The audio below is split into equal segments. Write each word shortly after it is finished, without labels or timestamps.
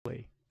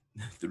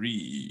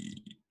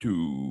Three,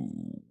 two,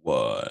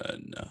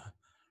 one.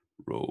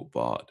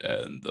 Robot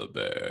and the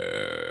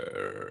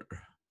bear.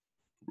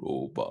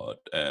 Robot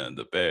and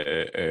the bear.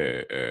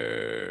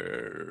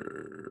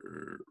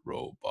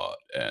 Robot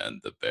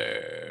and the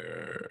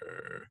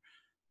bear.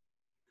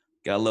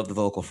 Gotta love the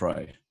vocal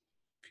fry.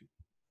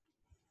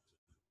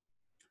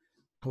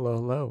 Hello,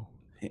 hello.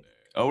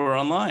 Oh, we're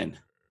online.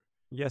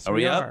 Yes, Are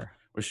we up? are.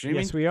 We're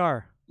streaming? Yes, we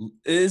are.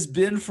 It's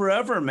been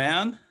forever,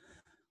 man.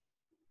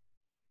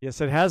 Yes,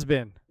 it has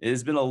been. It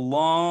has been a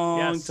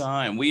long Yes.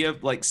 time. We have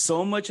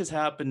so much has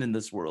happened in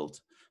this world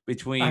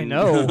between. I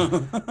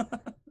know.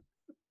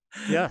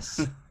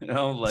 Yes.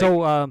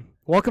 So,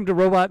 welcome to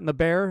Robot and the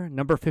Bear,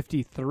 number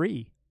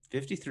 53.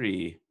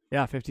 53.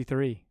 Yeah,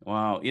 53.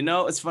 Wow.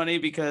 It's funny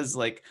because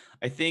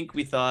I think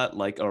we thought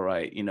all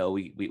right,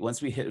 we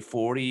once we hit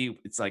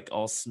 40, it's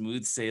all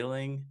smooth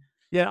sailing.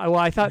 Yeah, well,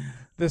 I thought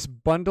this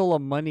bundle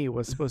of money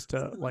was supposed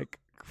to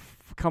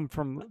come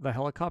from the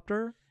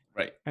helicopter.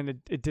 Right. And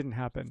it didn't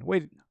happen.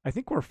 Wait, I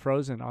think we're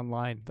frozen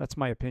online. That's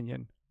my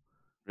opinion.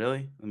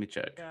 Really? Let me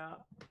check. Yeah,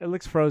 it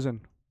looks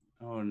frozen.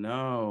 Oh,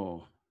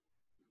 no.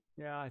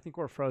 Yeah, I think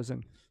we're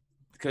frozen.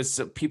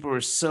 Because people were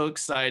so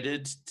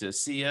excited to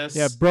see us.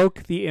 Yeah,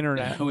 broke the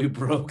internet. We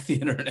broke the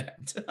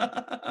internet.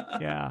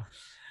 Yeah.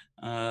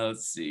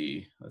 Let's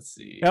see.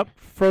 Yep,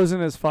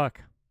 frozen as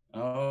fuck.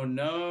 Oh,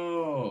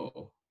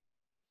 no.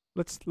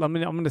 I'm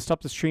going to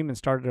stop the stream and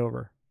start it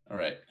over. All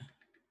right.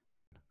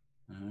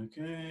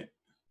 Okay.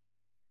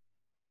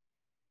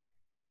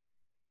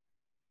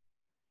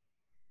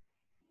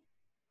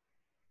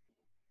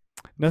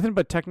 Nothing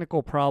but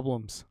technical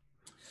problems.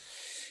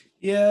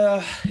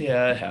 Yeah,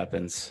 it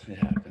happens.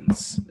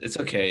 It's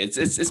okay.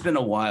 It's been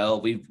a while.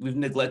 We've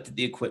neglected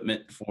the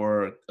equipment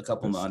for a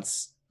couple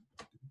months.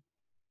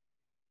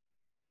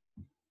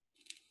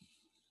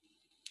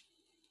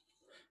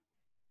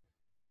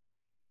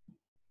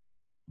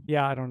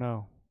 Yeah, I don't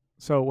know.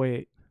 So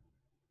wait.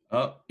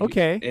 Oh,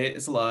 okay.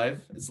 It's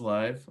live. It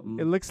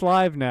looks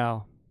live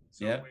now.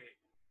 Yeah.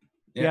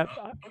 Yeah.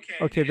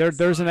 Okay.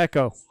 There's an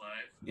echo.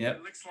 Yeah.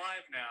 It looks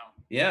live now.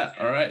 Yeah.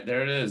 All right.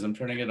 There it is. I'm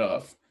turning it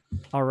off.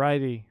 All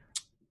righty.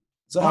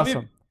 So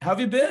awesome. How have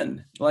you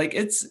been?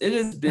 It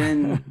has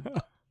been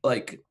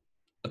a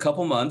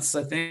couple months,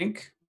 I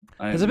think.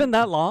 Has it been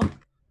that long?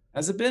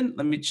 Has it been?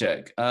 Let me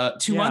check.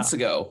 2 months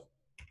ago.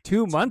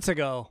 2 months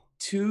ago.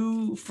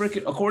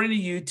 According to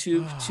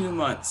YouTube, 2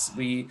 months.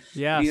 We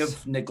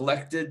have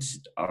neglected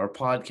our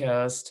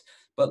podcast,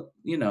 but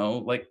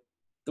the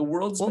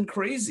world's been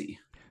crazy.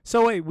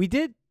 So wait, we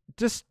did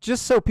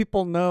just so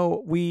people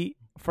know,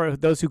 for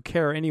those who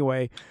care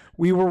anyway,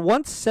 we were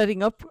once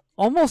setting up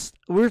we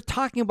were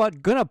talking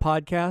about gonna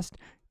podcast.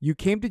 You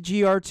came to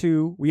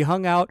GR2, we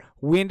hung out,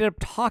 we ended up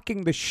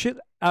talking the shit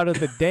out of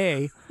the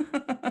day.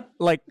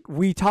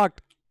 We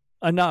talked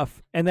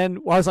enough, and then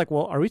I was like,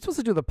 well, are we supposed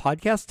to do the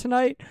podcast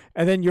tonight?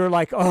 And then you're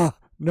like, oh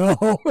no.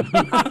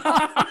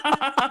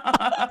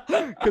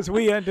 Because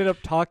we ended up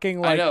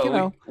talking I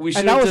know. We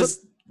should have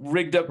just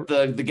rigged up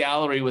the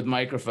gallery with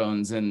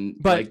microphones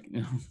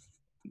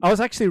I was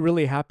actually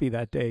really happy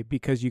that day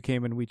because you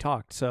came and we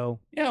talked. So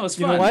yeah, it was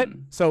fun. You know what?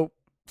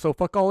 So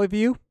fuck all of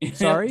you.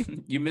 Sorry.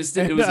 You missed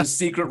it. It was a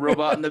secret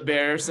Robot and the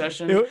Bear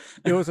session.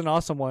 It was an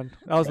awesome one.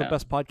 That was the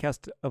best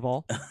podcast of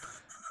all.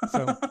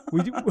 So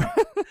we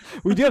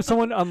do have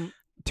someone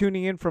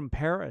tuning in from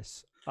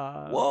Paris.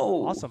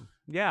 Whoa. Awesome.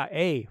 Yeah,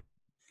 A.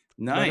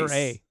 Nice. Letter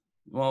A.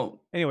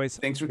 Well, anyways,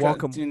 thanks for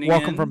tuning in.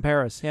 Welcome from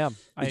Paris. Yeah,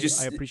 I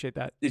appreciate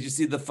that. Did you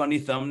see the funny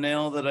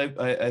thumbnail that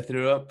I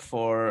threw up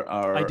for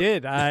our? I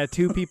did.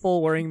 2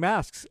 people wearing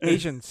masks,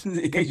 Asians.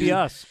 Could be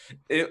us.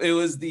 It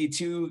was the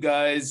 2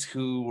 guys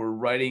who were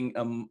riding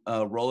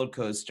a roller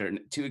coaster,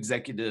 2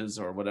 executives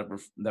or whatever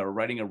that were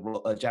riding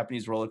a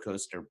Japanese roller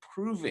coaster,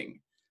 proving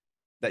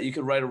that you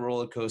could ride a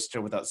roller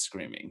coaster without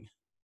screaming.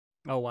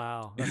 Oh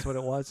wow, that's what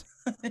it was.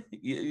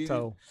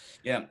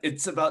 Yeah,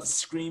 it's about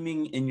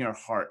screaming in your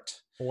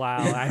heart. Wow,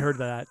 I heard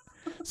that.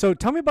 So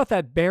tell me about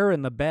that bear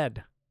in the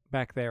bed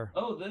back there.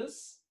 Oh,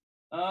 this?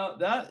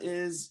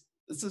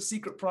 It's a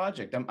secret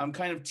project. I'm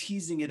kind of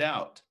teasing it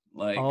out.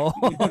 I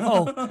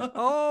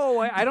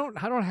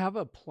don't have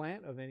a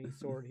plant of any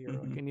sort here,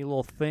 any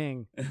little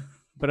thing.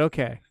 But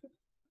okay.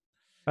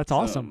 That's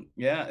awesome.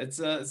 Yeah, it's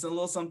a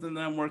little something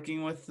that I'm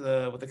working with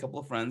a couple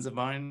of friends of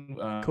mine.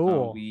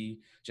 Cool. We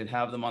should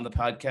have them on the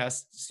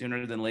podcast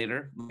sooner than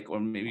later,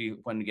 or maybe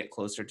when we get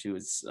closer to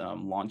its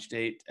launch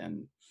date,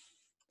 and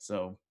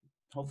so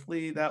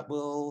hopefully that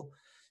will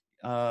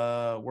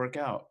work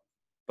out.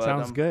 But,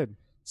 sounds good.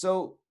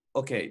 So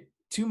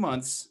 2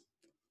 months.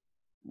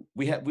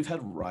 We've had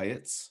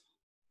riots.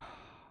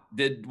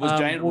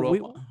 Giant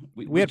Robot?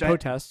 We had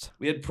protests.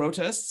 We had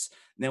protests.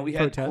 Then we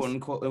had quote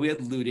unquote. We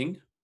had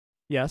looting.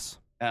 Yes.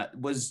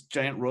 Was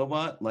Giant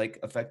Robot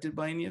affected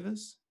by any of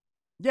this?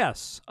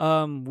 Yes.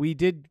 We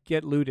did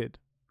get looted.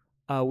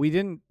 I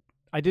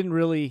didn't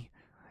really.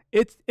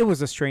 It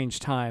was a strange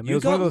time. It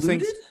was one of those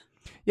things.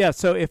 Yeah.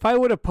 So if I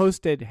would have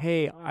posted,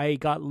 "Hey, I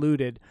got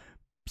looted,"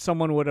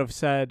 someone would have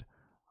said,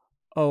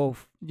 oh,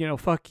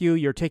 fuck you,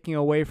 you're taking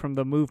away from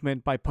the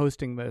movement by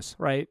posting this,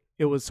 right?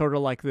 It was sort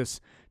of like this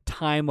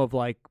time of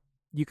like,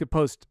 you could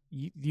post,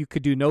 you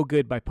could do no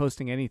good by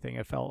posting anything,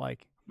 it felt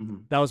like.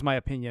 Mm-hmm. That was my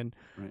opinion.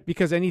 Right.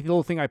 Because any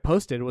little thing I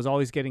posted was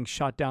always getting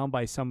shot down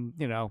by some,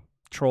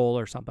 troll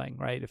or something,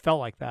 right? It felt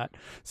like that.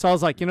 So I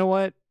was like, you know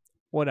what?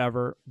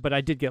 Whatever. But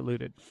I did get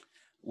looted.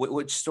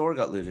 Which store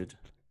got looted?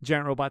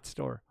 Giant Robot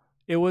store.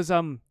 It was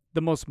the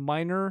most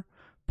minor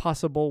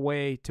possible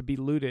way to be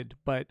looted,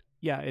 but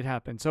yeah, it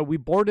happened. So we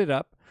boarded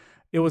up.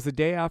 It was the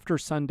day after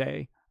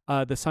Sunday,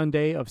 the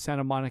Sunday of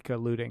Santa Monica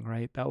looting,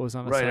 right? That was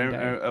on a Sunday.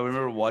 I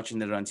remember watching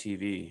that on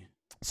TV.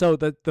 So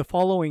the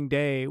following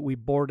day we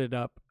boarded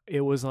up.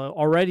 It was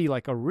already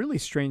like a really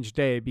strange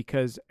day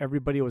because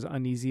everybody was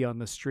uneasy on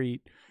the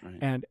street, right,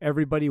 and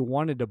everybody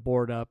wanted to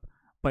board up.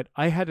 But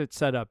I had it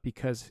set up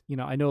because,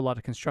 I know a lot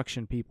of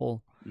construction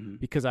people, mm-hmm,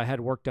 because I had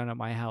work done at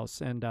my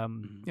house, and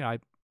mm-hmm,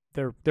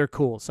 they're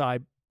cool. So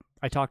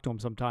I talk to them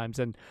sometimes,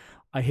 and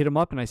I hit them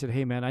up and I said,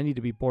 hey man, I need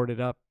to be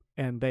boarded up.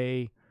 And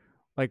they,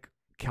 like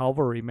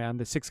cavalry, man,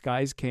 the 6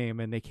 guys came,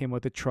 and they came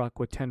with a truck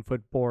with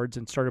 10-foot boards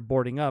and started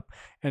boarding up.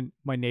 And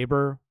my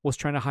neighbor was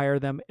trying to hire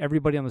them.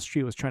 Everybody on the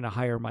street was trying to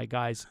hire my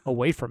guys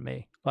away from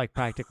me, like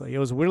practically. It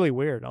was really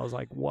weird. I was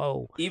like,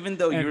 whoa. Even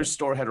though your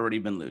store had already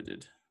been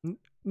looted.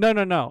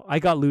 No. I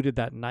got looted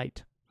that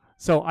night.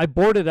 So I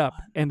boarded up,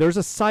 and there's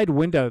a side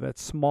window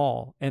that's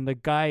small, and the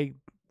guy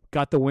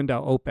got the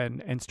window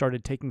open and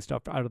started taking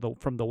stuff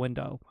from the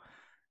window.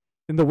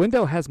 And the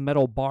window has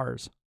metal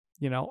bars.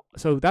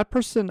 So that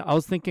person, I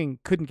was thinking,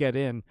 couldn't get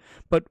in.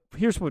 But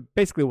here's what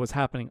basically was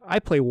happening. I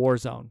play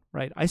Warzone,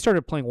 right? I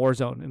started playing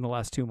Warzone in the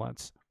last 2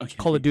 months. Okay.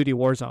 Call of Duty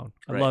Warzone.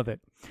 I love it.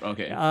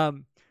 Okay.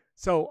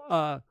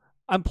 So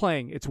I'm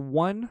playing. It's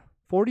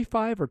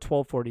 1:45 or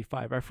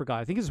 12:45. I forgot.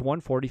 I think it's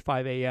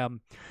 1:45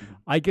 a.m. Mm-hmm.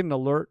 I get an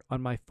alert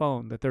on my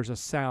phone that there's a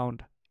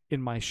sound in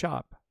my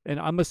shop. And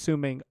I'm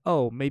assuming,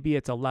 maybe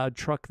it's a loud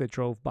truck that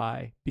drove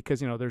by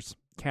because, there's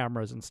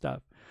cameras and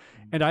stuff.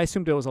 And I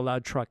assumed it was a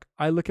loud truck.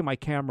 I look at my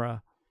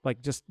camera,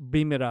 like just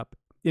beam it up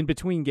in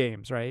between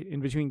games, right?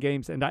 In between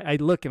games. And I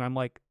look and I'm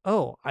like,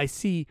 I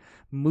see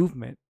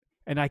movement,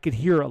 and I could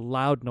hear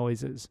loud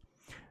noises.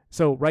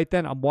 So right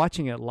then I'm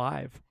watching it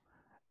live.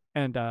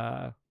 And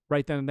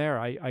right then and there,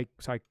 I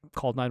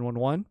called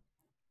 911.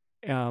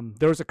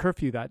 There was a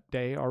curfew that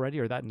day already,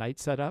 or that night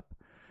set up.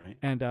 Right.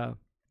 And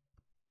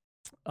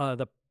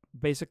the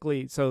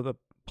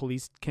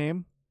police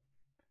came.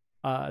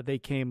 They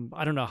came,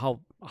 I don't know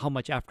how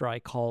much after I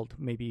called,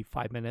 maybe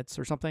 5 minutes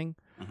or something,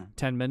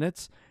 10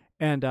 minutes.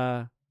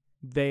 And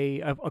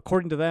they,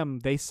 according to them,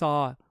 they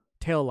saw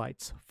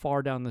taillights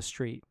far down the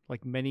street,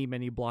 like many,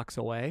 many blocks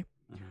away.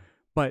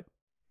 But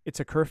it's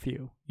a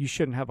curfew. You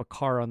shouldn't have a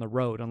car on the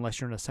road unless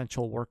you're an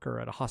essential worker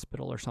at a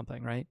hospital or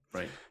something, right?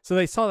 Right. So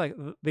they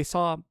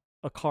saw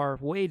a car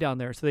way down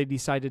there, so they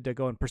decided to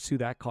go and pursue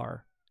that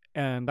car.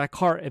 And that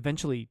car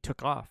eventually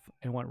took off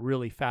and went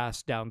really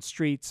fast down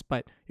streets,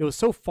 but it was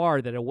so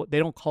far that they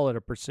don't call it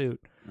a pursuit.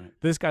 Right.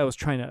 This guy was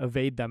trying to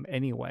evade them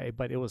anyway,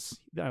 but it was,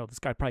 this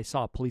guy probably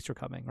saw police were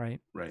coming,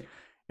 right? Right.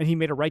 And he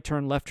made a right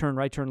turn, left turn,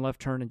 right turn, left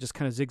turn, and just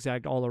kind of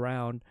zigzagged all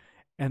around.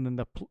 And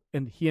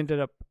then he ended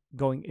up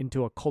going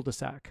into a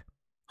cul-de-sac.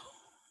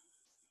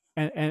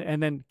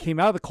 And then came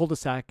out of the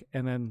cul-de-sac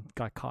and then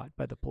got caught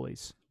by the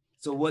police.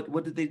 So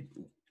what did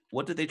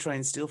they try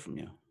and steal from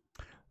you?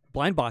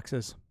 Blind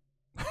boxes.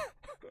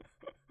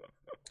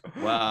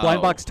 Wow.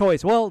 Blind box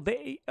toys. Well,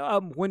 they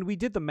when we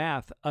did the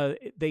math,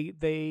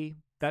 they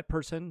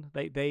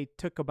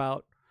took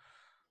about,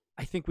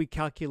 I think we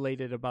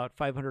calculated about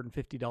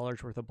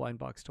 $550 worth of blind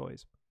box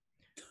toys.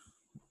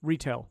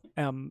 Retail.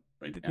 Right,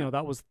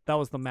 that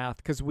was the math,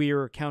 because we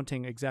were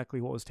counting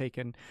exactly what was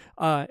taken.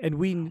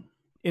 And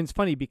it's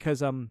funny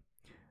because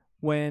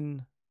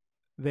when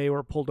they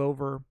were pulled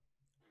over,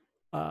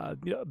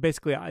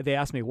 basically they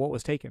asked me what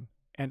was taken,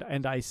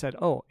 and I said,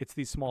 it's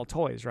these small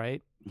toys,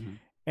 right? Mm-hmm.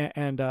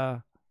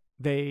 And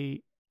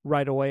they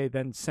right away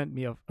then sent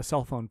me a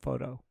cell phone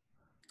photo.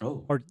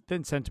 Or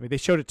didn't send to me. They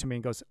showed it to me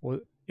and goes, well,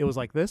 it was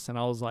like this. And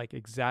I was like,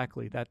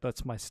 exactly,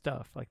 that's my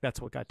stuff. Like,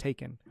 that's what got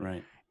taken.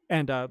 Right.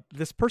 And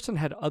this person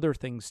had other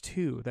things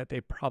too that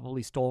they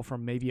probably stole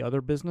from maybe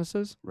other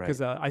businesses. Right.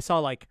 Because I saw,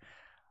 like,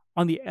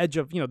 on the edge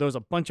of, there was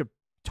a bunch of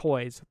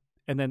toys,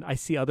 and then I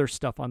see other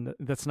stuff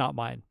that's not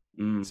mine.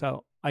 Mm.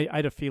 So I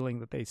had a feeling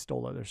that they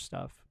stole other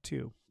stuff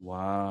too.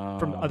 Wow.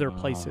 From other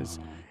places.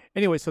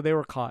 Anyway, so they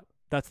were caught.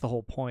 That's the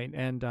whole point.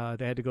 And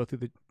they had to go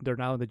through they're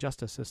now in the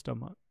justice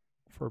system,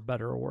 for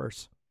better or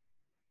worse.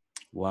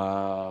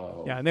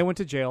 Wow. Yeah, and they went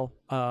to jail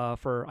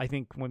for, I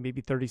think,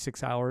 maybe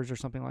 36 hours or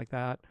something like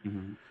that.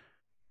 Mm-hmm.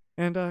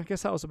 And I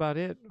guess that was about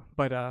it.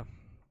 But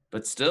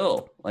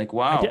still, like,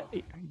 wow.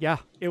 Yeah,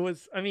 it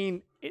was,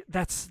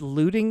 that's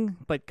looting,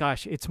 but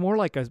gosh, it's more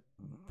like a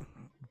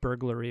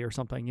burglary or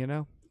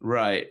something,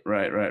 Right.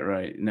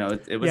 No,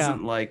 it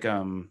wasn't like...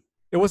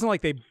 It wasn't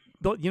like they...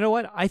 You know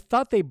what? I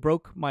thought they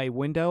broke my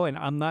window, and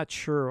I'm not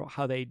sure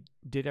how they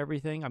did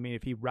everything.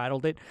 If he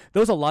rattled it. There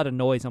was a lot of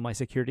noise on my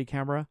security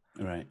camera.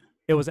 Right.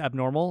 it was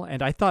abnormal,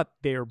 and I thought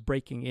they were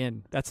breaking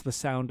in. That's the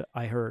sound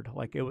I heard.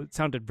 Like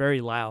sounded very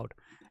loud,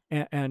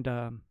 and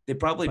They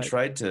probably but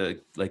tried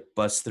to like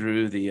bust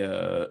through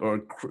the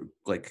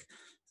like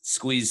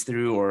squeeze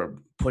through or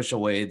push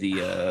away the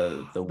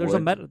there's a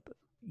wood.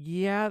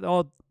 yeah.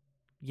 Oh,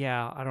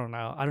 yeah. I don't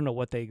know. I don't know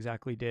what they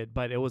exactly did,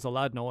 but it was a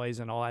loud noise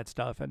and all that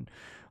stuff, and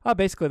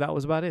basically that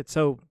was about it.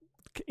 So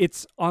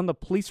it's on the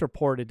police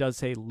report. It does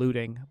say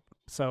looting,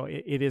 so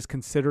it is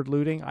considered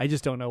looting. I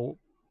just don't know.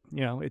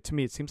 To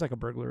me, it seems like a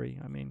burglary.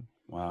 I mean,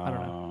 I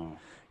don't know. Wow.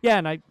 Yeah,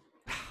 and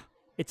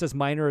it's as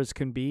minor as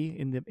can be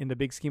in the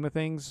big scheme of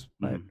things,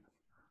 but Mhm.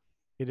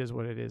 it is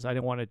what it is. I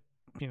didn't want to,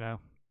 I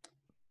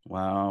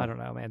Wow. don't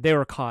know, man. They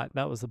were caught.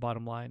 That was the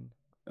bottom line.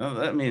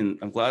 I mean,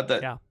 I'm glad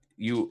that Yeah.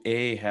 you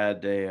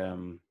had a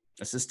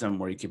system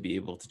where you could be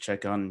able to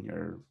check on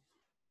your Oh,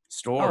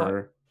 store in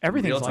real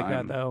everything's like that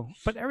time. though.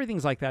 But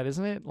everything's like that,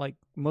 isn't it? Like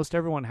most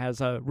everyone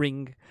has a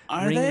ring,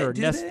 Are they? or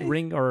Do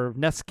they?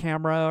 Nest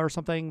camera or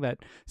something that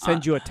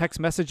sends you a text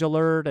message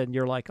alert, and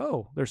you're like,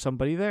 oh, there's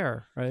somebody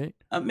there, right?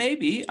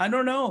 Maybe. I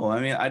don't know. I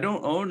mean, I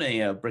don't own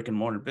a brick and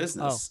mortar Oh,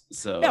 business, yeah,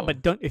 so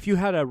but don't if you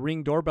had a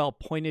Ring doorbell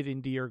pointed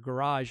into your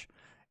garage,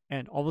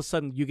 and all of a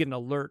sudden you get an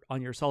alert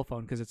on your cell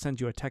phone because it sends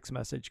you a text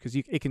message because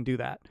it can do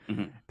that.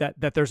 Mhm.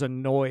 That there's a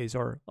noise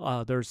or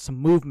there's some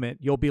movement,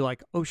 you'll be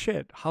like, oh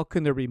shit, how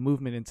can there be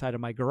movement inside of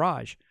my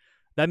garage?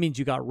 That means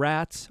you got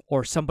rats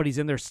or somebody's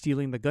in there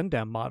stealing the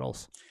Gundam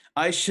models.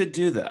 I should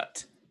do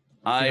that.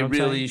 You I know what I'm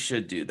saying? really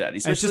should do that, And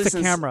it's especially just a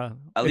since camera. at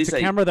It's a least I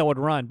camera that would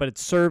run, but it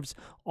serves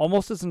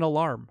almost as an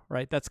alarm,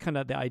 right? That's kind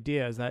of the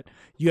idea is that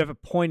you have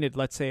it pointed,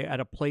 let's say, at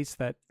a place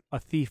that a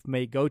thief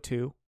may go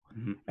to.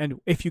 Mhm. And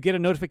if you get a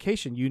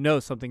notification, you know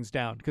something's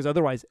down because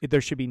otherwise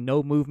there should be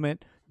no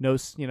movement, no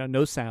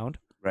sound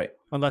Right.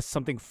 unless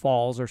something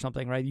falls or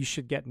something, right? You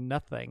should get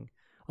nothing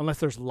unless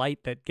there's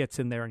light that gets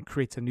in there and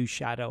creates a new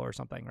shadow or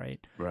something,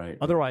 right? Right.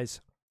 Otherwise,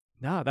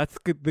 no, that's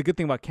good. The good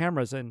thing about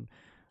cameras and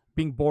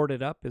being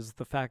boarded up is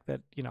the fact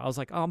that, I was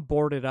like, oh, I'm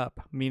boarded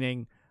up,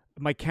 meaning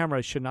my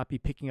camera should not be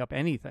picking up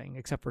anything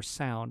except for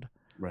sound.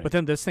 Right. But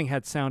then this thing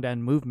had sound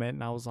and movement,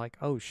 and I was like,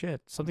 oh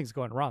shit, something's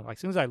going wrong. Like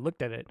as soon as I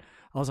looked at it,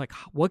 I was like,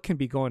 what can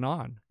be going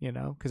on?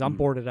 Because I'm Mhm.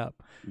 boarded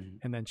up. Mhm.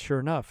 And then sure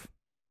enough,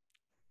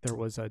 there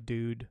was a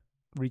dude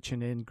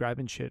reaching in,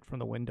 grabbing shit from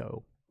the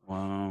window.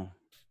 Wow.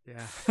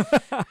 Yeah.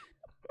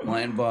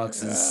 Blind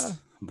boxes.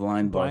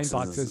 Blind Blind boxes.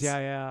 boxes.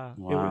 Yeah.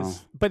 Wow. It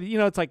was, but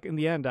it's like in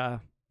the end,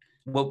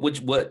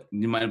 What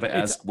you mind if I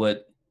It's- ask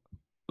what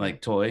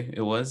like toy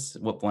it was?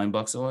 What blind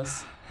box it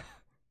was? do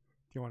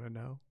you want to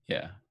know?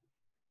 Yeah.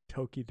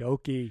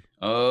 Tokidoki.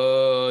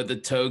 Oh, the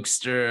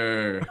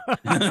Tokester.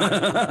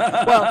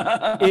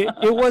 Well,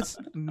 it was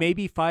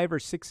maybe 5 or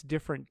 6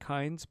 different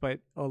kinds, but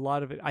a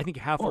lot of it, I think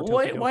half were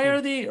Well, Tokidoki. why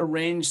are they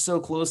arranged so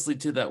closely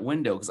to that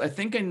window? Because I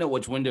think I know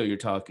which window you're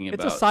talking It's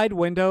about. a side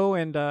window,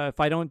 and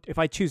if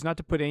I choose not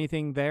to put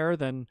anything there,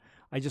 then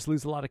I just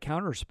lose a lot of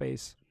counter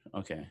space.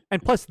 Okay.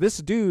 And plus, this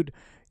dude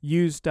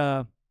used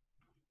a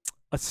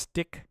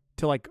stick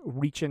to like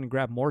reach in and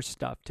grab more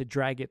stuff to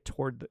drag it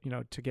toward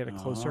to get it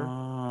closer.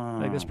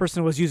 Like this Oh,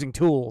 person was using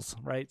tools,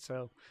 right?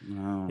 So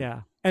no.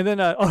 yeah. And then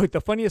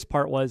the funniest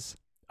part was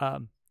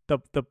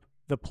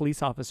the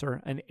police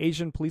officer, an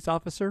Asian police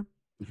officer.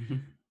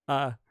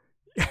 Uh,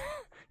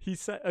 he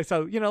said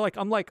so. Like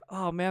I'm like,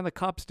 oh man, the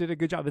cops did a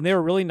good job, and they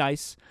were really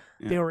nice.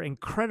 Yeah. They were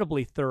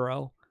incredibly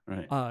thorough.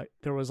 Right.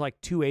 There was like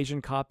 2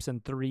 Asian cops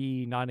and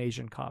 3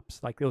 non-Asian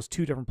cops. Like those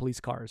 2 different police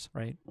cars,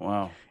 right?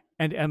 Wow.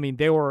 And I mean,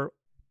 they were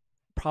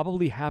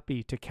probably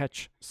happy to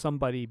catch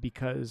somebody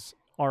because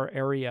our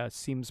area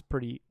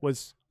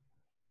was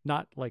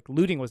not like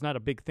looting was not a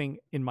big thing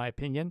in my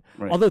opinion.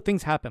 Right. Although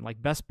things happen,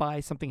 like Best Buy,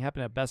 something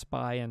happened at Best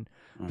Buy, and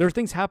there are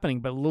things happening,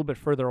 but a little bit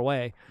further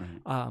away.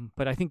 Right.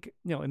 But I think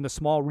in the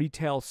small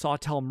retail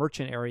Sawtell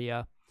merchant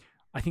area,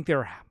 I think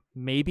they're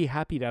maybe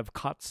happy to have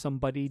caught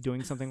somebody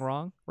doing something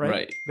wrong,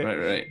 right?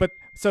 Right. But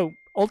so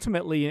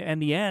ultimately, in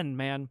the end,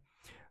 man,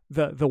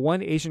 the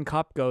one Asian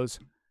cop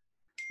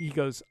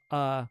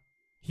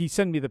he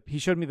showed me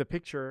the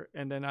picture,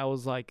 and then I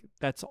was like,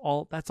 that's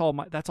all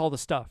the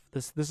stuff.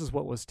 This is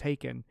what was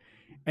taken.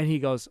 And he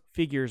goes,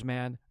 figures,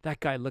 man,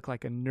 that guy looked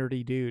like a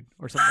nerdy dude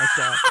or something like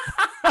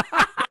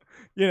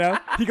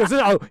that.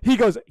 He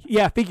goes,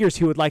 yeah, figures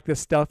he would like this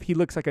stuff. He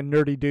looks like a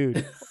nerdy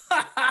dude.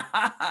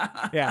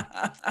 Yeah.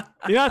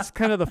 That's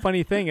kind of the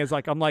funny thing is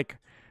like, I'm like,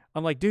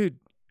 dude,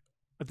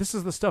 this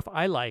is the stuff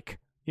I like,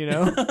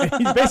 And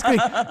he's basically,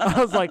 I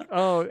was like,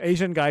 oh,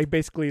 Asian guy,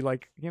 basically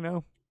like,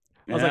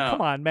 I was like,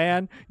 come on,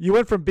 man. You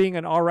went from being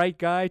an all right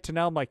guy to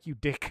now I'm like, you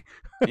dick.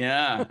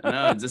 Yeah,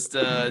 no, just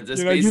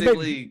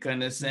basically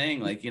kind of saying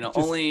like,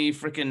 only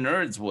freaking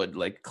nerds would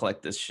like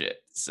collect this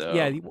shit. So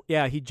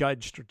yeah, he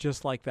judged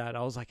just like that.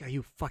 I was like, oh,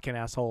 you fucking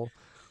asshole.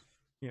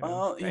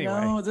 Well,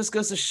 Anyway. this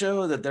goes to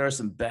show that there are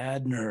some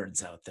bad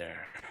nerds out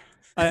there.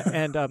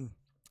 And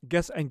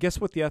guess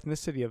what the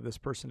ethnicity of this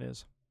person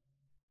is,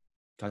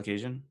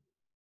 Caucasian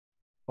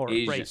or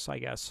Asian. race, I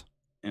guess.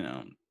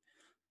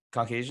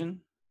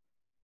 Caucasian.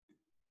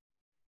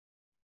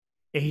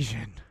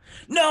 Asian.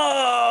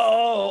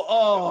 No.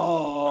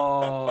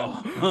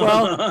 Oh.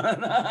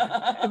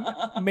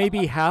 Well,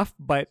 maybe half,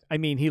 but I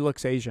mean, he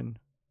looks Asian.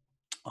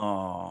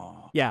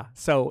 Oh. Yeah.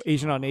 So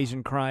Asian on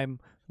Asian crime,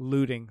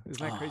 looting.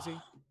 Isn't that crazy?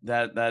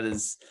 That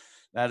is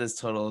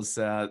total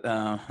sad.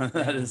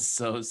 That is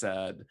so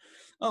sad.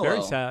 Oh, Very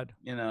well, sad.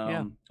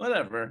 Yeah.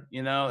 whatever.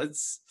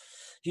 It's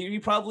he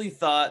probably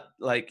thought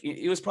like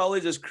he was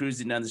probably just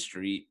cruising down the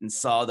street and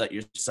saw that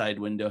your side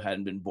window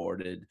hadn't been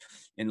boarded,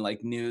 and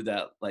like knew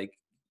that like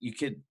you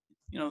could,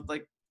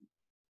 like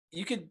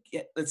you could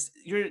get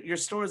your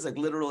store is like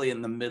literally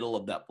in the middle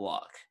of that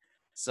block.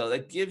 So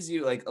that gives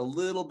you like a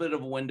little bit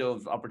of a window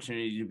of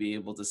opportunity to be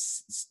able to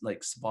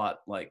like spot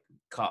like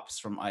cops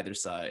from either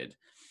side.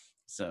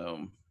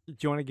 So Do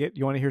you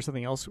want to hear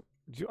something else?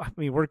 I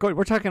mean, we're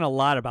talking a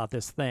lot about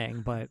this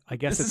thing, but I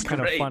guess This it's is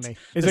kind great. of funny.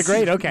 Is it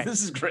great? Okay.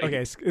 This is great. Okay,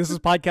 this is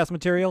podcast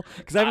material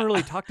because I haven't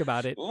really talked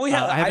about it. Well,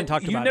 yeah, I haven't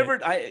talked you about never,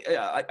 it.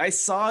 I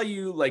saw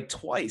you like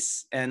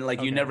twice, and like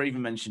you Okay. never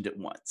even mentioned it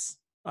once.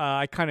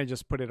 I kind of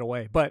just put it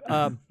away. But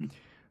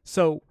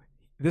so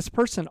this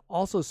person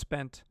also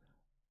spent,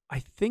 I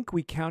think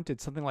we counted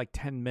something like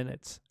 10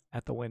 minutes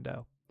at the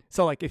window.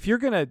 So like if you're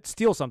going to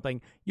steal something,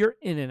 you're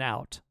in and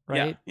out,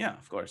 right? Yeah,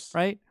 of course.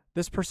 Right?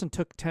 This person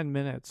took 10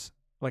 minutes.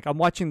 Like I'm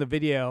watching the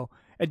video,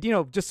 and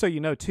just so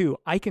you know too,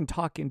 I can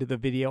talk into the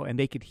video and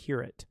they could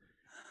hear it.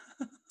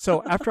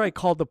 So after I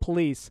called the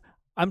police,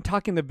 I'm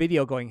talking the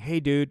video going, "Hey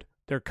dude,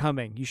 they're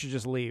coming. You should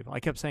just leave." I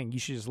kept saying, "You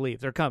should just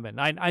leave. They're coming."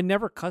 I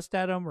never cussed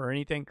at them or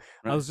anything.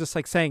 Right. I was just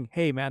like saying,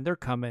 "Hey man, they're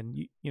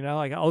coming."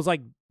 Like I was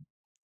like,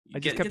 I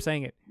just kept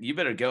saying it. You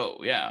better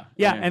go. Yeah.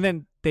 Yeah, and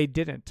then they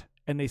didn't,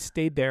 and they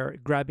stayed there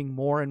grabbing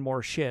more and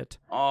more shit.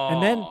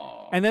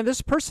 Oh. And then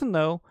this person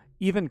though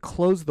even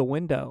closed the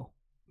window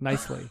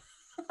nicely.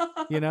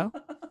 I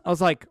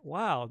was like,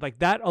 wow, like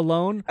that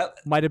alone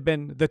might have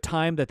been the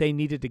time that they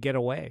needed to get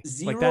away.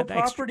 Zero like that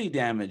property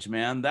damage,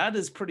 man. That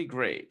is pretty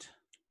great.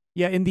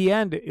 Yeah, in the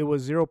end, it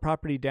was zero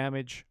property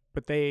damage,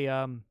 but they,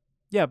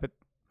 but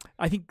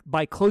I think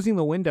by closing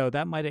the window,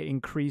 that might have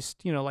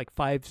increased, like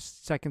 5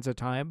 seconds of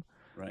time.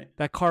 Right.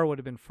 That car would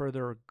have been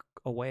further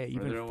away,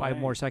 even 5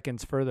 more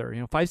seconds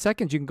further. 5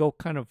 seconds, you can go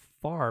kind of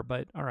far,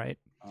 but all right.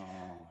 Oh,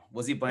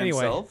 was he by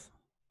himself?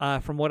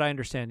 From what I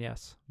understand,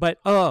 yes. But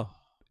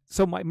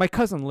so my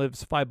cousin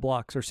lives 5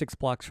 blocks or 6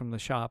 blocks from the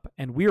shop,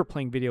 and we were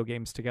playing video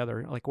games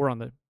together. Like we're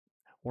on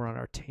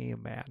our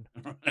team, man.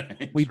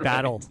 Right, We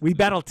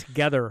battle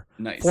together.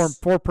 Nice.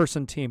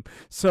 4-person team.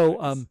 So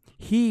Nice.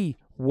 he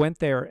went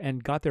there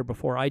and got there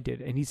before I did,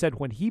 and he said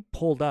when he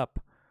pulled up,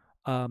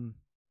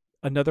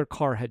 another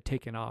car had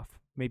taken off.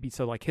 Maybe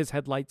so, like his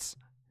headlights,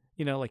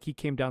 like he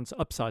came down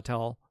up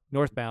Sawtell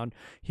northbound.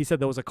 He said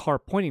there was a car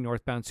pointing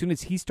northbound. As soon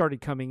as he started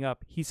coming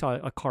up, he saw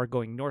a car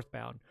going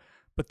northbound.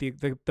 But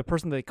the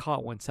person they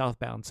caught went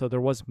southbound, so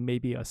there was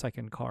maybe a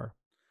second car.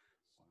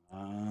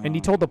 And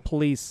he told the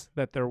police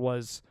that there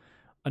was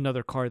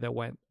another car that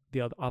went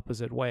the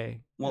opposite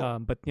way. Well,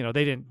 but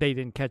they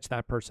didn't catch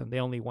that person. They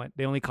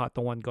only caught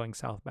the one going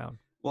southbound.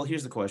 Well,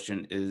 here's the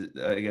question: is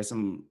I guess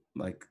I'm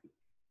like,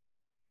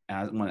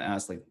 I want to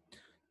ask like,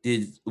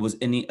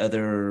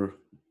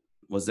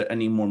 was there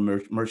any more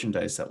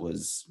merchandise that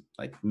was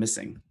like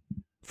missing?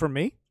 For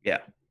me? Yeah.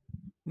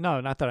 No,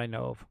 not that I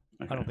know of.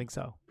 Okay. I don't think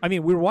so. I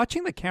mean, we were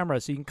watching the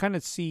camera, so you can kind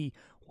of see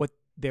what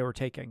they were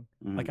taking.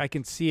 Mm. Like I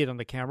can see it on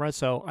the camera,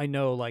 so I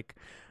know like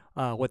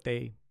what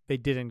they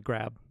didn't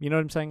grab. You know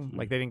what I'm saying?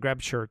 Like they didn't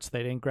grab shirts,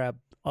 they didn't grab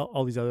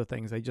all these other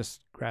things. They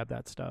just grabbed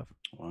that stuff.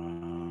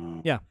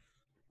 Wow. Yeah.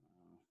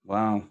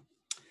 Wow.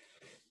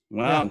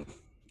 Wow.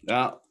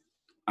 Yeah.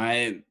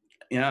 I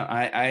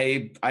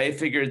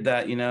figured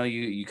that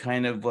you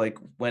kind of like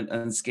went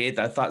unscathed.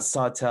 I thought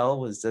Sawtell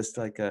was just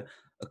like a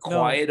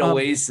quiet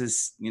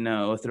oasis,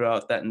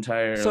 throughout that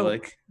entire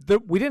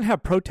we didn't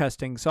have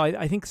protesting, so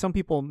I think some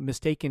people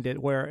mistaken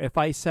it. Where if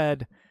I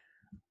said,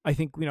 I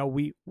think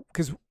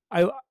because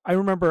I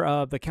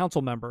remember the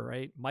council member,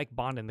 right, Mike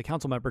Bonin, the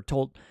council member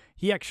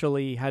he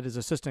actually had his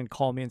assistant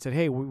call me and said,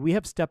 hey, we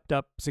have stepped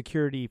up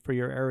security for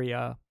your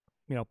area,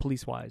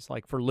 police wise,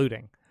 like for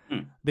looting.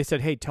 They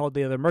said, hey, tell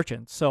the other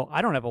merchants. So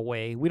I don't have a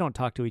way. We don't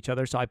talk to each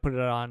other. So I put it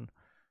on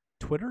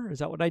Twitter. Is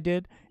that what I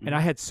did? And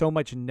I had so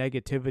much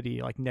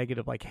negativity, like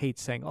negative, like hate,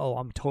 saying, oh,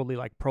 I'm totally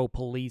like pro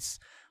police,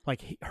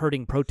 like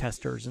hurting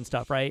protesters and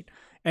stuff. Right.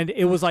 And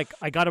it was like,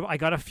 I got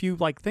a few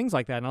like things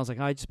like that. And I was like,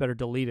 I just better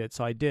delete it.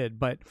 So I did.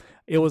 But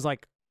it was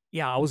like,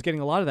 yeah, I was getting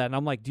a lot of that. And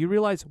I'm like, do you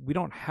realize we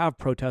don't have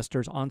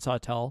protesters on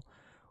Sawtell?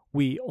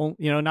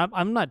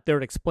 I'm not there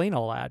to explain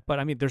all that, but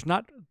I mean,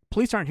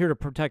 police aren't here to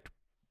protect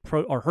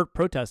or hurt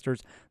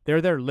protesters. They're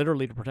there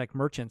literally to protect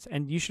merchants.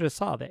 And you should have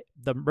saw that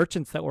the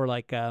merchants that were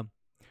like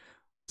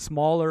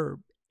smaller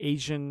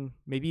Asian,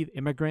 maybe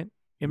immigrant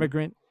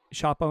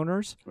shop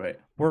owners, right,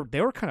 they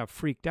were kind of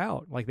freaked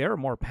out. Like they were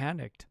more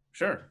panicked.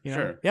 Sure.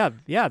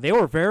 Yeah, they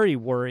were very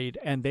worried,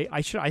 and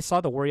I saw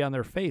the worry on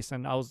their face,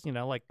 and I was,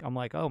 I'm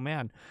like, oh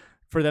man,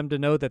 for them to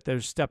know that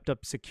there's stepped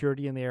up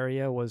security in the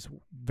area was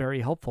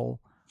very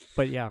helpful.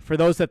 But yeah, for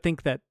those that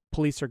think that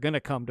police are going to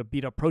come to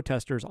beat up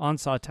protesters on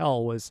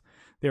Sawtell was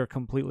they were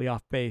completely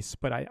off base.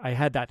 But I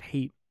had that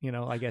hate,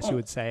 I guess you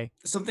would say.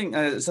 Something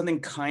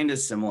kind of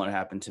similar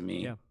happened to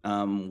me.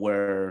 Yeah.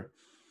 Where,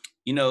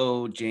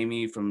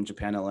 Jamie from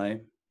Japan LA.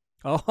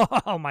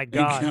 Oh my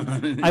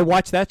God. I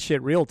watched that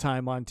shit real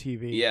time on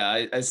TV.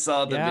 Yeah, I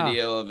saw the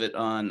video of it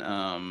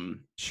on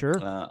sure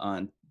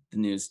on the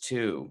news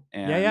too.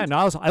 And yeah.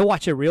 No, I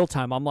watch it real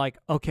time. I'm like,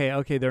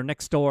 okay, they're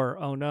next door.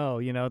 Oh no,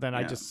 then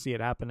I just see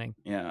it happening.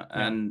 Yeah,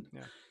 and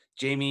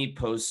Jamie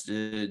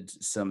posted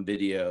some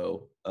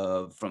video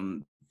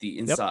from the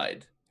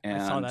inside. Yep.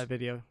 And I saw that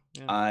video.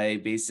 Yeah. I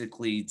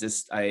basically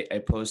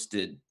I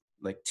posted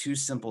like 2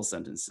 simple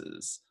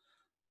sentences.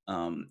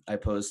 I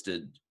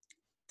posted,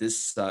 "This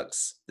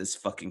sucks. This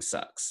fucking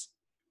sucks."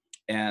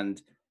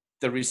 And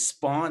the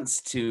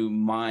response to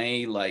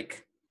my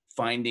like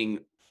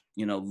finding,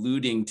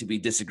 looting to be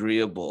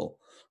disagreeable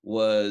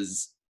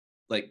was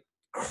like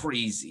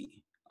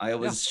crazy. I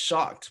was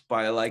shocked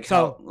by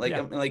how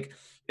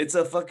it's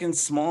a fucking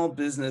small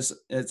business.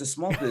 It's a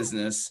small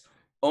business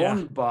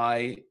owned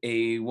by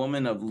a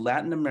woman of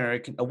Latin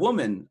American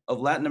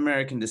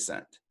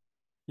descent.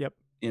 Yep.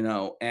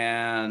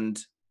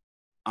 And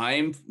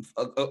I'm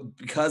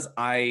because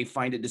I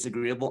find it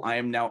disagreeable, I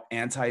am now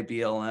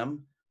anti-BLM.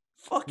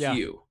 Fuck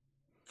you.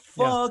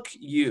 Fuck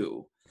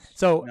you.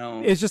 So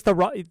it's just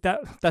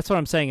that's what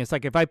I'm saying. It's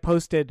like if I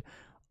posted,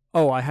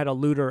 I had a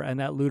looter and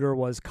that looter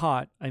was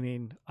caught,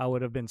 I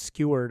would have been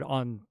skewered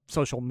on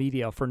social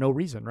media for no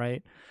reason,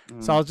 right?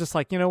 So I was just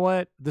like, you know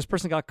what? This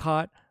person got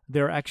caught.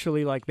 They're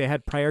actually they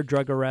had prior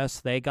drug arrests.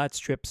 They got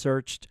strip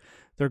searched.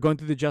 They're going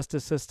through the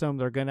justice system.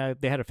 They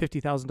had a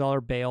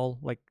 $50,000 bail,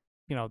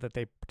 that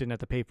they didn't have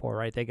to pay for,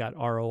 right? They got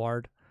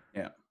ROR'd.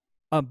 Yeah.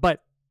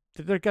 But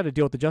they've got to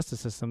deal with the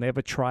justice system. They have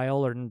a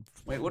trial in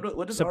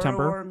what does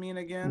September. ROR mean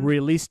again?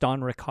 Released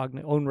on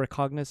own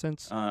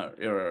recognizance.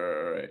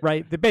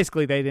 Right.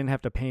 Basically, they didn't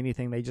have to pay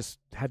anything. They just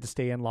had to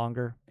stay in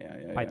longer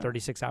by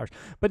 36 hours.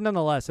 But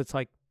nonetheless, it's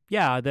like,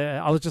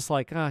 I was just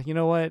like, you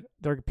know what?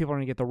 People are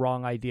going to get the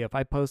wrong idea. If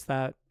I post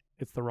that,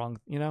 it's the wrong,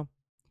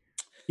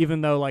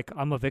 even though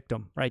I'm a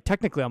victim, right?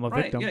 Technically, I'm a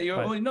victim. Yeah, you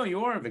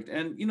are a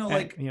victim. And,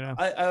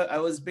 I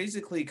was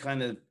basically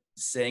kind of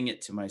saying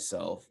it to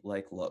myself,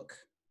 look,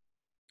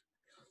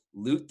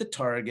 loot the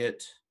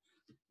Target,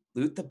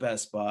 loot the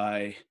Best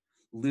Buy,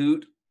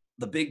 loot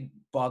the big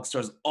box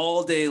stores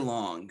all day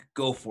long.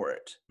 Go for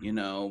it,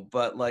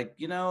 But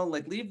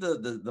leave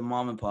the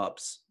mom and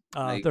pops.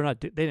 They're not.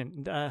 They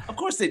didn't. Of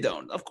course they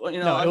don't. Of course,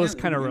 no. It was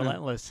kind of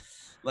relentless.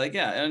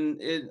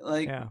 And it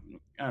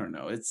I don't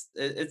know. It's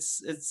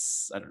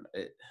I don't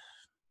know.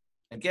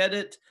 I get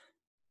it,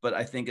 but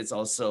I think it's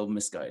also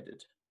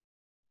misguided.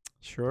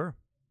 Sure.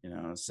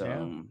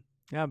 So.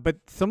 Yeah, but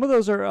some of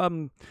those are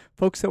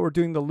folks that were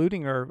doing the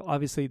looting are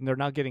obviously they're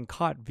not getting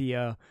caught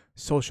via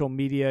social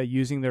media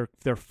using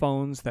their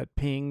phones that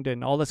pinged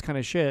and all this kind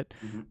of shit.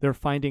 Mm-hmm. They're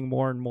finding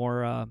more and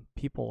more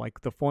people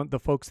like the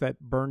folks that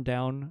burned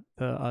down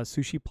the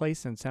sushi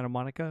place in Santa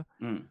Monica.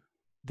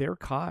 They're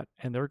caught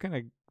and they're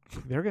gonna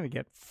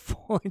get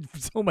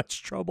so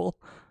much trouble.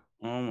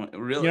 Oh my!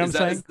 Really? You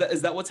know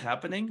is that what's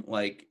happening?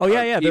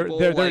 Yeah.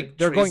 They're going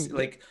They're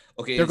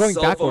going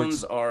cell backwards.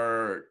 Phones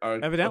are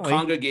evidently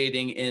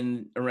congregating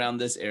in around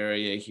this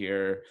area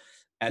here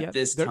at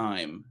this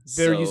time.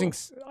 They're using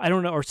I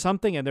don't know or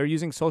something, and they're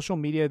using social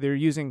media. They're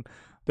using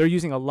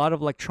a lot of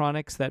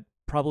electronics that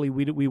probably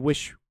we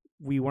wish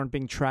we weren't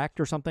being tracked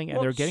or something,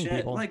 and they're getting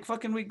people.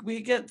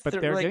 We get, but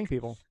they're getting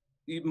people.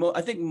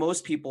 I think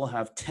most people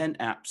have 10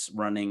 apps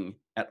running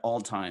at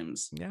all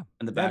times. Yeah,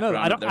 in the background.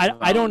 I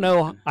don't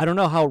know. I don't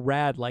know how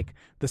rad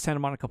the Santa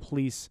Monica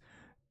police,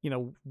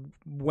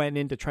 went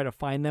in to try to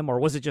find them, or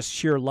was it just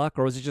sheer luck,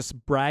 or was it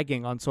just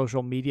bragging on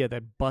social media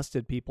that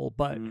busted people?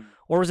 But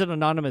or was it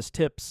anonymous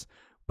tips?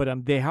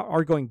 But they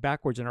are going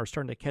backwards and are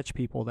starting to catch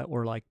people that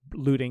were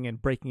looting and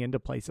breaking into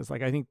places.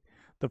 I think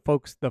the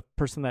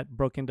person that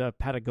broke into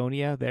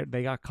Patagonia,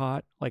 they got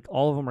caught.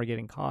 All of them are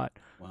getting caught.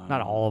 Wow.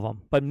 Not all of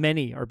them, but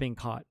many are being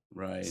caught.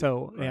 Right.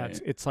 So yeah,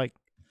 it's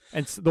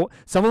and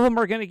some of them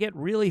are going to get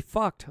really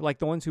fucked. Like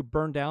the ones who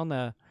burned down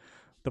the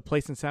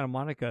place in Santa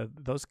Monica.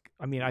 Those,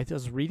 I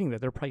was reading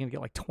that they're probably going to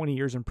get 20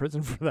 years in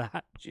prison for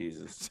that.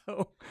 Jesus.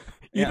 So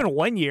even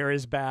 1 year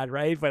is bad,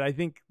 right? But I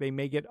think they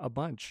may get a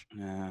bunch.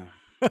 Yeah.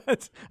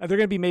 They're going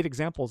to be made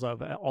examples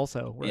of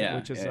also,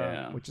 which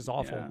is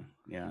awful.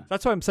 Yeah.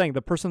 That's what I'm saying.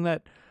 The person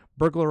that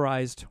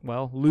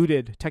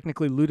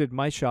technically looted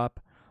my shop.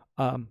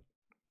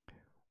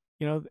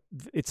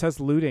 It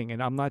says looting,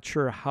 and I'm not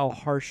sure how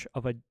harsh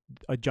of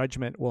a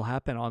judgment will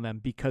happen on them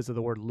because of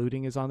the word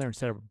looting is on there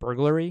instead of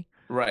burglary.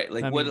 Right.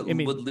 Would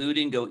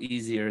looting go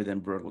easier than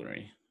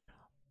burglary?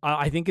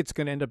 I think it's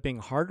going to end up being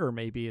harder.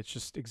 Maybe it's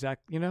just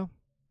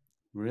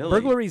Really?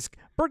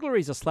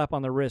 Burglary's a slap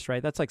on the wrist,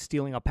 right? That's like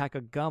stealing a pack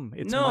of gum.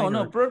 It's minor.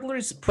 No,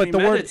 burglary's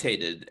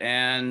premeditated,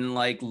 and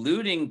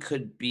looting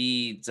could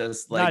be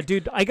just Nah,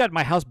 dude, I got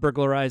my house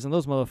burglarized, and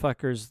those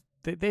motherfuckers,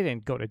 they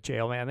didn't go to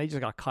jail, man. They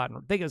just got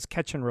caught. They just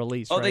catch and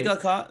release. Oh, right? They got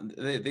caught.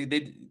 They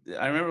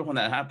I remember when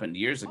that happened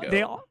years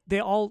ago.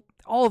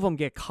 All of them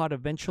get caught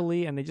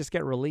eventually, and they just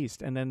get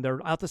released, and then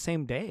they're out the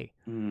same day.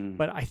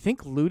 But I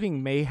think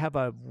looting may have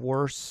a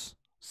worse.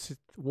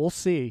 We'll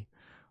see.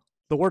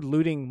 The word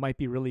looting might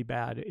be really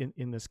bad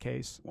in this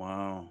case.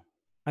 Wow.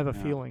 I have a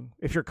feeling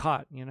if you're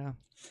caught, you know.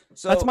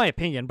 So That's my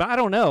opinion, but I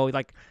don't know.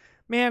 Like,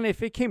 man,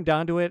 if it came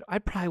down to it,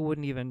 I'd probably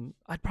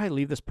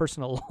leave this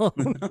person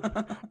alone.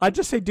 I'd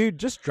just say, dude,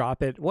 just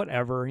drop it,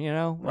 whatever, you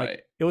know. Like,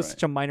 Right, it was right.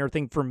 such a minor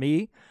thing for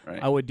me.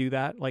 Right. I would do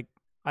that. Like,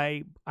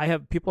 I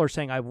have people are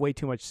saying I have way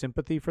too much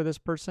sympathy for this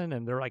person,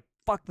 and they're like,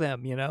 fuck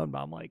them, you know. And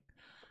I'm like,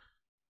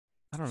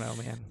 I don't know,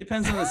 man.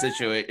 Depends on the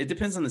situation. It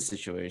depends on the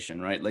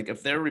situation, right? Like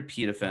if they're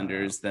repeat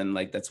offenders, then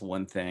like that's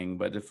one thing.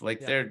 But if like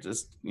they're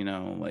just, you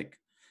know, like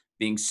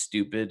being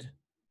stupid,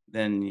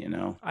 then you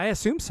know, I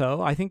assume so.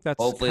 I think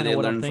that's hopefully kinda they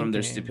what I'm learn from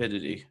their thinking.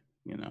 stupidity,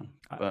 you know.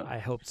 But I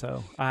hope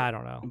so. I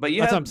don't know. but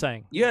That's what I'm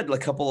saying. you had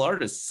like a couple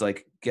artists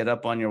like get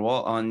up on your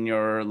wall on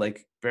your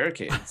like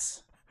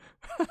barricades.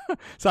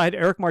 So I had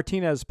Eric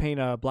Martinez paint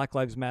a Black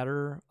Lives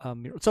Matter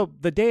mural. So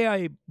the day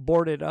I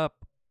boarded up,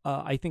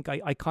 I think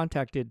I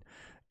contacted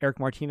Eric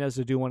Martinez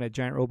to do one at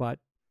Giant Robot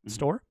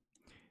store,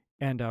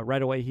 and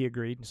right away he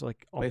agreed. He's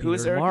like, I'll Wait, be who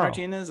is here Eric tomorrow.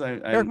 Martinez?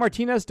 Eric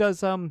Martinez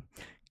does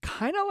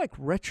kind of like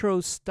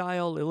retro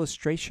style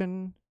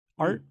illustration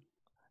art,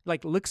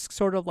 like looks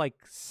sort of like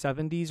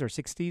 70s or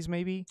 60s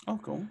maybe. Oh,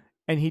 cool.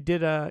 And he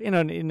did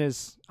in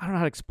his, I don't know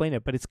how to explain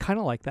it, but it's kind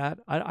of like that.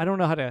 I don't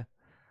know how to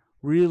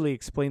really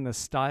explain the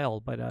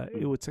style, but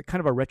it was a kind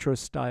of a retro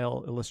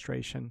style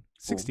illustration,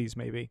 60s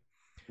maybe,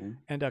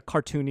 and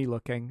cartoony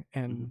looking,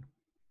 and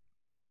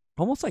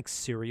almost like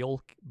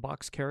cereal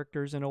box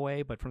characters in a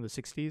way, but from the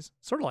 60s,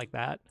 sort of like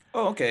that.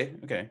 Oh, okay,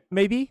 okay.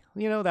 Maybe,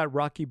 you know, that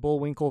Rocky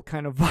Bullwinkle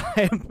kind of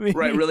vibe. Maybe.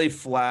 Right, really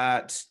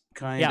flat,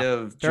 kind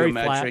of very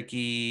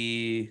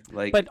geometric-y,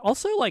 like. But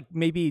also like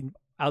maybe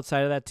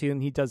outside of that too,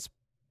 and he does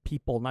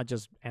people, not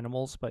just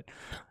animals, but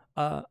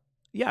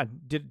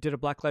did a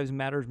Black Lives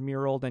Matter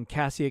mural. Then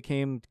Cassia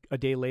came a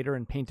day later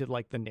and painted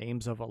like the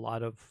names of a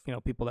lot of, you know,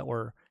 people that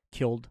were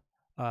killed,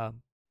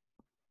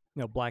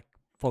 black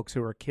folks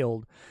who were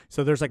killed.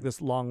 So there's like this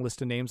long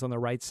list of names on the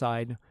right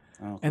side.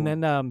 Oh, cool. And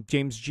then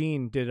James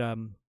Jean did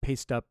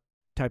paste up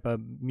type of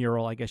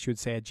mural, I guess you would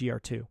say, at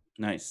GR2.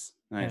 Nice.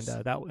 And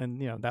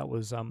that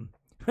was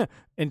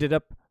ended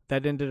up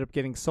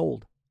getting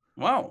sold.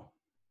 Wow,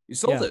 you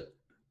sold it.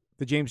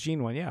 The James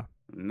Jean one, yeah.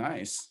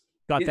 Nice.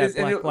 Got that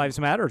Black Lives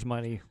Matters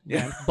money.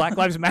 Yeah, Black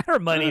Lives Matter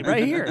money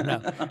right here. No,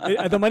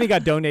 the money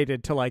got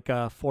donated to like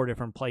 4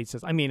 different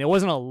places. I mean, it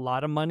wasn't a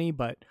lot of money,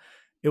 but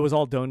it was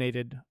all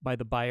donated by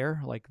the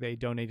buyer. Like they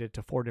donated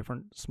to 4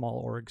 different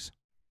small orgs.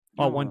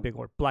 Oh, one big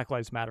org. Black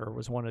Lives Matter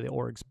was one of the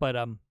orgs. But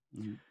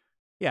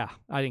yeah,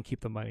 I didn't keep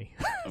the money.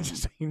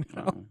 Just so you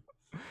know.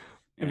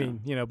 I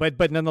mean, you know,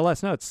 but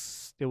nonetheless, no,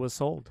 it was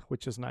sold,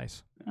 which is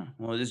nice. Yeah.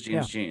 Well, it is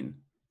James Jean.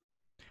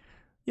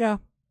 Yeah.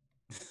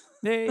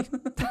 Hey.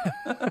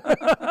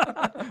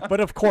 But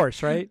of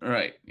course, right?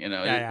 Right. You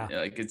know,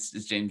 like it's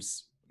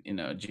James, you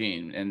know,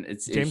 Jean, and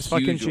it's James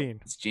fucking Jean.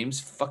 It's James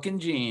fucking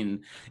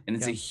Jean, and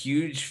it's a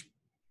huge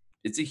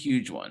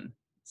one.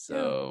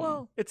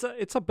 So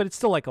but it's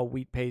still like a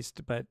wheat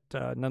paste, but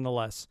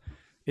nonetheless,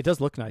 it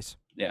does look nice.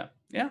 Yeah.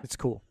 It's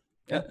cool.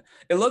 Yeah,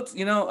 it looked,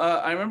 you know,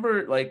 I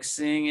remember like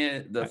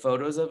seeing the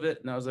photos of it,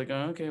 and I was like,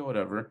 oh, okay,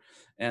 whatever.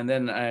 And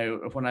then I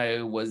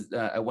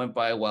went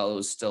by while it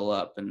was still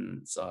up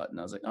and saw it, and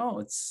I was like,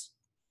 oh,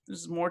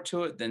 there's more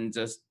to it than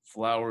just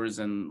flowers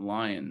and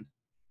lion,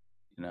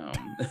 you know.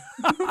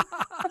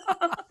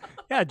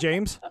 Yeah,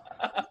 James.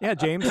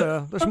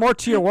 There's more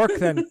to your work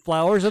than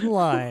flowers and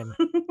lion.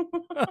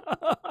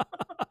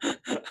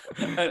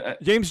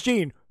 James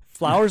Jean.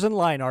 Flowers and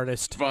line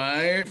artist.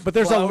 But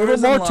there's a little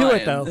more to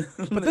it though.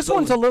 But this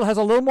one's has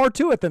a little more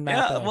to it than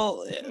that. Yeah, though.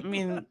 well, I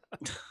mean,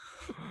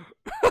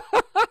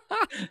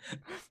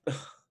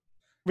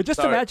 but just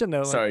imagine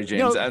though. Sorry, James.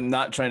 You know, I'm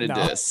not trying to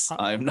diss.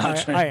 I'm not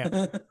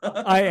trying.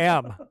 I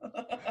am.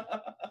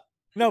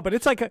 No, but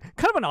it's like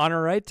kind of an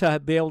honor, right, to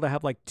be able to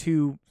have like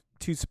two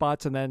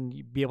spots and then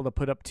be able to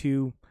put up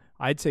 2,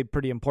 I'd say,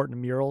 pretty important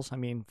murals. I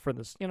mean, for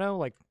this, you know,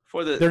 like.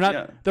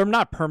 They're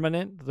not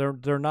permanent.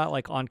 They're not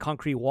like on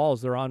concrete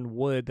walls. They're on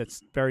wood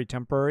that's very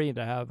temporary. And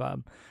to have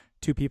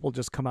 2 people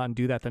just come out and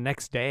do that the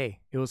next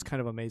day, it was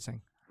kind of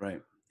amazing.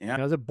 Right. Yeah. You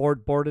know, the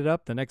boarded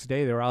up the next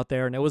day. They were out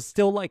there, and it was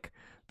still like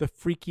the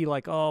freaky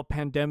like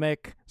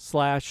pandemic /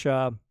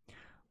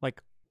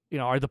 like, you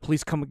know, are the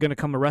police going to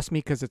come arrest me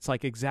because it's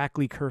like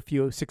exactly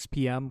curfew, 6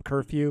 p.m.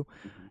 curfew,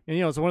 and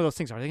you know, it's one of those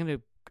things. Are they going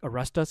to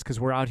arrest us because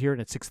we're out here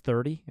and it's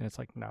 6:30? And it's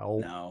like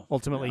no.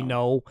 Ultimately,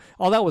 no.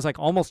 All that was like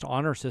almost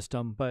honor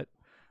system, but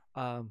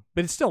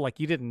it's still like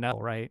you didn't know,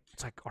 right?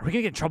 It's like, are we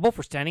gonna get in trouble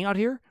for standing out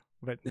here?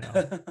 But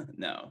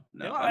no,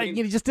 no. I mean,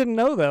 you just didn't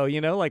know though. You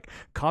know, like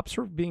cops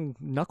are being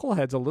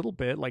knuckleheads a little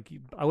bit. Like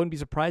I wouldn't be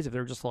surprised if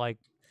they're just like,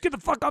 get the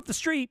fuck off the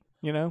street.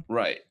 You know?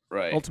 Right.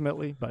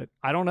 Ultimately, but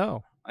I don't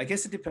know. I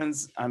guess it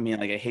depends. I mean,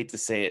 like I hate to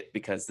say it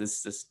because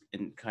this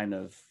kind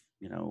of,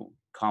 you know,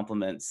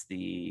 complements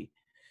the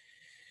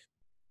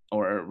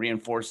or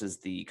reinforces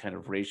the kind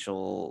of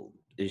racial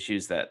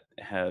issues that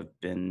have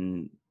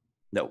been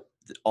that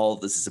all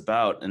of this is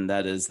about, and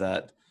that is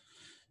that,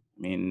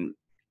 I mean,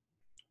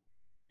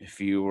 if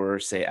you were,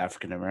 say,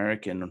 African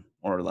American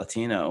or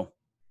Latino,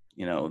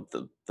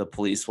 the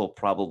police will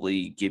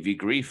probably give you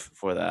grief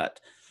for that.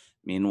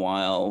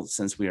 Meanwhile,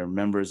 since we are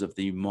members of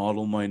the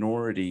model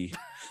minority,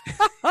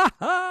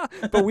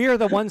 but we are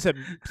the ones that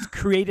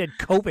created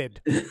COVID.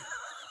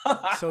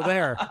 So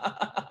there.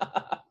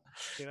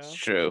 It's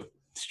true.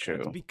 It's true.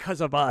 It's because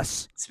of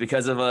us. It's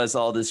because of us.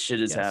 All this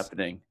shit is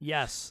happening.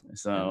 Yes.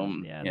 So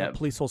and the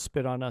police will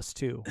spit on us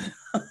too,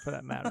 for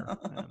that matter.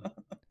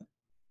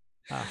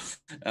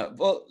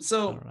 Well,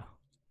 so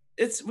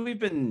this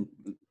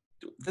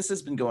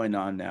has been going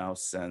on now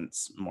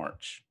since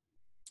March.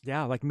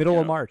 Yeah, like middle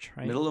of March,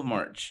 right? Middle of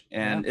March,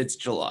 and it's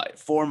July.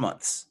 4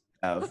 months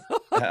have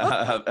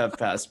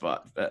passed by.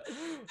 But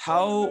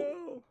how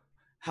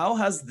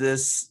has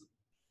this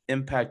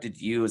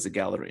impacted you as a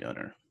gallery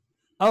owner?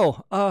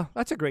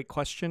 That's a great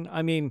question.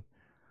 I mean,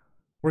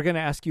 we're going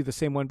to ask you the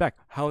same one back.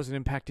 How has it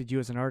impacted you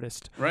as an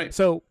artist? Right.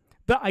 So,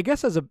 I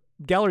guess as a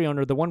gallery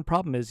owner, the one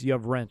problem is you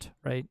have rent,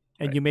 right?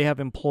 And you may have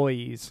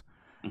employees,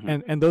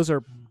 and those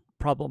are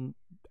problematic,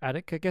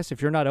 I guess,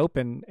 if you're not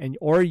open,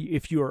 or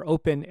if you are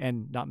open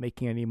and not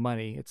making any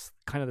money. It's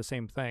kind of the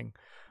same thing.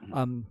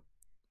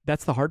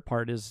 That's the hard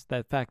part, is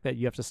that fact that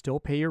you have to still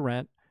pay your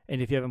rent,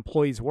 and if you have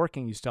employees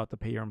working, you still have to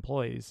pay your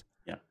employees.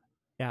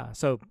 Yeah.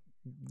 So,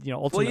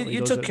 ultimately,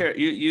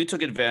 you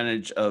took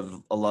advantage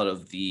of a lot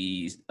of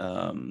the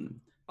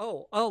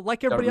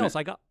like everybody else,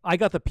 I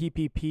got the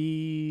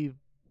PPP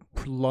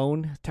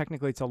loan.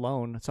 Technically, it's a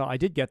loan, so I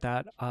did get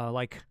that.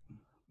 I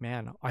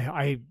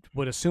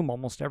would assume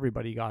almost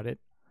everybody got it,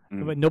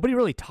 but nobody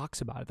really talks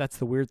about it. That's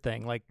the weird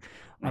thing. Like,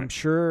 I'm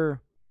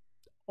sure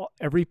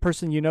every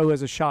person who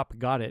has a shop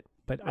got it,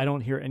 but I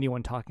don't hear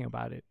anyone talking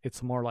about it.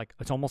 It's more like,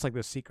 it's almost like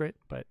the secret,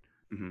 but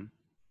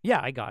yeah,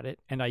 I got it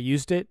and I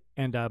used it,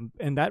 and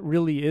that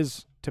really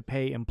is to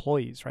pay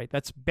employees, right?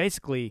 That's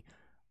basically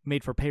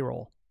made for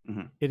payroll.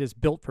 It is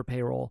built for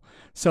payroll.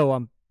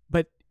 So,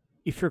 but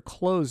if you're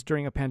closed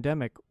during a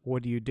pandemic,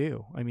 what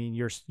do? I mean,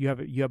 you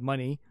have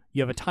money,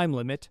 you have a time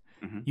limit,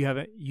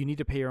 you need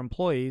to pay your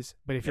employees,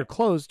 but if you're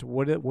closed,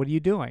 what are you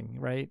doing,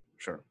 right?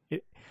 Sure.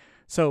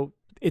 So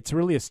it's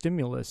really a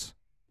stimulus.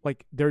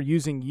 Like, they're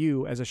using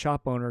you as a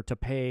shop owner to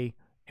pay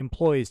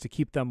employees to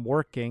keep them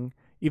working,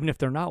 even if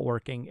they're not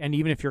working, and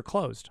even if you're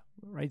closed,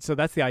 right? So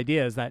that's the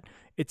idea, is that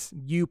it's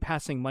you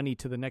passing money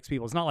to the next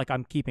people. It's not like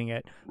I'm keeping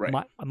it. Right.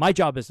 My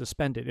job is to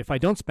spend it. If I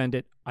don't spend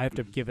it, I have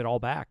to give it all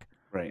back.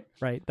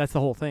 Right. That's the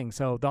whole thing.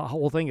 So the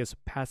whole thing is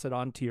pass it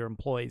on to your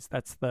employees.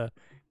 That's the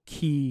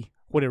key,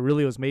 what it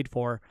really was made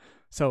for.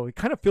 So it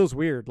kind of feels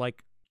weird,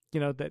 like,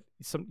 that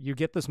you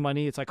get this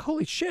money. It's like,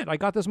 holy shit, I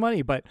got this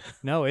money. But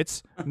no,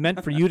 it's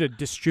meant for you to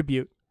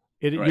distribute.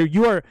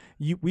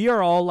 We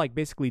are all like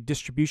basically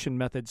distribution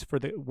methods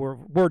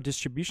we're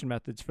distribution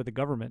methods for the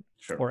government,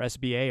 or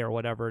SBA, or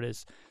whatever it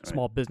is,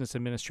 Small Business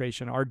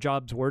Administration. Our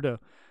jobs were to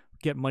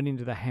get money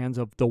into the hands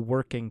of the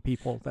working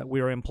people that we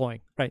are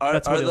employing. Right? Are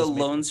the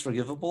loans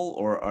forgivable,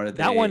 or are they?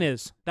 That one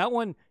is.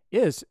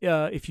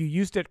 If you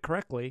used it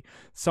correctly.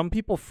 Some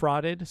people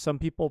frauded. Some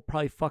people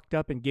probably fucked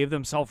up and gave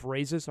themselves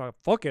raises. So,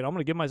 fuck it, I'm going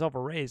to give myself a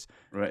raise.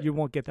 Right. You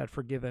won't get that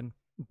forgiven.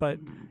 But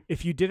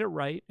if you did it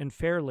right and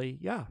fairly,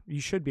 yeah,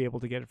 you should be able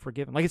to get it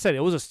forgiven. Like I said,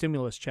 it was a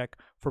stimulus check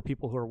for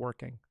people who are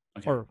working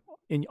or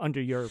under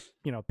your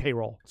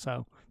payroll.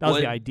 So that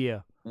was the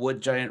idea.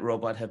 Would Giant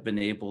Robot have been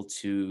able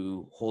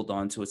to hold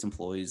on to its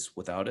employees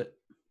without it?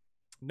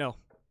 No.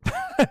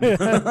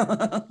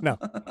 No,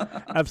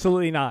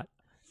 absolutely not.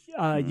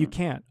 You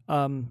can't.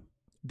 No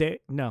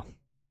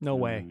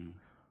way.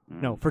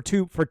 No, for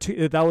two,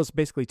 that was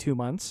basically 2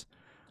 months,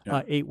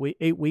 8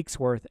 weeks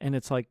worth. And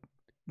it's like,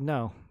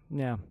 no.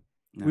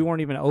 We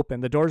weren't even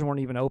open. The doors weren't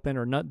even open,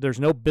 or not. There's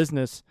no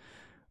business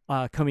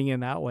coming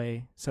in that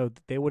way. So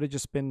they would have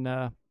just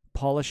been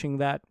polishing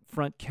that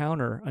front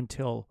counter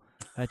until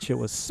that shit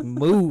was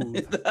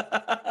smooth.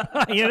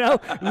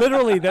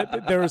 Literally,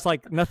 that there was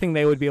like nothing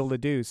they would be able to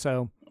do.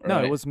 So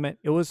no, it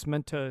was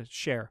meant to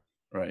share.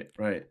 Right.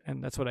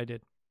 And that's what I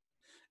did.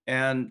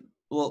 And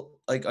well,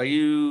 like, are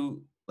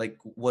you like,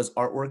 was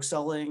artwork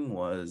selling?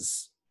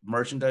 Was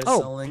merchandise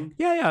selling?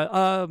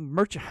 Yeah.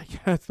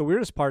 That's the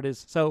weirdest part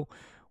is, so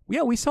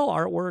yeah, we sell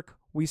artwork,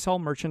 we sell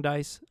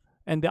merchandise,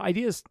 and the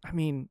idea is, I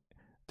mean,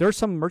 there's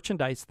some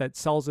merchandise that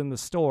sells in the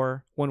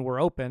store when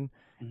we're open,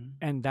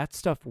 and that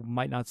stuff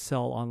might not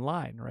sell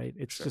online, right?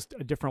 It's just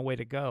a different way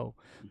to go.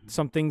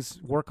 Some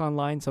things work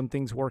online, some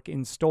things work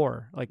in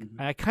store. Like,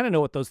 I kind of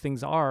know what those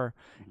things are,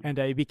 and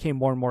it became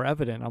more and more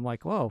evident. I'm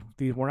like, whoa,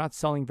 we're not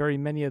selling very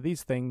many of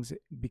these things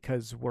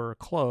because we're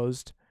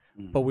closed,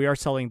 but we are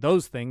selling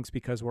those things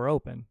because we're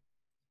open.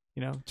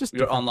 Just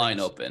you're online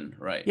open,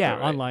 right? Yeah,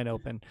 right. Online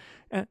open.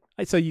 And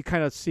so you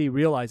kind of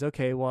realize,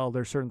 okay, well,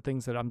 there's certain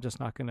things that I'm just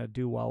not going to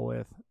do well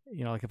with.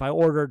 Like if I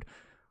ordered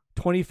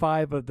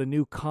 25 of the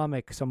new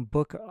comic, some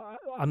book,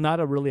 I'm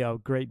not really a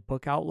great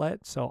book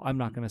outlet, so I'm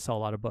not going to sell a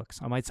lot of books.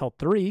 I might sell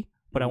 3,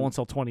 but I Mhm. won't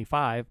sell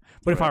 25.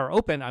 But if I Right. were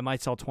open, I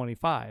might sell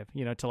 25,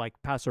 to like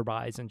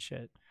passerbys and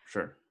shit.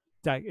 Sure.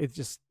 That it's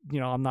just,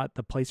 I'm not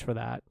the place for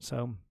that.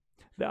 So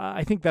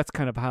I think that's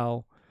kind of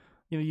how,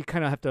 you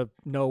kind of have to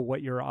know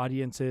what your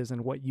audience is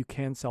and what you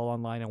can sell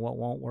online and what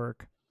won't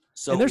work.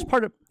 So And there's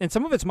and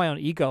some of it's my own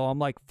ego. I'm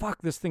like,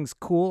 fuck, this thing's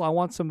cool. I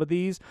want some of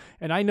these.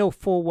 And I know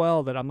full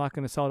well that I'm not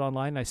going to sell it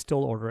online. And I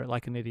still order it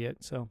like an idiot.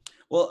 So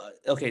well,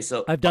 okay.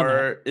 So I've done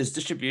that. is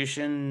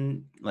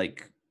distribution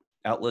like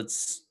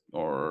outlets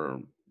or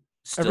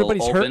still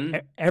Everybody's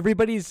open?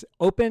 Everybody's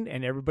open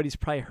and everybody's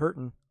probably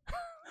hurting.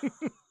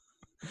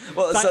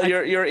 Well, So so I-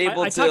 you're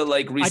able I to talked-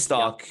 like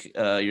restock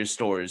your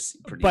stores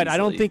pretty But I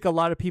don't easily. think a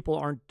lot of people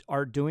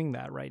are doing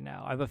that right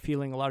now. I have a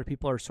feeling a lot of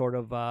people are sort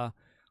of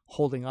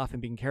holding off and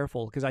being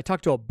careful, because I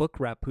talked to a book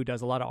rep who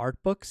does a lot of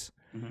art books,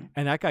 Mhm.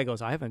 and that guy goes,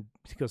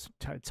 he goes,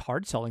 it's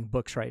hard selling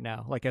books right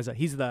now. Like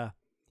he's a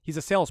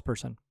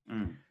salesperson,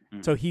 Mm,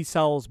 mm. so he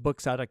sells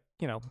books out of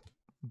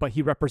but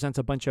he represents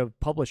a bunch of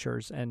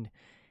publishers, and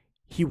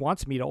he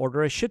wants me to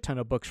order a shit ton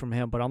of books from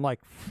him. But I'm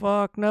like,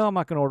 fuck no, I'm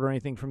not going to order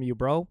anything from you,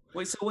 bro.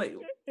 Wait, so wait.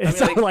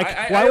 It's mean, like,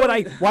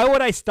 I why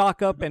would I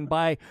stock up and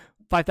buy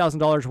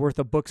 $5,000 worth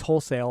of books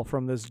wholesale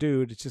from this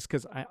dude? It's just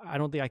because I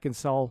don't think I can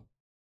sell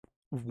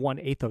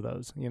 1/8 of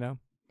those.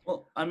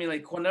 Well, I mean,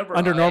 like whenever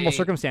Under normal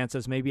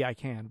circumstances, maybe I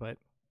can, but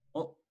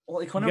well,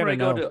 like whenever gotta I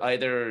go know. to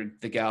either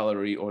the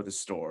gallery or the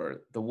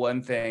store, the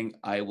one thing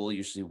I will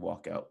usually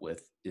walk out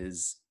with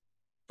is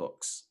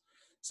books.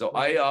 So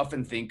I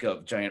often think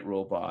of Giant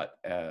Robot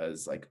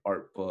as like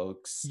art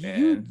books,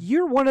 and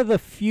you're one of the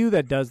few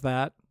that does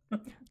that.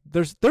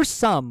 There's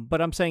some,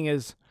 but I'm saying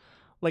is,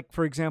 like,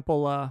 for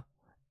example,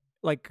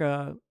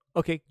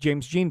 okay,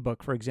 James Jean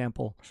book, for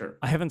example. sure.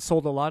 I haven't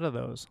sold a lot of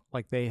those.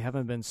 Like, they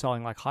haven't been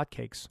selling like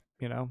hotcakes.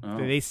 Oh.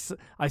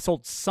 I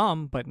sold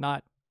some, but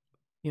not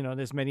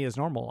as many as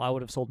normal. I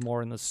would have sold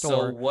more in the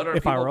store So what are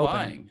if I people were open.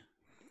 buying?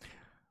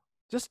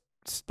 Just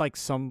like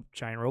some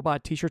Giant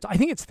Robot T-shirts. I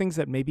think it's things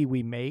that maybe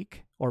we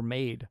make or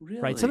made,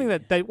 right? Something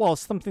Really?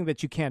 something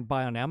that you can't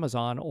buy on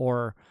Amazon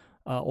or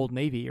Old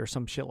Navy or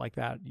some shit like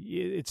that.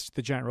 It's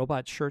the Giant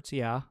Robot shirts,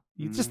 yeah.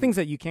 It's just Mm. things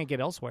that you can't get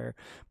elsewhere.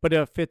 But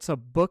if it's a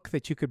book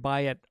that you could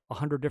buy at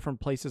 100 different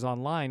places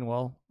online,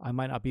 well, I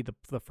might not be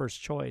the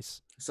first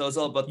choice. So it's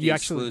all about the You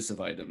actually- exclusive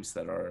items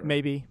that are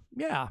Maybe,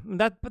 yeah.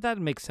 But that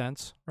makes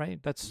sense,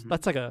 right? That's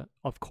like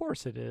of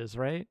course it is,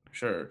 right?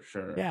 sure.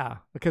 Yeah,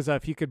 because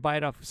if you could buy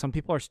it off, some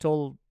people are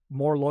still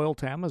more loyal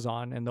to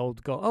Amazon, and they'll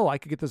go, "Oh, I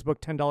could get this book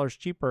 $10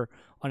 cheaper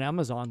on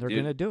Amazon." They're Dude,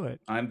 gonna do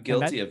it. I'm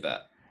guilty of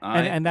that.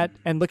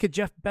 And look at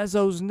Jeff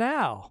Bezos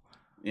now.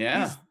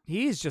 Yeah,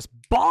 He's just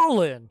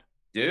balling.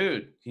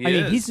 dude. I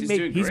mean, He's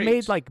doing he's great.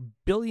 made like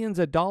billions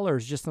of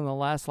dollars just in the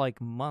last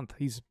like month.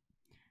 He's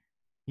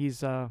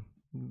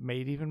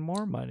made even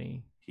more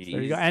money.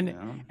 There you go. He's, you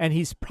know, And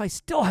he's probably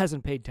still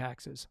hasn't paid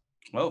taxes.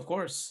 well, of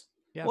course.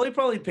 Yeah. Well, he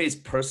probably pays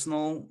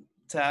personal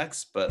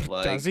tax, but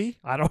like, Does he?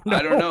 I don't know.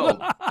 I don't know,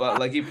 but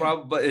like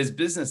but his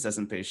business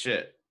doesn't pay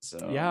shit.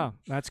 So Yeah,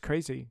 that's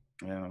crazy.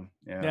 yeah.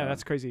 Yeah,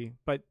 that's crazy.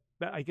 But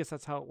I guess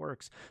that's how it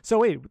works. So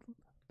wait,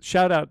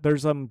 shout out.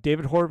 There's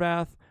David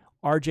Horvath,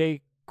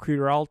 R.J.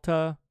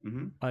 Quiralta,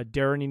 hmm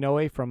Darren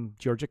Inoue from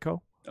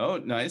Georgico, Oh,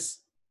 nice.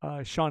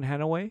 Sean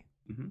Hanaway,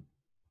 hmm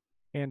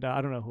and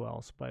I don't know who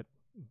else, but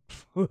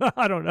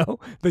I don't know.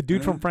 The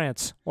dude from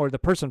France, or the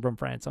person from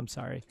France, I'm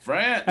sorry.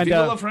 France, And,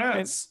 people uh, of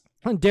France.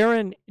 And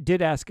Darren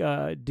did ask,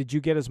 did you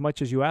get as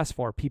much as you asked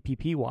for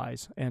PPP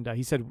wise? And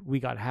he said we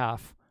got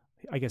half.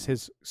 I guess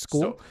his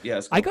school. So, yeah,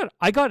 it's cool.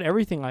 I got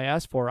everything I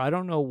asked for. I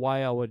don't know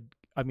why I would.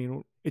 I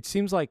mean, it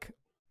seems like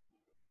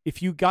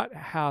if you got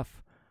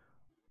half,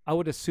 I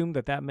would assume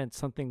that meant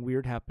something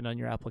weird happened on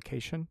your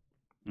application,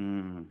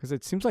 Mm, because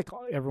it seems like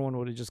everyone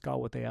would have just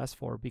got what they asked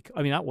for.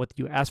 I mean, not what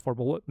you asked for,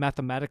 but what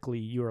mathematically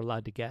you were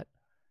allowed to get.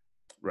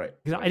 right.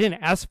 Because I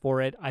didn't ask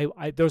for it.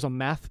 There was a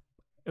math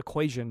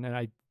equation, and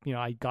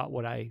I got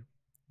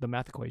the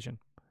math equation,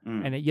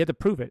 Mm, and you had to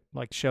prove it,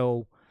 like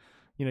show,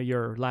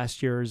 your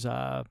last year's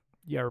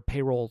your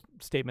payroll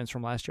statements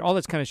from last year, all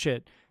this kind of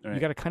shit. right. You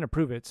got to kind of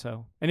prove it.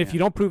 So, and if Yeah. you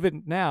don't prove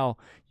it now,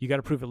 you got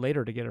to prove it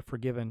later to get it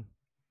forgiven,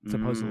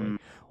 supposedly. Mm,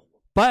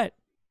 But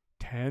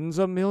tens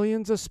of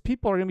millions of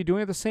people are going to be doing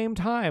it at the same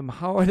time.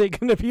 How are they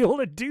going to be able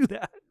to do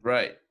that?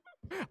 right.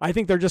 I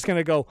think they're just going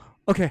to go,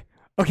 okay,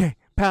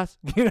 pass.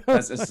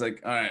 It's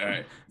like, all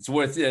right. It's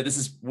worth. Yeah, this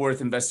is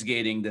worth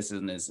investigating. This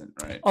isn't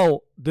right.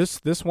 Oh,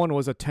 this one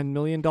was a $10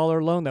 million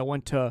loan that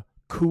went to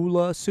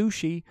Kula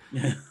Sushi.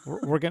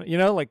 We're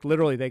gonna, like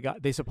literally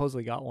they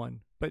supposedly got one,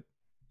 but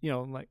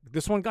like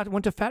this one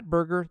went to Fat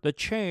Burger, the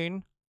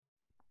chain.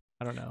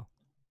 I don't know.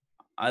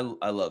 I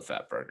love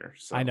Fat Burger.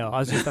 So. I know.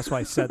 That's why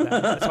I said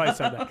that. That's why I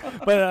said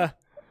that. But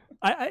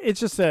it's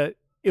just it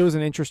was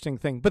an interesting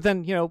thing. But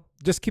then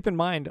just keep in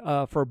mind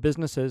for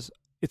businesses,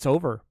 it's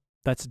over.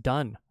 That's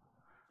done.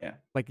 Yeah.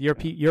 Like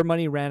your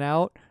money ran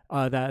out.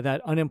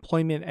 That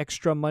unemployment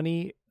extra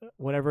money,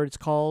 whatever it's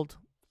called,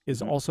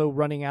 is also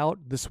running out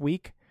this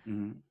week.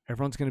 Mhm.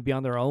 Everyone's going to be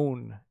on their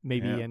own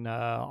maybe Yeah. in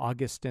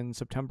August and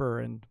September,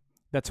 and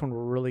that's when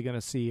we're really going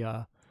to see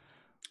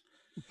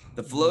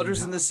The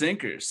floaters and the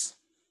sinkers.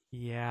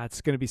 Yeah,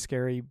 it's going to be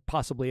scary,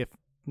 possibly if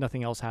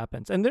nothing else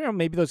happens. And there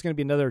maybe there's going to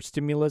be another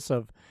stimulus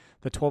of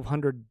the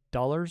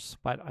 $1,200,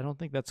 but I don't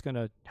think that's going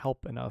to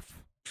help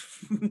enough.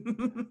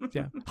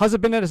 Yeah. How's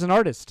it been as an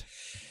artist?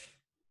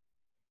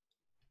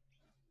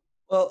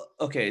 Well,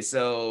 okay,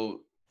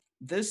 so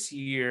this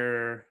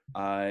year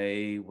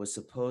I was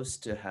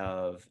supposed to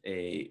have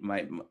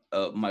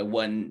my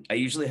one. I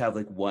usually have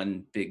like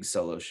one big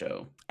solo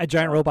show. A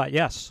giant robot,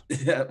 yes.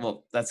 Yeah,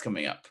 well, that's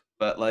coming up,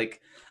 but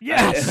like,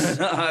 Yes.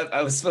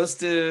 I was supposed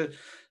to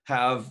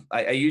have.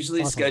 I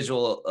usually Awesome.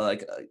 schedule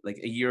like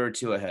a year or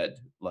two ahead,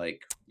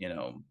 like my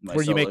Where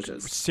you solo make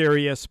shows.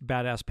 serious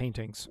badass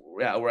paintings.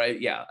 Yeah,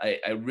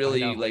 I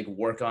really know. like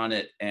work on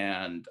it,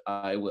 and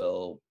I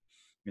will.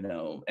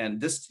 And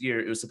this year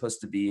it was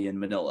supposed to be in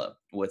Manila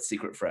with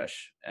Secret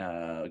Fresh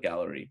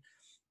Gallery,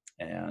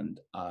 and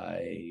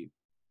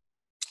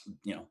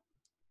you know,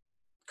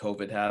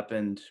 COVID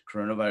happened,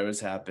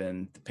 coronavirus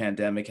happened, the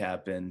pandemic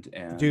happened,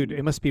 and Dude,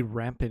 it must be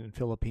rampant in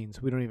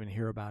Philippines. We don't even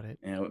hear about it.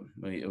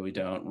 we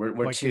don't. We're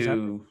Like, is that-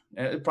 too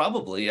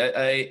probably.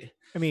 I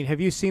mean,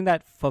 have you seen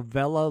that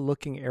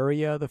favela-looking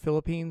area of the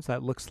Philippines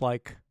that looks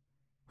like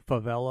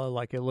favela?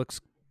 Like it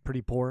looks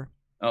pretty poor.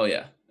 Oh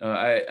yeah,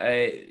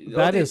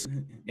 That is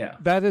yeah,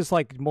 that is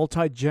like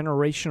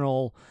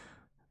multi-generational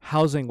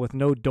housing with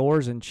no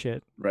doors and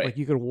shit. right. Like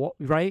you could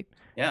right.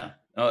 Yeah.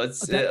 Oh,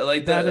 it's That-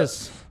 like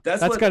that's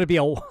what got to be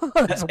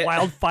that's a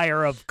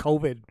wildfire of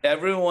COVID.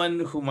 everyone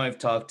whom I've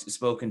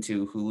spoken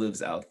to who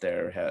lives out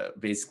there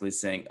basically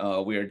saying,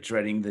 "Oh, we are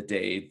dreading the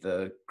day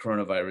the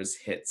coronavirus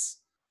hits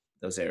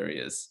those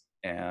areas."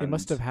 And It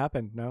must have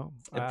happened. No,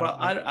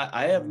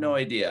 I have no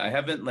idea. I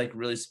haven't like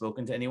really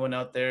spoken to anyone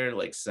out there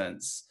like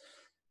since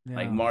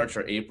like yeah. March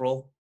or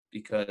April,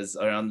 because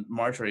around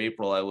March or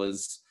April I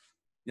was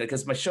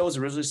because my show was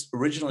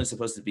originally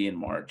supposed to be in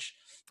March.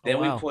 Then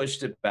wow. we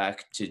pushed it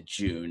back to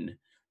June.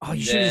 Oh,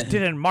 you should have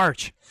did it in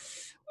March.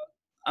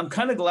 I'm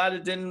kind of glad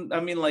it didn't. I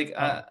mean, like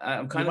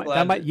I'm kind of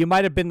glad you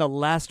might have been the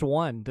last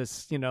one to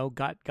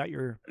got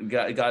your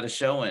got a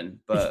show in,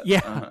 but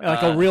yeah,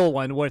 like a real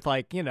one with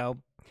like yeah.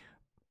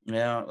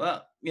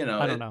 Well,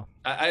 I don't know.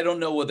 I don't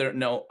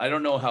know I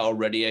don't know how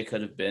ready I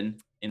could have been,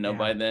 Yeah.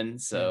 by then.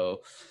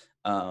 So,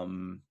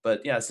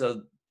 but yeah,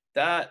 so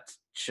that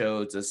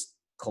show just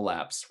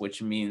collapsed,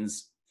 which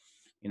means,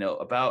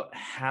 about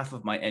half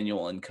of my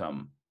annual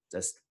income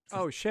just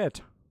Oh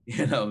shit.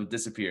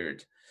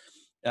 disappeared.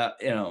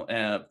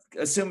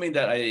 Assuming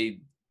that I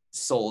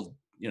sold,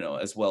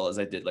 as well as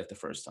I did like the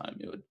first time,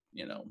 it would,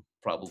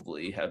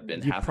 probably have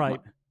been You half probably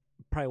of my,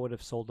 probably would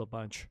have sold a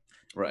bunch.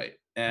 right.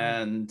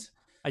 And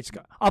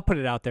I'll put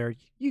it out there.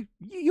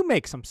 You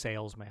make some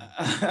sales, man.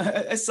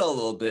 I sell a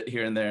little bit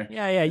here and there.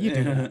 Yeah, you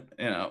do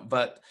that.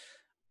 But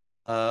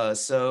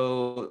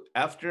so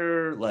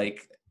after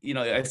like,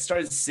 I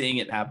started seeing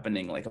it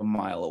happening like a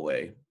mile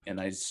away, and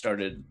I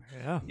started,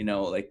 Yeah.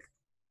 like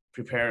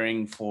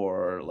preparing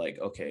for like,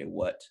 okay,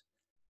 what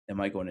am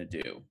I going to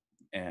do?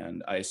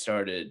 And I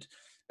started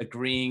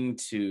agreeing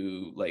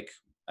to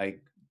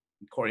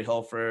Corey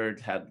Helford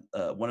had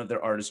one of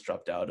their artists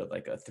dropped out of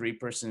like a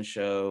 3-person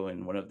show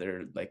in one of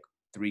their like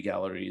 3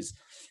 galleries,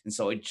 and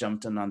so I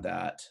jumped in on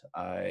that.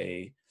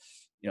 I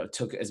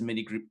took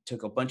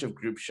a bunch of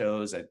group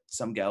shows at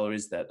some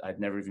galleries that I'd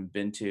never even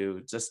been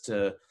to, just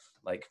to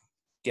like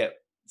get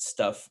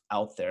stuff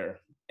out there.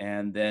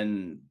 And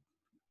then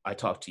I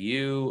talked to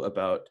you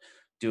about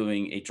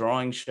doing a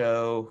drawing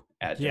show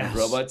at Yes.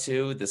 Robot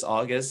 2 this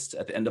August,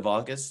 at the end of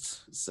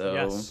August. So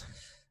Yes.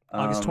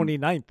 August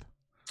 29th.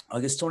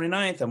 August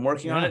 29th. I'm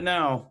working on Yeah. it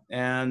now.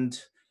 And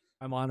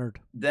I'm honored.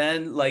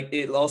 then like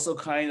it also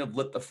kind of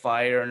lit the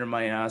fire under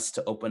my ass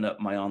to open up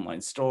my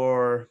online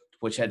store,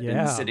 which had been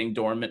Yeah. sitting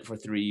dormant for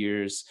 3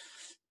 years.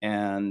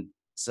 And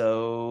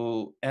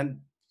so, and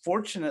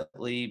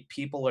fortunately,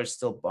 people are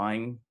still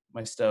buying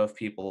my stuff.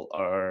 People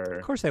are,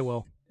 Of course they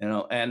will.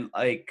 and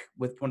like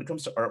when it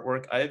comes to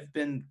artwork, I've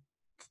been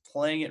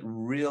playing it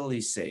really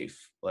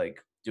safe,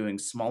 like doing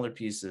smaller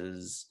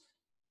pieces,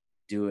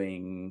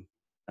 doing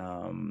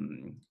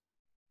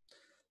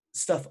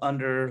stuff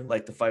under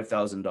like the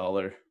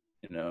 $5,000,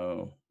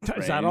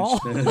 Is that range. all?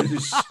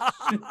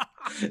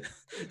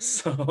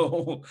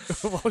 So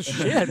Well,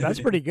 shit, that's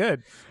pretty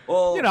good.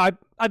 well,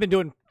 I've been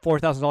doing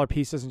 $4,000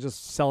 pieces and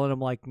just selling them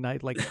like no,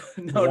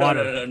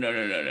 water.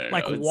 no,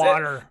 Like It's-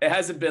 water. It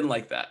hasn't been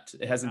like that.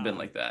 It hasn't been No.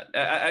 like that.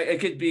 It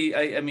could be.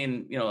 I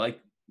mean,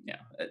 like yeah,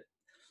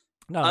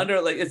 No,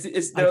 under like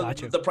it's I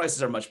got you. the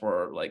prices are much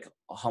more like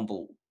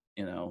humble.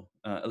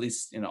 At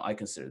least I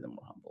consider them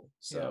more humble.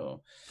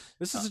 So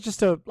this is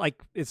just a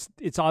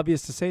it's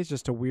obvious to say it's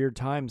just a weird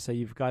time. So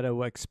you've got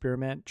to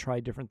experiment, try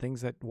different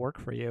things that work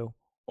for you.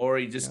 or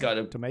you just got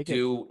to make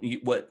do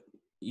what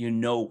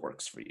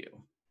works for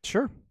you.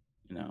 Sure.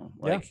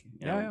 Like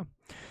Yeah.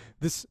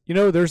 This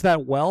there's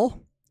that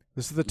well.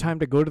 This is the time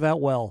to go to that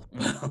well.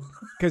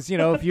 Because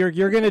if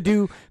you're gonna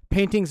do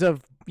paintings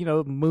of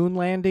moon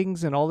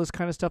landings and all this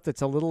kind of stuff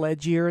that's a little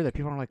edgier, that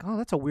people are like, oh,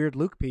 that's a weird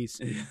Luke piece.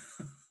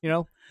 You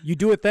know, you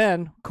do it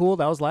then. Cool.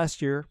 That was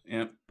last year.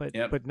 Yep. But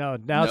Yep. but no,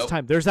 now it's Nope.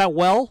 time. There's that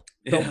well,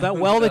 Yeah. that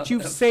well that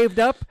you've saved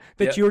up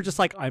that Yep. you were just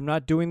like, I'm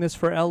not doing this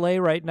for LA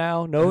right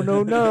now. No,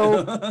 no,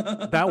 no.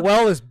 That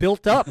well is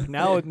built up.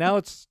 Now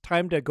it's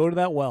time to go to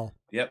that well.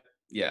 Yep.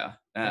 Yeah.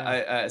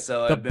 Yeah.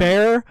 So The I've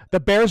been,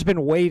 bear's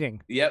been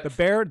waiting. Yep.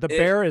 The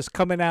bear is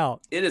coming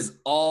out. It is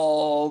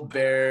all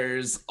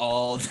bears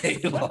all day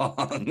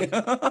long.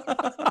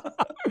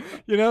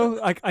 You know,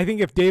 I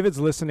think if David's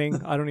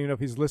listening, I don't even know if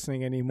he's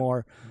listening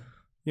anymore.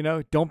 You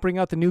know, don't bring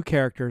out the new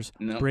characters.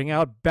 No. Bring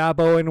out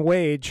Babbo and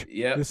Wage.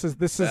 Yep. This is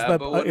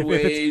Babbo and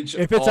Wage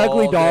if it's all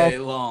Ugly day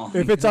Doll, long.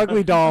 if it's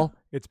Ugly Doll,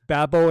 it's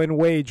Babbo and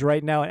Wage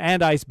right now,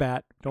 and Ice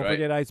Bat. Don't Right.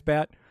 forget Ice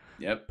Bat.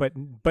 Yep.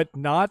 But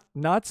not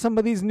some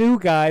of these new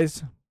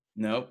guys.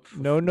 Nope.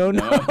 No. No.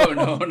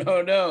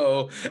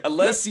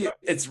 Unless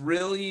it's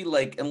really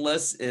like,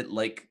 unless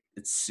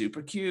it's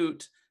super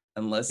cute,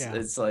 unless Yeah.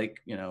 it's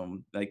like,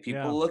 like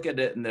people Yeah. look at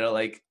it and they're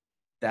like,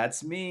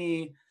 that's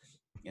me,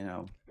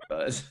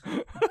 but.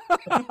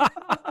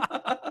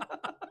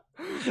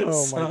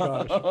 Oh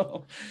my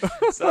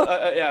gosh.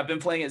 Yeah, I've been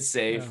playing it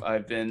safe. Yeah.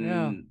 I've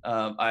been,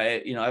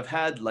 I've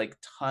had like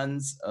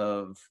tons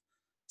of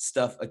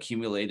stuff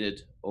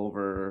accumulated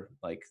over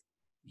like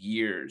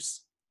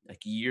years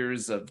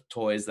of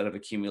toys that have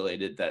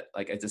accumulated that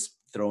like I just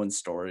throw in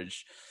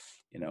storage,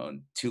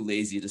 and too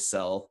lazy to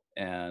sell.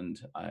 And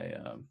I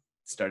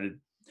started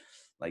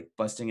like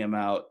busting them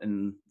out,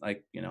 and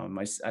like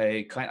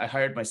I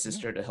hired my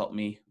sister to help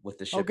me with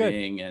the Oh, good.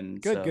 shipping and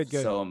Good, stuff. good.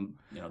 So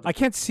I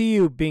can't see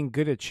you being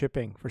good at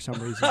shipping for some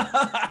reason.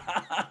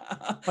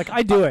 Like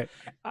I do it.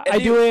 I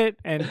do it,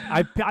 and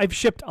I've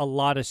shipped a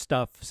lot of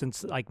stuff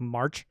since like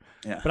March.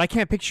 Yeah. But I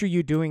can't picture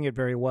you doing it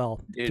very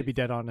well, to Dude, be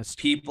dead honest.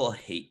 people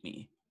hate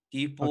me.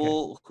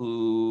 People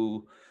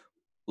who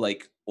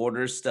like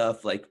order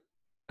stuff like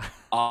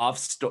off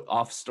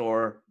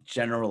store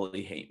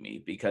generally hate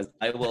me, because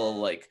I will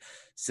like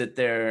sit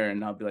there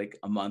and I'll be like,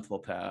 a month will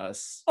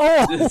pass.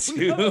 Oh,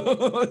 two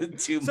no.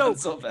 2 So-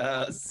 months will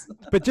pass.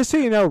 But just so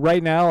you know,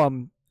 right now,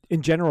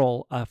 in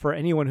general, for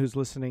anyone who's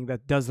listening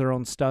that does their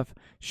own stuff,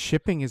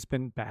 shipping has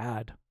been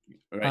bad.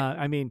 Right.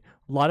 I mean,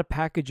 a lot of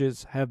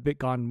packages have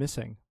gone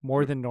missing,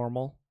 more than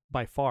normal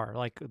by far.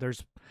 Like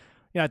there's,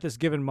 at this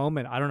given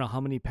moment, I don't know how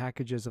many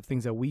packages of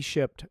things that we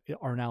shipped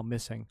are now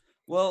missing.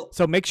 Well,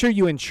 So make sure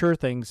you insure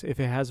things if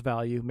it has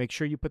value. Make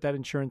sure you put that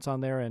insurance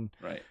on there, and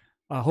right.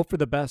 hope for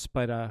the best.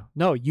 But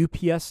no,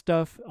 UPS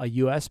stuff,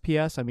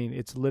 USPS, I mean,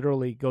 it's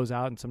literally goes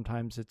out and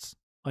sometimes it's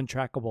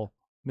untrackable,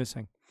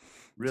 missing.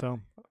 Really? So,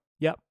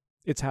 yep,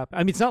 it's happened.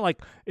 I mean, it's not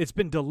like it's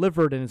been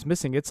delivered and it's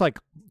missing. It's like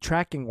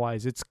tracking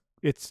wise, it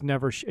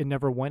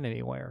never went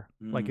anywhere.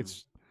 Like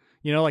it's,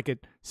 like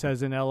it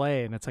says in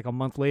LA and it's like a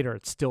month later,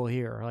 it's still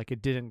here. Like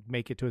it didn't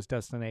make it to its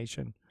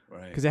destination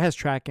Right. because it has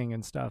tracking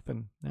and stuff.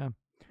 And yeah.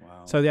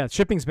 Wow. So yeah,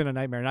 shipping's been a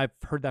nightmare. And I've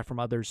heard that from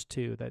others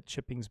too, that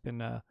shipping's been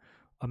a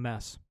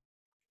mess.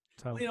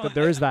 So, Well, but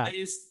there is that.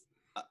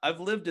 I've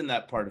lived in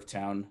that part of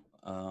town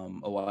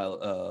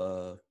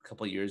a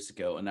couple of years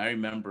ago, and I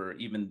remember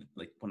even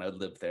like when I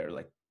lived there,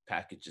 like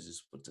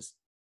packages would just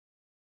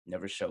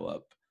never show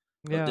up.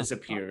 They'll Yeah.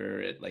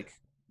 disappear at like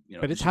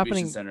But it's distribution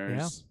happening-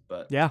 centers.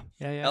 But Yeah.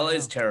 LA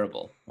is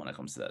terrible when it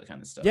comes to that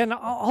kind of stuff. Yeah. And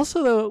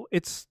also though,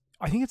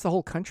 I think it's the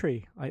whole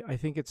country. I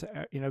think it's,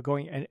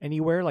 going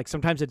anywhere. Like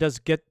sometimes it does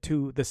get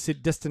to the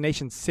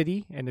destination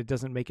city and it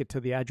doesn't make it to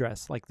the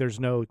address. Like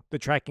the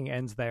tracking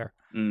ends there.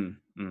 And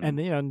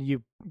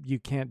you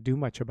can't do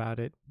much about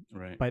it.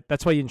 Right. But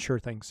that's why you insure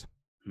things.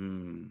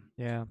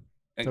 Yeah.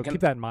 And So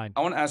keep that in mind.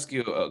 I want to ask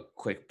you a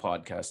quick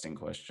podcasting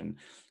question.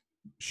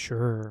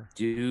 Sure.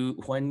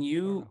 When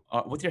you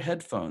with your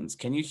headphones,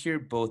 can you hear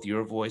both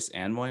your voice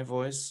and my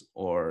voice,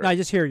 or No, I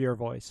just hear your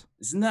voice.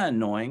 isn't that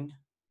annoying?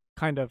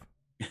 Kind of.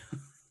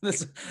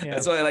 That's Yeah.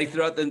 that's why, like,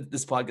 throughout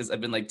this podcast, I've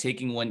been like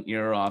taking one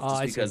ear off just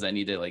I see. because I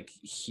need to like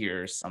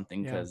hear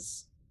something. Yeah.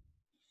 Because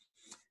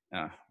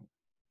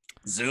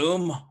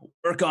Zoom,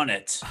 work on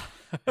it.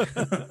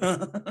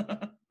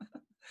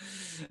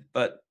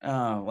 But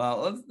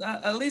well,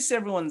 at least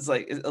everyone's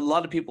like, a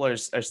lot of people are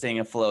staying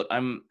afloat.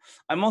 I'm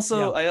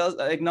also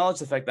I acknowledge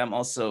the fact that I'm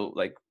also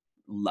like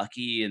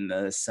lucky in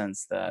the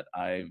sense that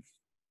I've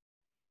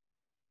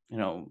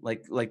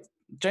like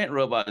Giant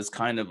Robot is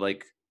kind of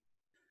like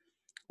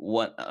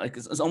what, like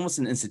it's almost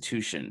an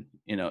institution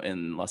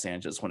in Los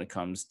Angeles when it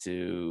comes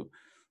to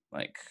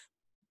like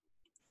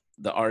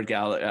the art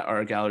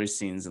gallery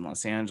scenes in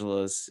Los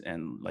Angeles.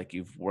 And like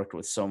you've worked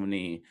with so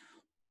many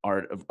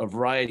a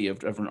variety of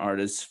different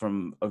artists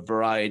from a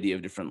variety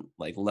of different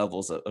like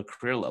levels of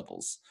career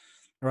levels,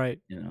 Right.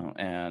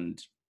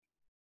 and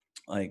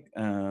like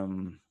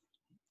and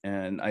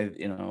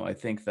I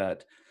think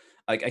that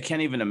like I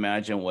can't even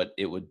imagine what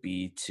it would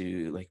be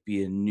to like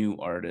be a new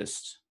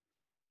artist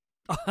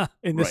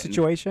In this right,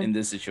 situation. in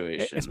this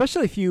situation,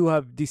 Especially if you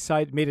have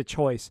made a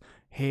choice.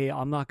 Hey,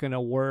 I'm not going to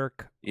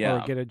work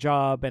or get a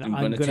job, and I'm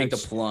I'm going to take the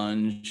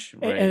plunge,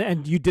 right?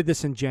 And you did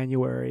this in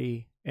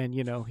January, and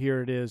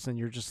here it is, and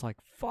you're just like,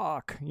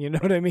 fuck, you know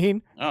what I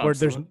mean? Oh, Where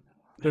absolutely.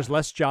 there's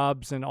less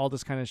jobs and all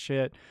this kind of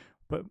shit.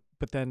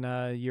 But then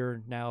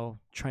you're now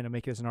trying to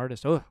make it as an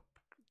artist. Oh,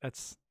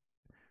 that's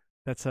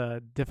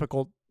a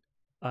difficult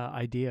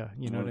idea.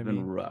 You know what I That would have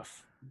mean? been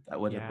rough.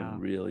 That would have Yeah. been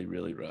really,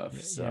 really rough.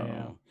 Yeah, So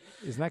yeah.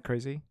 Isn't that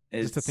crazy?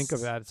 Just to think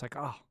of that, it's like,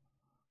 oh,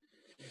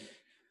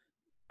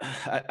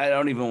 I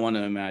don't even want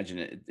to imagine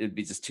it. It'd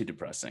be just too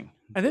depressing.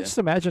 and then just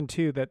imagine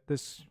too that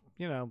this,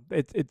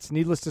 it's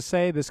needless to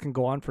say, this can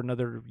go on for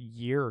another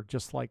year,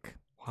 just like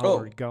how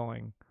we're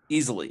going.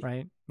 Easily.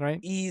 Right.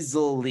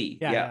 Easily.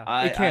 Yeah.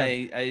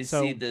 I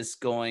see this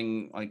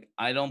going, like,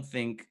 I don't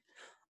think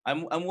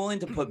I'm willing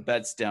to put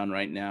bets down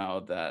right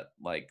now that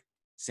like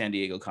San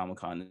Diego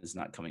Comic-Con is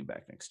not coming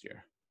back next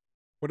year.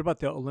 What about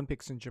the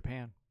Olympics in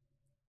Japan?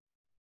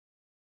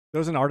 There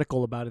was an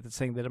article about it that's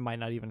saying that it might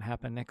not even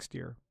happen next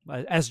year,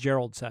 as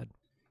Gerald said.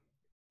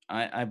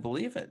 I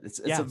believe it. It's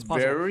Yeah, a it's possible.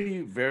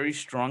 very, very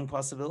strong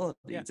possibility.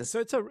 Yeah. So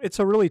it's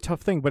a really tough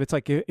thing, but it's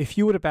like if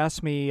you would have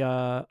asked me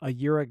a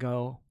year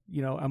ago,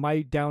 am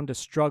I down to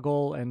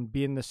struggle and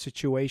be in this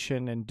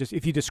situation, and just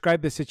if you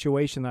describe the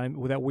situation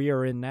that we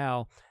are in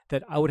now,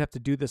 that I would have to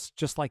do this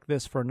just like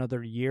this for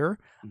another year,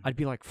 I'd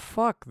be like,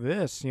 fuck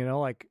this,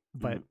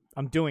 but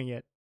I'm doing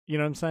it. You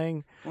know what I'm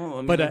saying? Well, I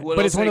mean, but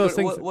it's one of those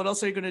things. What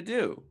else are you gonna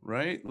do,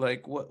 right?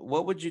 Like,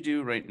 what would you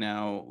do right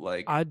now?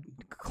 Like, I'd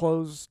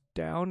close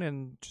down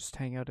and just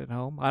hang out at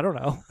home. I don't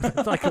know.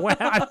 Like,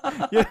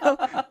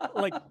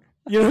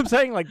 you know what I'm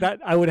saying? Like that,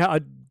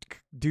 I'd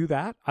do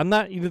that. I'm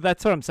not.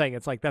 That's what I'm saying.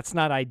 It's like that's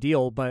not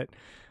ideal, but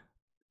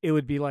it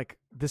would be like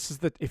this is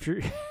if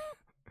you're.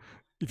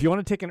 If you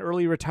want to take an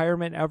early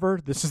retirement ever,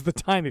 this is the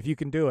time if you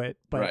can do it.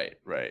 But,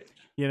 right.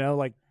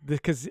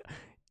 Because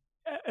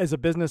as a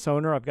business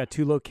owner, I've got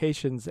 2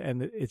 locations,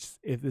 and if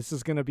this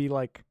is going to be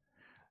like,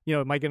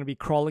 am I going to be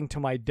crawling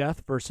to my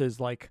death versus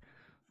like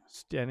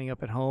standing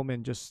up at home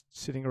and just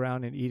sitting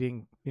around and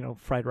eating,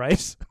 fried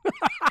rice?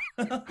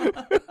 You know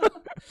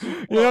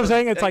what I'm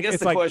saying? I guess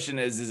the question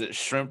is it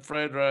shrimp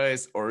fried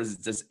rice or is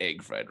it just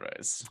egg fried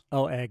rice?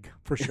 Oh, egg,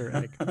 for sure,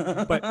 egg.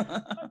 But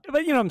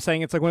you know what I'm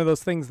saying? It's like one of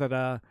those things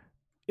that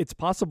it's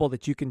possible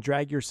that you can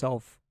drag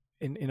yourself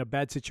in a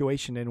bad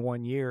situation in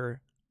 1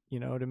 year, you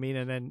know what I mean?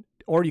 And then,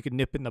 or you could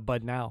nip in the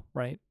bud now,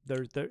 right?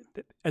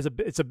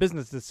 It's a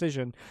business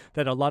decision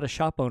that a lot of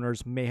shop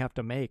owners may have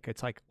to make.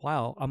 It's like,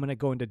 wow, I'm going to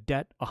go into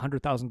debt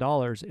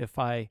 $100,000 if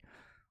I,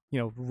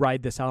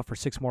 ride this out for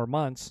 6 more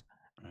months,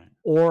 right.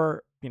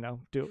 Or, do I not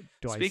do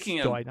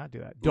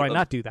that? Do I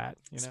not do that?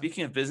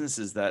 Speaking of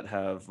businesses that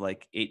have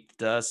like ate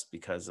the dust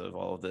because of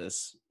all of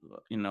this,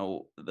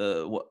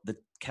 the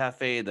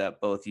cafe that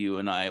both you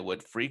and I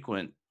would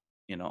frequent,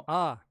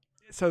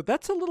 so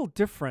that's a little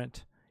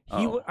different.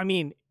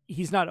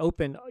 He's not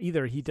open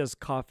either. He does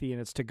coffee and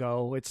it's to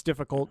go. It's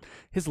difficult.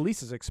 His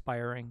lease is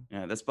expiring.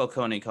 Yeah, that's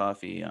Balcony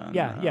Coffee.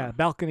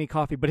 Balcony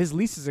Coffee. But his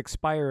lease is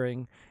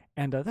expiring,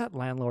 and that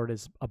landlord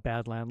is a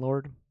bad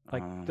landlord.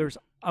 Like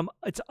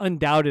it's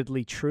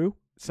undoubtedly true.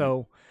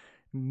 So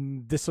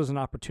this was an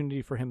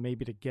opportunity for him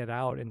maybe to get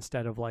out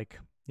instead of like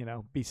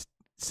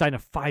sign a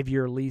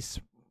 5-year lease.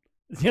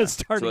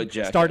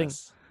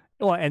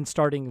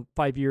 Starting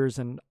 5 years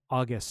in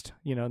August,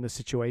 in this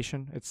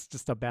situation. It's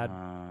just a bad,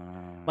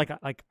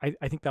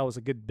 I think that was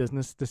a good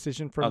business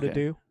decision for him to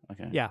do.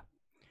 Okay. Yeah.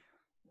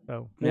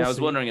 So I was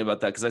wondering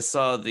about that because I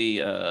saw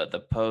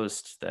the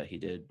post that he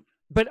did.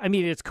 But I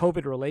mean, it's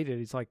COVID related.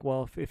 He's like,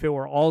 well, if it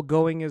were all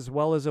going as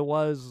well as it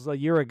was a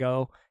year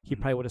ago, he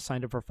probably would have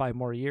signed up for 5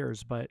 more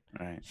years. But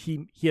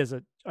he has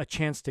a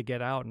chance to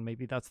get out, and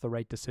maybe that's the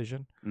right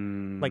decision.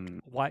 Like,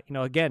 why?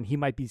 Again, he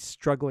might be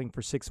struggling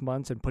for 6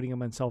 months and putting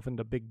himself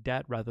into big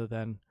debt rather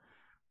than,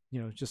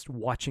 just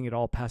watching it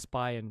all pass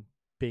by and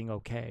being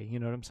okay. You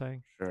know what I'm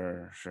saying?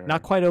 Sure.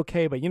 Not quite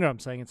okay, but you know what I'm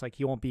saying. It's like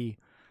he won't be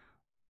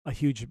a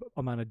huge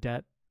amount of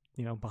debt,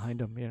 behind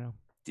him.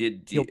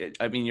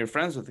 I mean, you're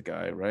friends with the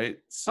guy, right?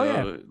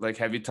 So, like,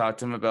 have you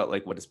talked to him about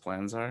like what his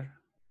plans are?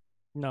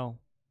 No.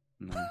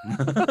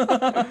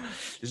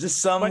 There's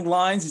just some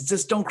lines you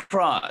just don't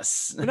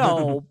cross.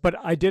 No, but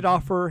I did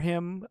offer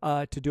him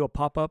to do a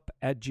pop-up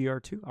at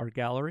GR2, our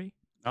gallery.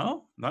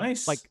 Oh,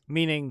 nice. Like,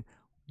 meaning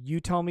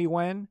you tell me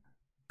when,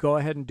 go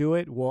ahead and do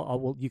it.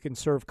 You can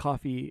serve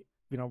coffee,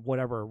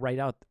 whatever, right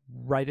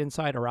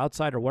inside or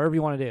outside or whatever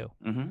you want to do.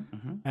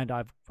 And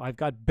I've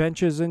got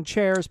benches and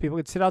chairs. People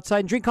can sit outside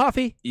and drink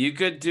coffee. You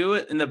could do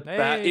it in the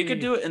back. You could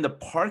do it in the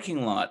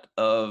parking lot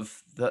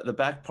of the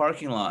back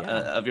parking lot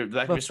of your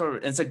store.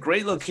 And it's a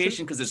great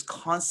location because there's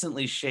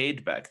constantly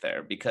shade back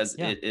there because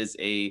it is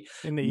a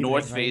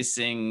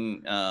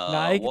north-facing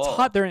wall.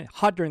 It's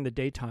hot during the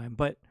daytime,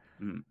 but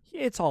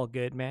it's all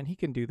good, man. He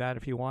can do that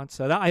if he wants.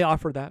 So I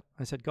offered that.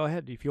 I said, go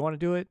ahead if you want to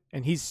do it.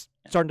 And he's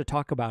starting to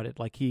talk about it.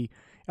 Like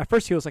at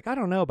first he was like, I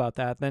don't know about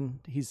that.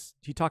 Then he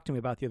talked to me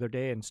about it the other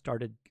day and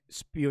started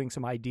spewing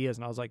some ideas.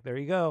 And I was like, there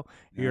you go.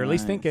 You're at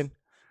least thinking.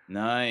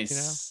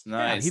 Nice.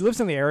 Yeah, he lives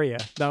in the area.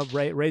 No,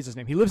 Ray's his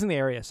name. He lives in the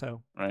area.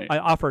 So I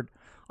offered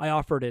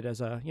it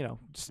as a,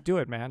 just do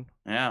it, man.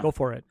 Yeah. Go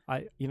for it.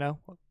 I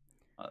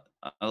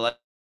like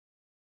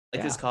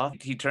like his Yeah. coffee.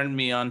 He turned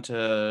me on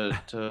to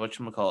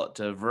whatchamacallit,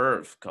 to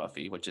Verve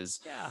coffee, which is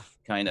Yeah.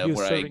 kind He of was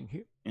where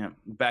serving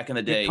back in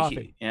the good day, coffee.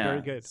 Very yeah.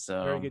 good. Very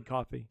So good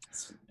coffee.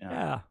 yeah,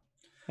 Yeah.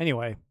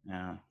 Anyway,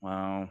 yeah.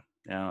 Wow.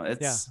 Yeah, yeah.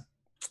 it's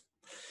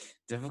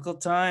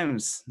difficult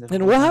times. And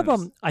Difficult we'll have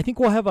times. I think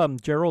we'll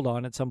have Gerald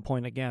on at some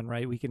point again,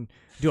 right? We can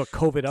do a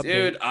COVID update.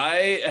 Dude,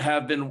 I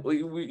have been.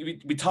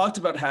 We talked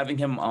about having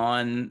him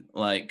on,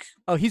 like,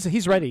 Oh,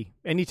 he's ready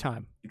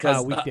anytime.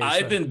 because Weekdays.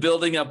 I've been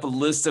building up a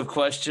list of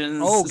questions.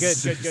 Oh, good.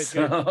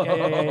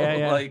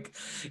 Yeah. Like,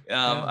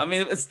 Yeah. I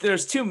mean,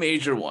 there's two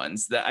major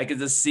ones that I could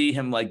just see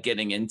him like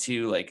getting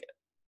into, like,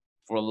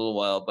 for a little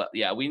while. But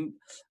yeah,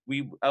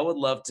 I would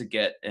love to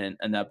get an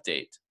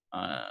update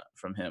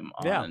from him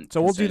Yeah. on So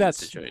we'll do concerning the that.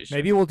 situation.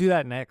 Maybe we'll do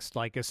that next,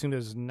 like as soon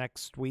as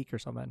next week or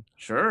something.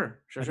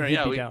 Sure. He'd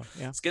Yeah, be down.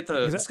 Yeah. let's get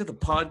the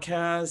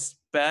podcast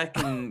back,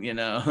 and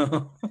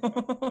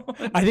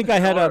I think I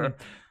had Sure.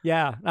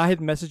 I had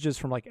messages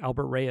from like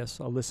Albert Reyes,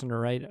 a listener,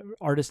 right,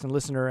 artist and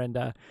listener, and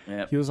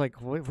Yep. he was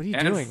like, "What are you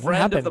and doing? a What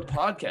friend happened? of the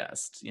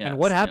podcast. Yeah. And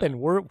what happened?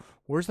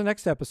 Where's the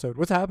next episode?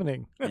 What's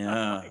happening?"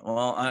 Yeah.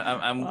 Well,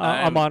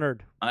 I'm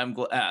honored. I'm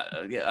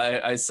glad. Yeah,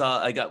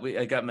 I got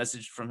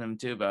messaged from him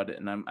too about it,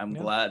 and I'm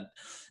Yeah. glad.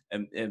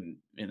 And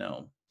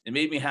it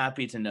made me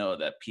happy to know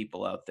that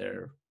people out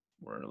there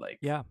were like,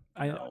 Yeah,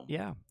 know.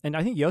 and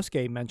I think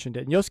Yosuke mentioned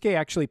it. And Yosuke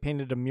actually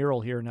painted a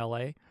mural here in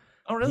L.A.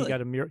 oh, really?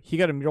 He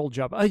got a mural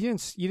job. Oh, you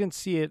didn't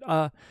see it.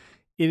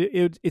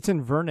 It's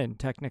in Vernon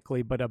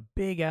technically, but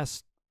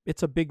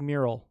it's a big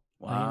mural.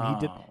 Wow.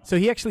 He did. So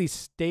he actually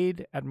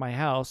stayed at my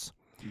house,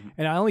 Mhm.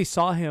 and I only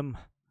saw him,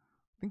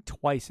 I think,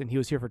 twice, and he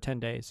was here for 10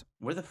 days.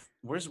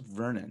 Where's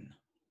Vernon?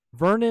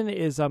 Vernon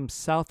is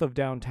south of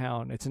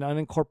downtown. It's an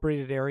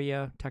unincorporated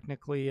area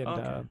technically, and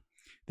Okay.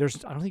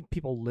 I don't think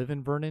people live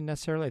in Vernon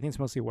necessarily. I think it's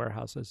mostly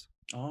warehouses.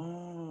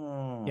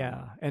 Oh.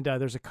 Yeah, and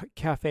there's a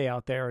cafe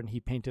out there, and he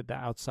painted the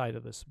outside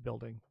of this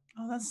building.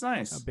 Oh, that's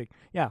nice. A big,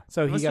 yeah.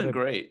 So he Must got have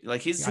been great.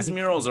 Like his think-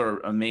 murals are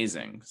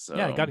amazing. So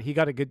yeah, he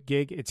got a good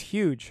gig. It's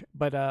huge,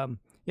 but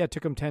it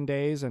took him 10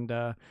 days, and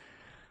I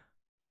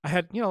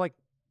had like,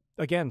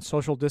 again,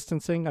 social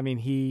distancing. I mean,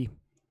 he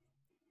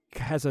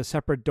has a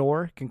separate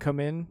door, can come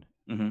in,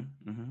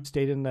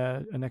 stayed in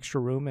an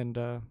extra room, and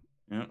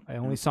Yeah. I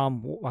only saw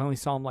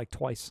him like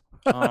twice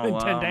Oh, in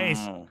 10 days.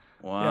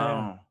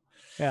 Wow.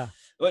 Yeah.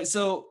 Wait,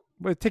 so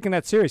We're taking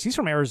that serious. He's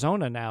from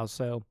Arizona now,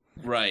 so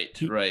right.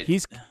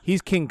 he's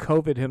King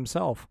COVID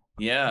himself.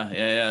 Yeah.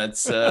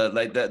 It's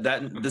like that.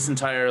 This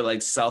entire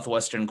like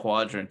southwestern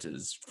quadrant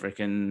is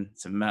freaking.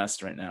 It's a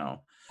mess right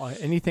now.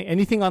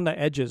 Anything on the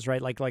edges,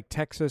 right? Like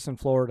Texas and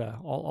Florida,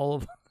 all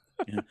of.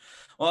 Yeah.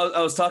 Well,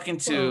 I was talking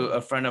to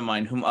a friend of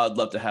mine whom I'd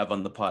love to have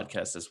on the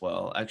podcast as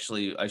well.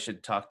 Actually, I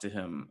should talk to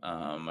him.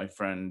 My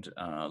friend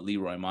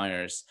Leroy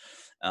Myers.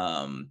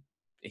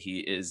 He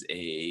is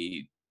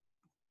a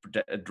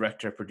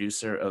director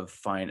producer of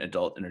Fine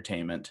Adult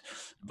Entertainment,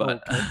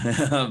 but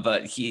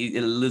but he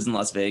lives in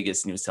Las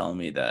Vegas, and he was telling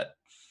me that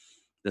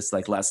this,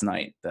 like, last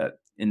night, that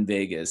in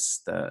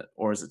Vegas,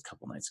 or is it a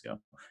couple nights ago?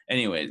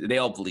 Anyway, they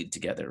all bleed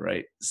together,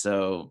 right?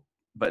 So,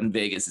 but in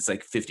Vegas, it's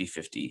like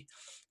 50-50.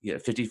 You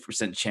get a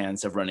 50%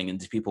 chance of running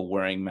into people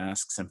wearing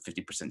masks and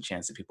 50%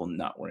 chance of people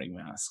not wearing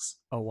masks.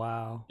 Oh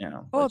wow!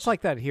 Yeah. Oh, it's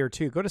like that here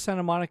too. Go to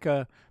Santa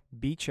Monica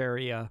Beach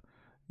area.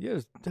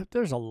 Yeah,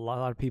 there's a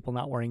lot of people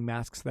not wearing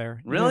masks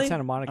there. Even in Really?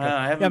 Santa Monica.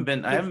 I haven't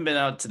been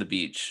out to the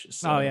beach.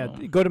 So. Oh yeah,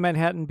 go to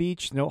Manhattan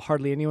Beach. No,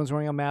 hardly anyone's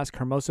wearing a mask.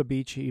 Hermosa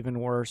Beach, even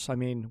worse. I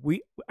mean,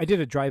 I did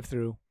a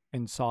drive-through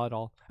and saw it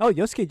all. Oh,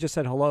 Yosuke just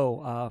said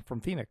hello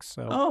from Phoenix.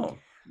 So. Oh.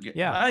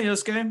 Yeah. Hi,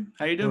 Yosuke.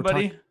 How you doing,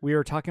 buddy? We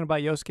were talking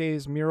about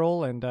Yosuke's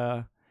mural, and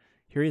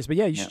here he is. But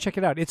yeah, you should check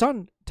it out. It's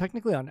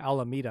technically on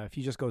Alameda if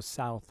you just go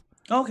south.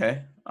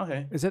 Okay.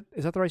 Is that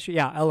the right street?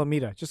 Yeah,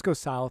 Alameda. Just go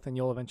south, and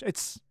you'll eventually.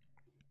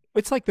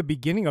 It's like the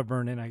beginning of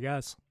Vernon, I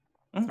guess.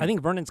 I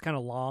think Vernon's kind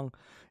of long.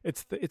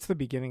 It's the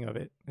beginning of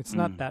it. It's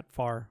not that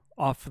far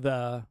off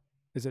the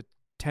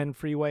 10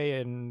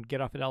 freeway and get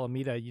off at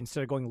Alameda.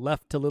 Instead of going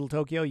left to Little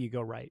Tokyo, you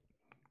go right.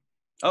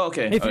 Oh,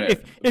 okay. If For you're me,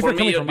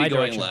 coming it'd from be my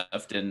going direction.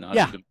 left and not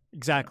Yeah, even-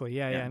 exactly.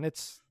 Yeah, and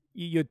it's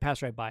you'd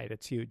pass right by it.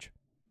 It's huge.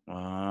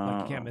 Wow.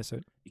 Like, you can't miss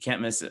it. You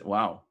can't miss it.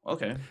 Wow.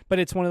 Okay. But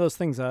it's one of those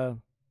things.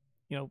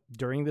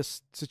 During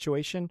this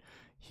situation,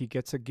 he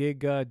gets a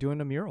gig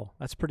doing a mural.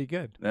 That's pretty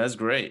good. That's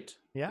great.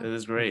 Yeah, It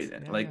is great.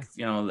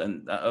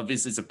 And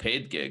obviously it's a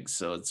paid gig,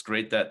 so it's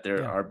great that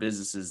there are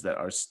businesses that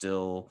are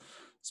still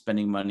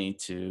spending money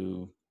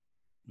to,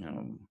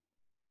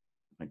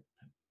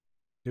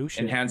 do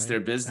shit, enhance right? their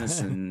business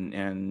and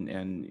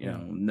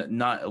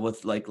not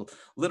with like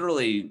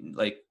literally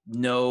like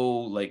no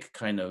like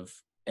kind of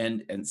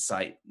end in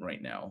sight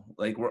right now.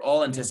 Like we're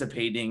all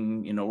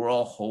anticipating, we're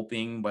all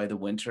hoping by the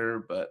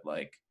winter, but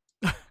like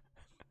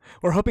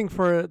we're hoping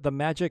for the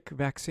magic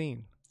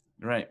vaccine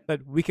right.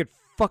 that we could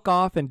fuck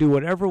off and do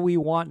whatever we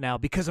want now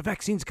because a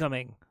vaccine's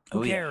coming.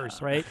 Who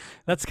cares, right?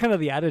 That's kind of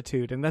the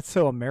attitude, and that's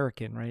so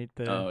American, right?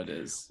 It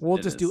is. We'll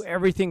just do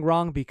everything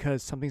wrong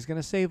because something's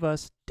gonna save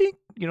us. Ding,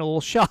 a little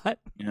shot.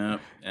 Yeah,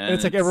 And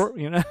it's like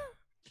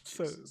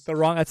So Jesus.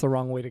 that's the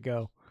wrong way to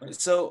go.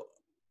 So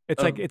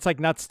It's like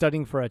not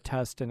studying for a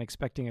test and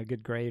expecting a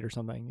good grade or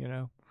something, you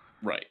know?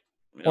 right.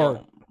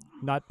 Or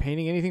not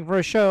painting anything for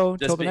a show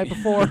till the night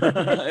before.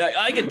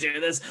 I could do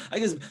this. I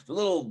just a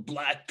little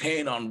black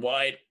paint on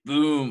white.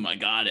 Boom, I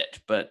got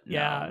it. But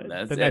Yeah, no,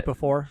 that's the it. night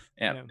before.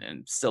 Yeah,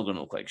 and still gonna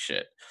look like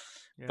shit.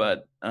 Yeah.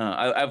 But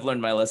I've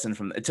learned my lesson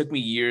from. It took me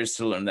years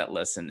to learn that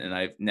lesson,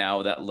 and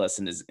now that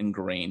lesson is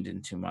ingrained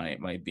into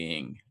my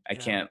being. I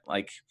can't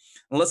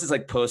unless it's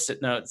like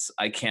Post-it notes.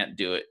 I can't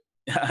do it.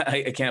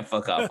 I can't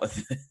fuck off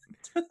with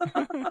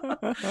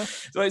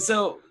it.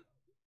 So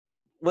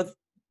with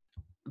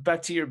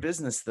back to your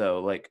business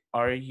though, like,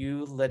 are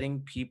you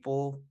letting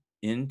people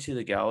into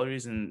the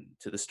galleries and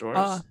to the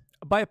stores?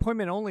 By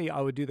appointment only,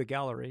 I would do the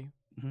gallery.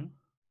 Mm-hmm.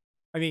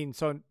 I mean,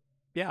 so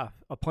yeah,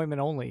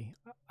 appointment only,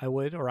 I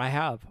would, or I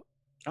have.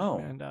 Oh,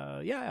 and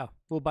yeah,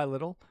 little by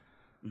little.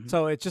 Mm-hmm.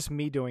 So it's just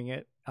me doing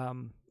it.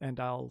 And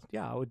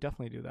I would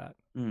definitely do that.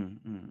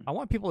 Mm-hmm. I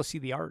want people to see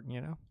the art,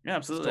 you know? Yeah,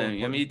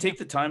 absolutely. I mean, you take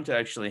the time to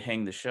actually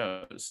hang the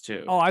shows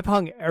too. Oh, I've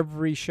hung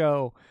every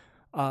show.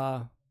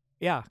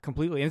 Yeah,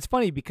 completely. And it's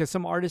funny because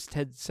some artist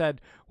had said,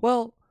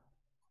 well,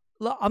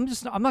 I'm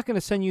not going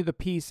to send you the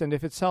piece, and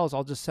if it sells,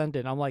 I'll just send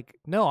it. And I'm like,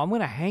 no, I'm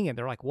going to hang it.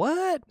 They're like,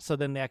 what? So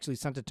then they actually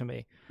sent it to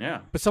me.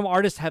 Yeah. But some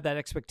artists have that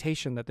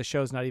expectation that the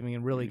show's not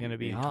even really going to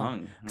be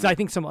hung. Because I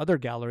think some other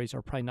galleries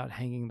are probably not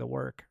hanging the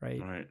work,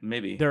 right? Right.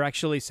 Maybe. They're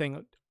actually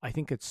saying, I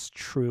think it's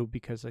true,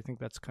 because I think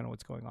that's kind of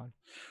what's going on.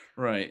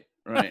 Right.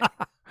 Right.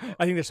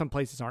 I think there's some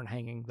places aren't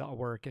hanging the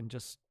work and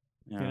just,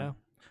 you know.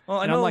 Well,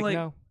 I know, like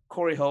no.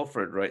 Corey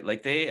Helford, right?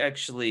 Like they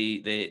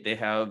actually they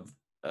have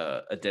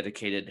a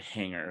dedicated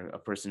hanger, a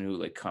person who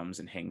like comes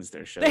and hangs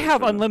their shows. They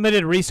have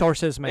unlimited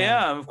resources, man.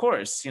 Yeah, of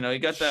course. You know, you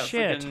got that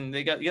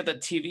you got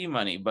that TV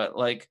money, but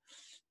like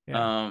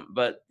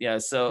but yeah,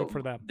 so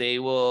for them. They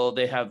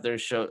have their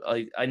show.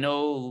 I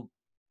know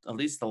at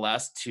least the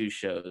last two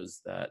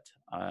shows that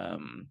I've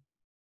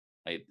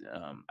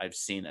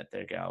seen at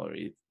their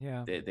gallery.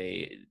 Yeah.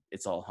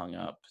 It's all hung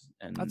up,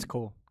 and that's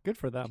cool. Good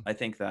for them. I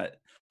think that,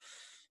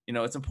 you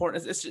know, it's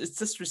important. It's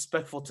just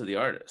respectful to the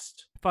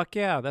artist. Fuck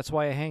yeah, that's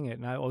why I hang it.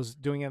 And I was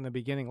doing it in the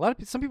beginning.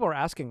 Some people are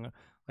asking,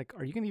 like,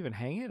 are you gonna even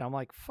hang it? I'm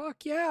like,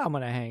 fuck yeah, I'm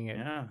gonna hang it.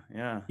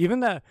 Yeah.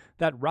 Even that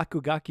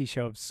Rakugaki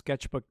show of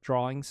sketchbook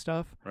drawing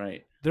stuff.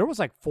 Right. There was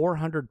like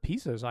 400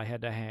 pieces I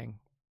had to hang,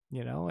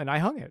 you know, and I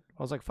hung it.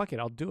 I was like, fuck it,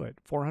 I'll do it.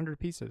 400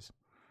 pieces.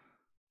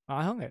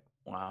 I hung it.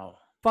 Wow.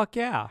 Fuck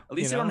yeah. At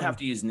least you don't have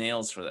to use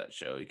nails for that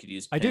show. You could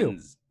use pins. I do.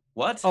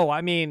 What? Oh,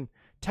 I mean,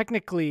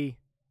 technically,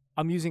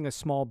 I'm using a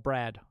small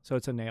brad, so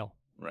it's a nail.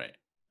 Right.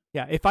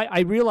 Yeah. If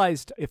I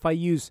realized if I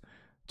use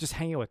just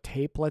hang it with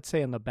tape, let's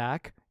say on the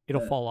back,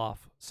 it'll fall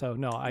off. So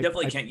no, I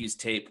definitely can't use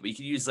tape. But you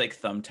could use like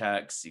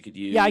thumbtacks. You could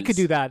use. Yeah, I could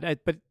do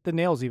that, but the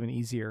nail's even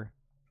easier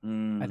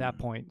at that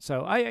point.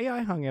 So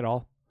I hung it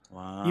all.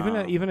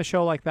 Wow. Even a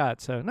show like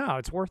that. So no,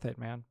 it's worth it,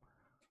 man.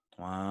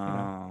 Wow.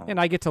 You know? And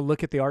I get to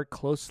look at the art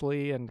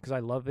closely, and because I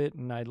love it,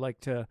 and I like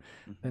to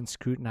then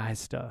scrutinize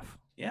stuff.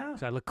 Yeah.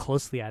 So I look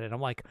closely at it.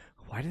 I'm like,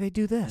 why do they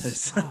do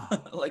this?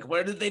 Like,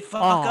 where did they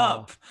fuck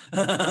up?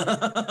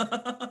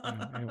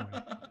 Anyway.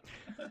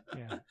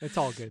 Yeah, it's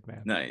all good,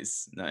 man.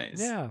 Nice.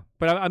 Yeah,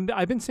 but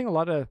I've been seeing a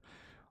lot of,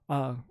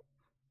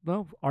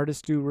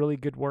 artists do really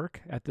good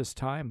work at this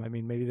time. I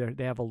mean, maybe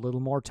they have a little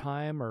more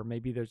time, or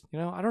maybe there's,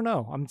 I don't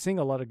know. I'm seeing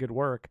a lot of good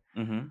work,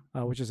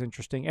 which is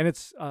interesting, and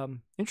it's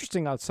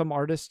interesting how some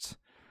artists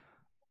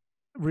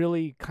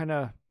really kind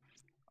of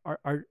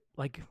are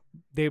like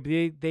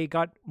they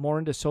got more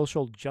into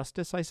social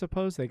justice. I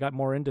suppose they got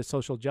more into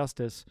social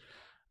justice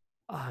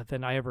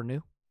than I ever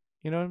knew.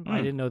 I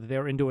didn't know that they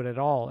were into it at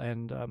all,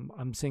 and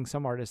I'm seeing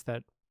some artists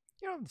that,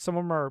 some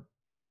of them are,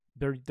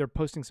 they're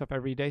posting stuff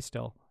every day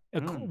still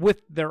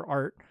with their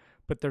art,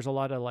 but there's a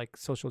lot of like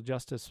social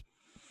justice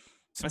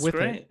with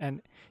it,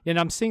 and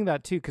I'm seeing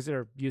that too because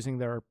they're using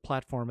their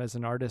platform as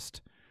an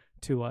artist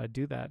to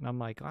do that, and I'm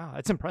like, wow,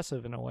 it's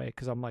impressive in a way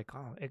because I'm like,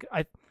 oh,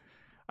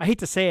 I hate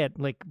to say it,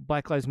 like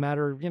Black Lives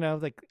Matter,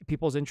 like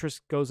people's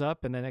interest goes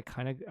up, and then it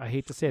kind of, I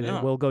hate to say it,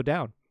 it will go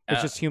down.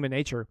 It's just human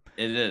nature.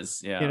 It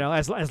is, yeah.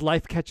 As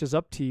life catches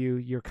up to you,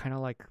 you're kind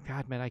of like,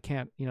 God, man, I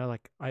can't,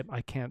 like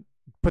I can't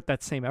put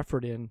that same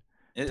effort in.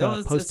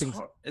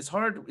 It's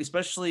hard,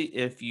 especially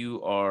if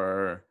you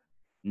are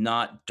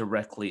not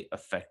directly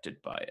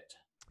affected by it.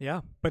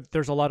 Yeah, but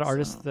there's a lot of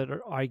artists that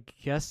are, I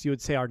guess you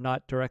would say, are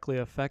not directly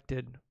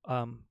affected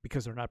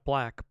because they're not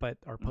Black, but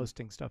are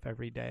posting stuff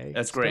every day.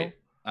 That's great.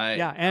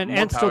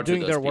 And still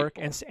doing their work,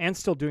 and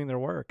still doing their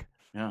work.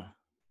 Yeah.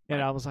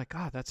 And I was like,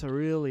 God, that's a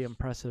really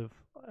impressive.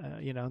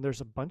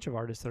 There's a bunch of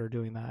artists that are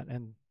doing that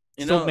and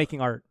still making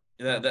art.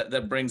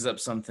 That brings up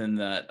something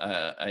that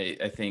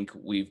I think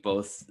we've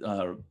both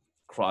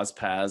crossed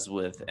paths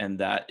with, and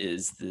that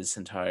is this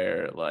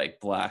entire like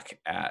Black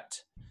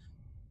at,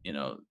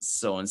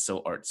 so and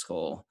so art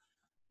school.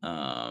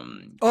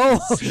 Oh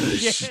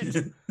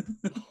shit!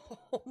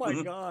 Oh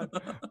my God!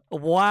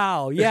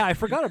 Wow. Yeah, I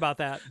forgot about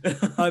that.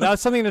 That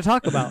was something to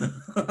talk about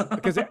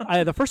because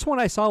the first one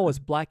I saw was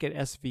Black at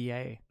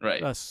SVA,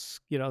 Right.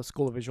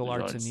 School of Visual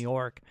Arts in New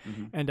York,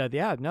 and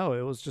yeah, no,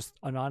 it was just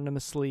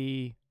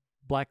anonymously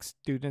Black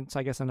students,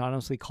 I guess,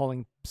 anonymously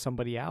calling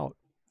somebody out.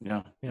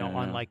 Yeah.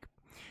 On like,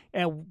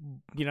 and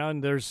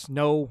and there's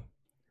no,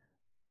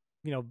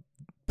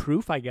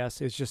 proof. I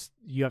guess it's just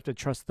you have to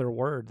trust their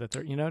word that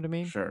they're, you know what I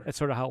mean? Sure. That's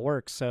sort of how it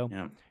works. So,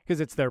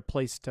 because it's their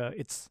place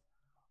it's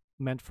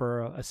meant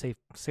for a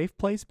safe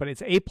place, but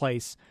it's a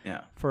place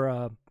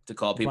for to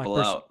call people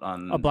out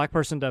on a Black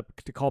person to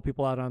call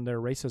people out on their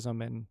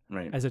racism and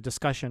right. as a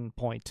discussion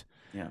point.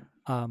 Yeah.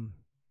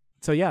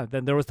 So yeah,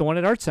 then there was the one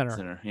at Art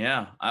Center.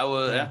 Yeah, I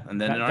was. Yeah,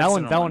 and then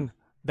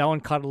that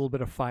one caught a little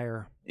bit of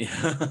fire. Yeah,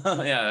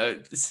 yeah.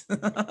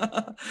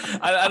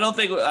 I don't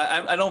think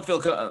I don't feel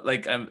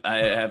like I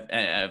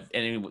have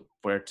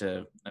anywhere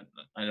to.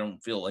 I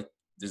don't feel like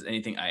there's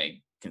anything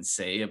I can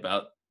say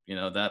about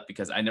that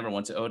because I never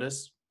went to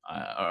Otis.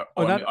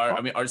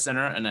 Art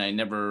Center, and I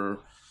never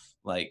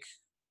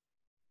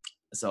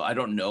so I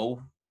don't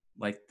know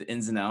the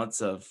ins and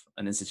outs of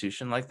an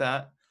institution like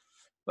that.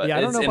 But yeah,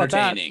 I don't know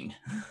entertaining.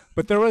 About that.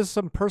 But there was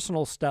some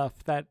personal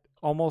stuff that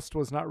almost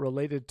was not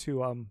related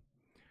to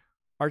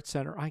Art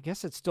Center. I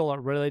guess it's still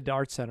related to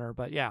Art Center,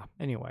 but yeah.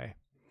 Anyway.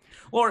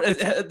 Or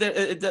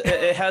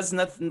it has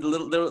nothing.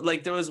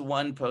 There was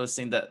one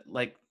posting that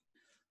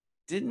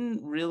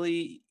didn't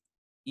really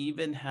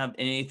even have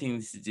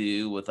anything to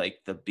do with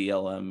the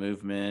BLM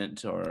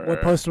movement or.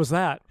 What post was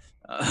that?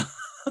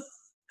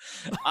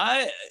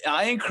 I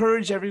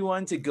encourage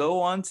everyone to go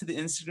onto the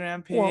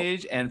Instagram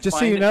page and just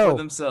find so you it for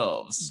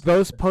themselves.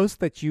 Those posts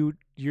that you're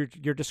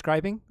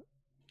describing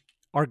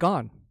are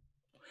gone.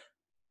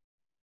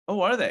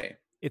 Oh, are they?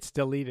 It's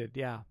deleted.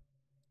 Yeah.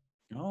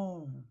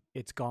 Oh,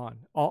 it's gone.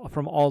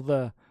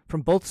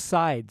 From both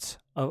sides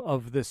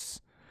of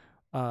this.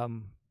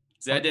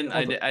 See, I didn't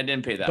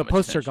pay that the much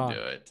posts attention are gone.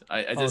 to it.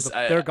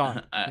 They're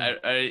gone.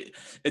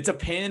 It's a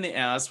pain in the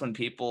ass when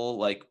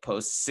people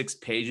post 6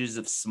 pages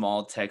of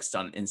small text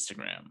on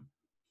Instagram.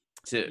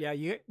 Yeah,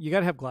 you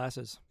gotta have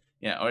glasses.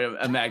 Yeah, or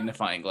a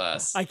magnifying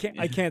glass. I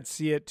can't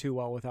see it too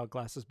well without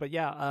glasses. But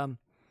yeah,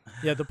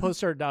 the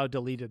posts are now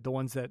deleted. The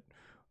ones that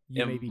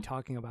you may be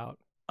talking about.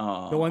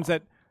 The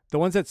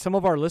ones that some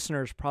of our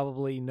listeners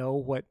probably know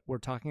what we're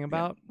talking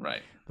about. Yeah,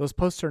 right. Those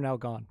posts are now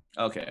gone.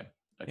 Okay.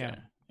 Yeah.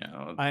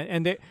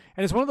 And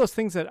it's one of those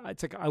things that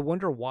it's I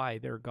wonder why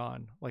they're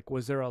gone.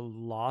 Was there a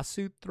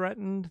lawsuit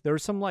threatened? There were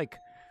some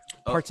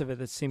parts of it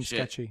that seemed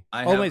sketchy.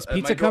 Is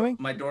pizza coming?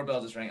 My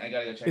doorbell just rang. I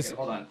gotta go check it.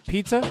 Hold on.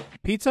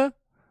 Pizza?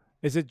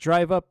 Is it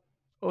drive up?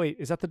 Oh wait,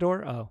 is that the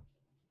door? Oh,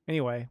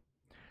 anyway,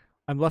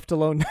 I'm left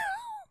alone now.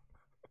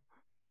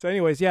 So,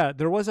 anyways, yeah,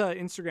 there was an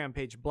Instagram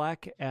page,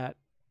 Black at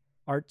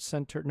Art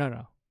Center.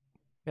 No,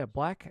 yeah,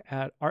 Black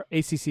at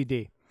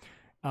ACCD.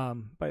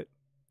 But.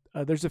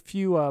 There's a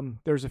few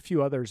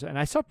others, and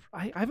I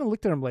haven't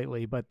looked at them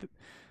lately, but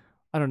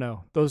I don't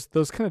know. Those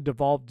kind of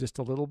devolved just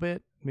a little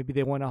bit. Maybe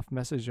they went off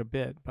message a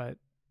bit, but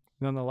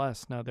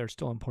nonetheless, no, they're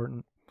still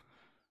important.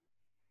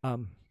 Hi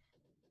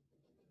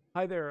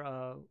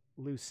there,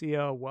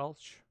 Lucia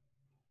Welch,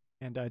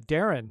 and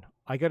Darren.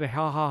 I got a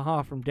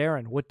ha from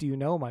Darren. What do you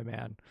know, my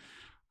man?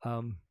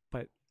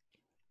 But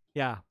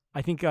yeah,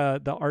 I think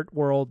the art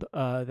world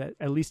that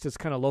at least is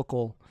kind of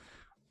local.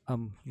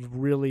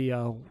 Really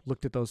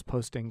looked at those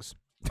postings.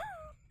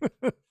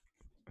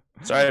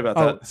 Sorry about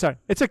that. Sorry.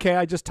 It's okay.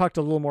 I just talked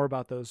a little more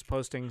about those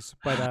postings,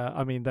 but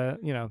I mean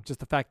just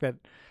the fact that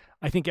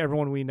I think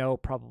everyone we know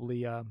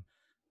probably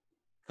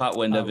caught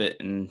wind of it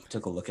and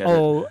took a look at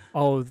it.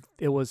 Oh,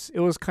 it was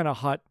kind of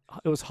hot.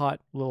 It was hot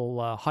little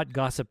hot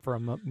gossip for a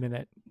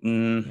minute.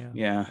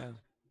 Yeah.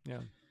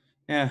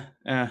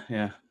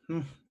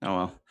 Oh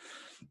well.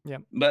 Yeah.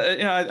 But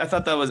I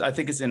thought I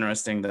think it's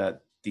interesting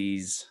that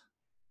these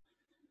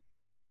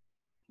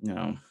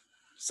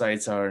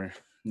sites are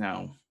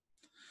now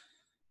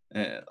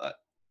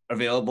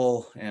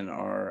available and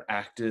are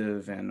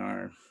active and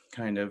are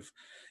kind of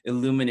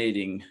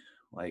illuminating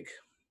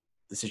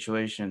the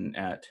situation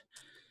at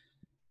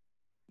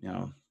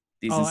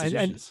these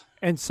institutions.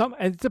 And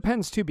it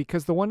depends too,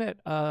 because the one at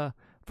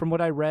from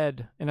what I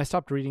read, and I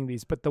stopped reading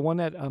these, but the one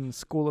at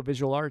School of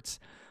Visual Arts,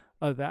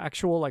 the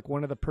actual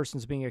one of the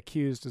persons being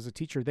accused as a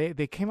teacher,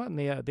 they came out and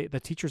the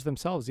teachers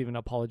themselves even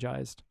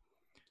apologized.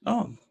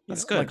 Oh,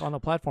 that's good. On the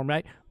platform,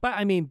 right? But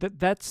I mean,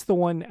 that's the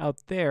one out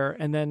there.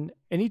 And then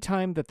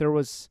anytime that there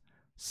was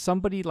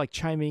somebody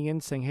chiming in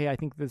saying, "Hey, I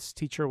think this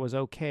teacher was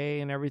okay,"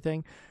 and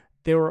everything,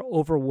 they were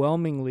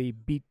overwhelmingly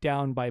beat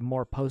down by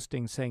more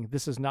postings saying,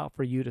 "This is not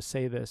for you to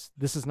say this.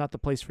 This is not the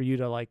place for you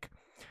to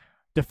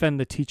defend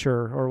the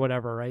teacher or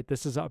whatever, right?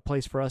 This is a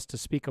place for us to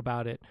speak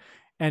about it."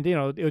 And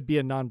it would be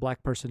a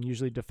non-Black person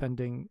usually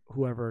defending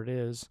whoever it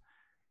is.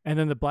 And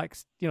then the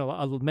blacks,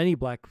 many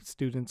Black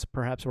students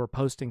perhaps were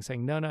posting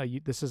saying, no,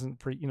 this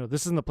isn't for,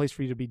 this isn't the place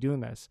for you to be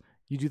doing this.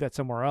 You do that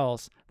somewhere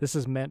else. This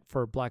is meant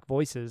for Black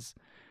voices.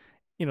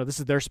 This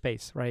is their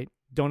space, right?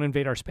 Don't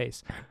invade our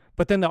space.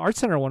 But then the Art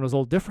Center one was a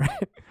little different.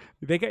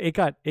 It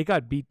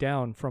got beat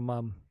down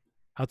from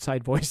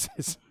outside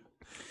voices.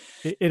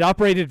 It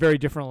operated very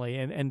differently,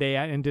 and they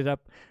ended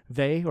up,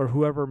 or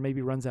whoever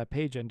maybe runs that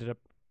page ended up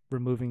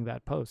removing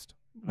that post.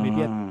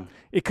 Maybe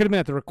it could have been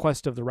at the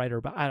request of the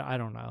writer, but I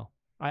don't know.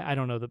 I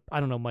don't know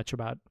I don't know much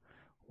about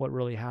what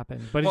really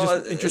happened, but it's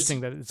just interesting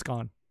that it's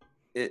gone.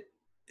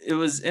 It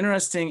was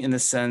interesting in the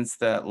sense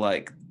that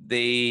like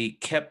they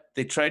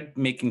tried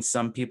making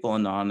some people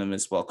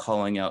anonymous while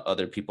calling out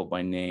other people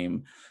by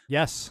name.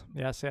 Yes.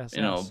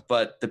 You know,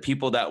 but the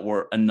people that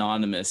were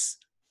anonymous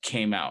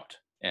came out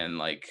and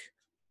like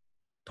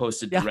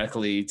posted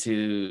directly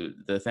to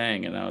the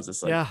thing, and I was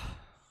just like,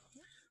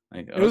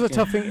 like, it was a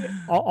tough thing.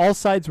 All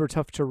sides were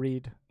tough to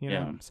read, you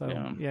know.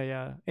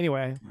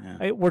 Anyway,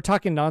 we're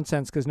talking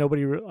nonsense because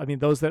nobody. I mean,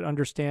 those that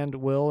understand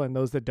will, and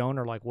those that don't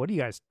are like, "What are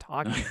you guys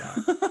talking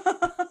about?"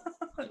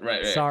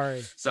 right.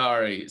 Sorry.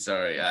 This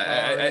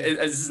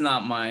is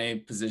not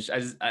my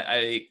position.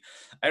 I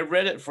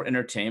read it for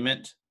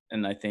entertainment,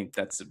 and I think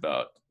that's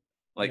about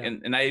like,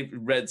 and I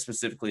read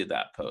specifically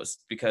that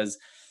post because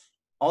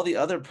all the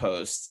other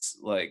posts,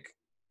 like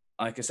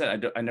I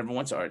said, I never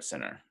went to Art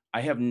Center.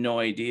 I have no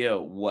idea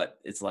what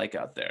it's like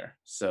out there.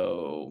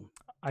 So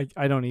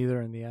I don't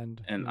either in the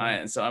end.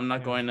 And so I'm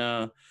not going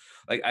to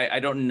like, I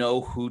don't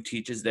know who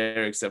teaches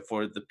there except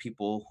for the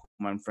people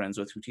whom I'm friends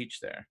with who teach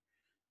there.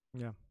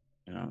 Yeah.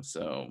 You know,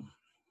 so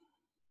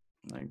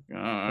like, all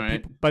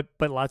right. But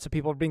lots of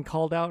people are being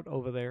called out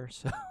over there.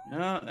 So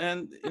yeah.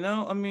 And you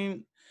know, I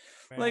mean,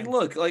 like,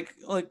 look,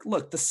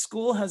 the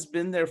school has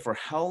been there for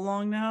how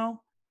long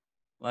now?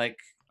 Like,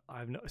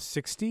 I've no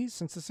 60s,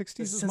 since the 60s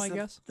is my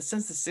guess.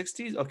 Since the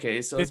 60s?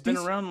 Okay, so 50s? It's been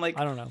around like,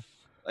 I don't know.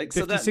 Like 50,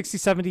 so that 60,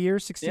 70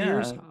 years, 60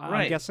 years, right.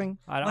 I'm guessing.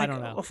 I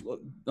don't know.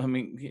 I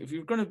mean, if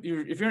you've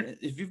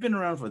been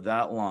around for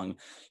that long,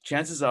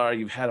 chances are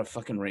you've had a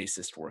fucking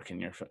racist work in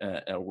your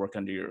work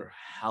under your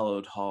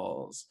hallowed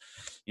halls,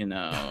 you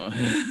know.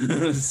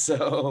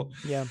 So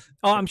yeah.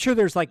 Oh, I'm sure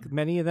there's like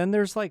many. And then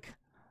there's like,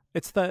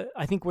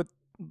 I think what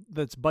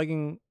that's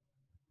bugging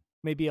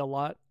maybe a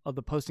lot of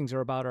the postings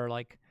are about are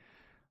like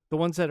the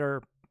ones that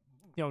are,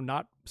 you know,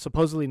 not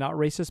supposedly not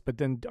racist, but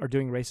then are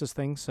doing racist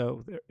things.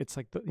 So it's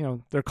like, you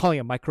know, they're calling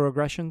it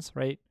microaggressions,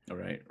 right?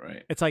 Right.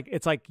 It's like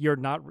you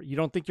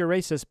don't think you're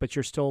racist, but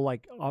you're still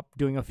like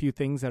doing a few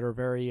things that are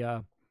very,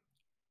 I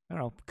don't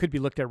know, could be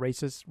looked at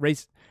race as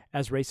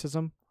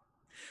racism.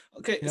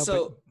 Okay, you know,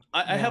 so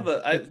I have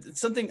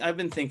something I've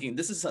been thinking.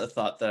 This is a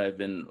thought that I've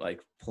been like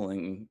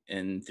pulling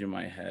in through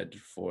my head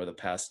for the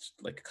past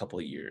like a couple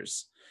of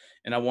years.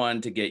 And I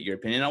wanted to get your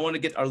opinion. I want to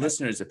get our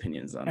listeners'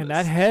 opinions on this. And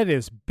that head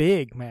is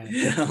big, man.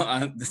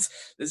 Yeah,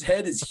 this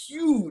head is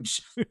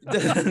huge.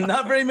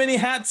 Not very many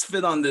hats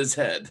fit on this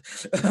head.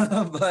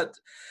 But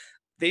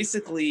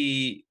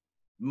basically,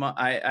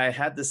 I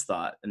had this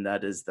thought, and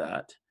that is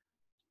that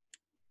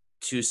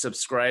to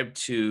subscribe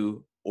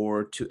to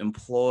or to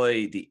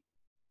employ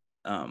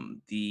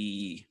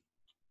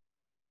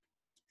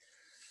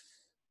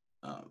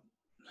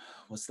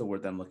what's the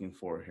word that I'm looking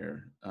for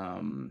here?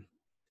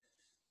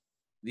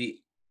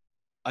 The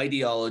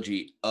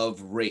ideology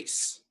of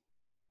race,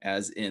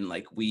 as in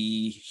like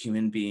we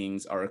human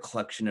beings are a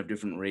collection of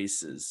different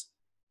races,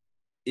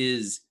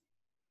 is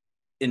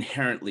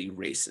inherently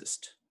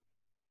racist.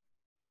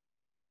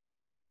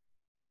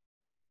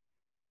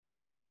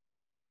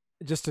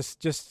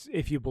 Just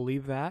if you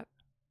believe that,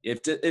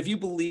 if you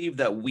believe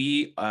that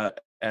we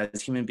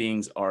as human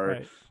beings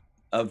are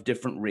of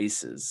different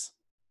races,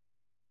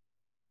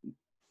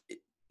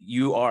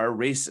 you are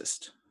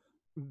racist.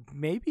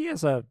 Maybe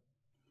as a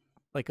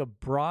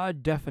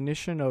broad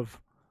definition of,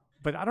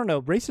 but I don't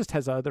know. Racist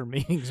has other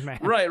meanings, man.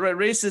 Right.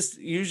 Racist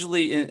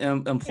usually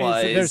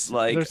implies there's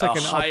like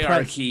a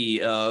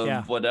hierarchy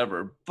of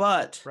whatever.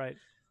 But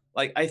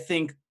like, I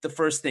think the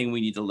first thing we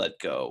need to let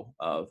go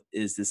of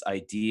is this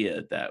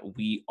idea that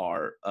we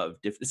are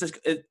of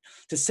different.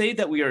 To say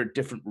that we are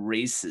different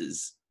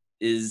races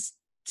is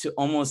to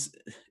almost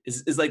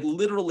is like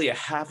literally a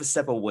half a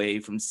step away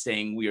from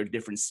saying we are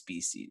different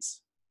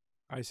species.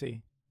 I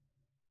see.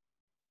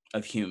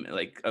 Of human,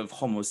 like of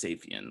Homo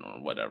sapien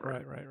or whatever.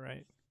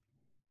 Right.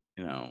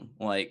 You know,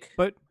 like.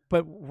 But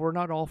we're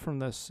not all from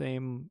the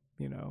same.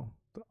 You know,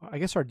 I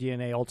guess our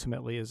DNA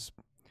ultimately is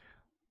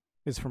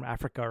from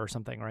Africa or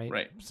something, right?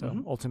 Right.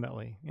 So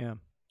ultimately, yeah.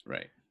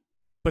 Right.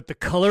 But the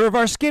color of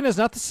our skin is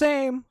not the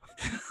same.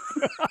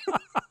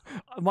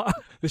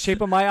 The shape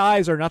of my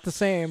eyes are not the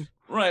same.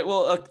 Right.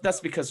 Well, that's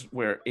because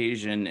we're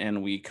Asian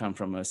and we come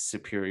from a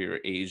superior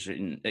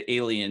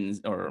alien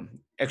or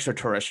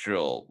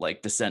extraterrestrial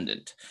like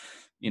descendant.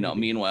 You know,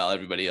 meanwhile,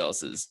 everybody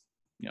else is,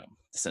 you know,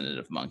 descendant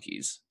of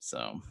monkeys.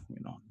 So, you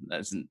know,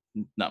 there's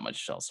not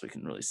much else we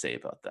can really say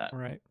about that.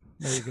 Right.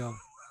 There you go.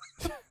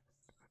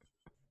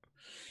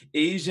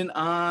 Asian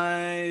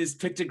eyes,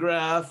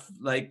 pictograph,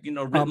 like, you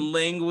know, written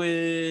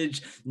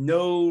language,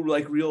 no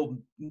like real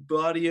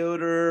body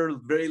odor,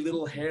 very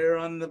little hair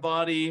on the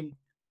body.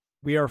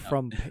 We are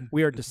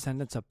we are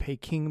descendants of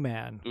Peking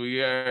Man.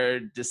 We are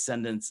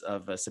descendants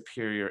of a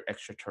superior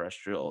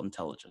extraterrestrial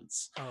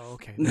intelligence. Oh,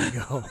 okay. There you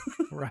go.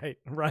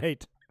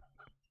 Right.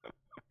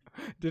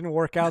 Didn't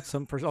work out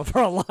for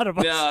a lot of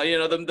us. Yeah, you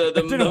know, It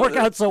didn't work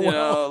out so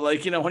well.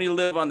 Like, you know, when you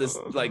live on this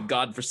like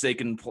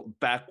godforsaken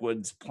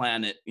backwoods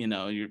planet,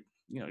 you're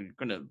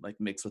gonna like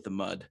mix with the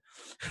mud.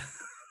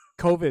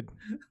 COVID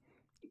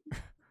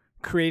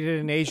created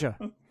in Asia,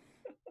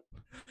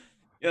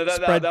 Yeah,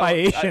 spread by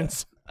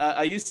Asians.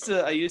 I used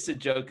to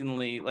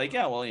jokingly like,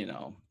 yeah,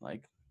 well,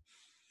 like,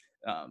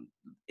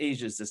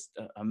 Asia's just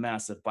a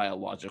massive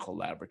biological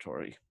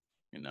laboratory,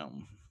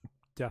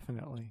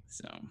 Definitely.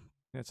 So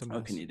That's a mess.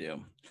 what can you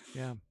do?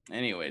 Yeah.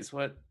 Anyways,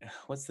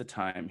 what's the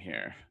time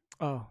here?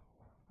 Oh,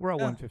 we're at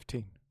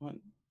 1:15. What?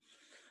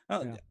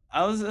 Yeah.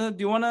 I was. Do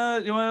you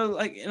wanna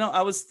like,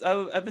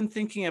 I've been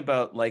thinking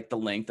about like the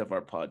length of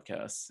our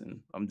podcasts, and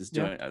I'm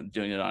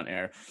doing it on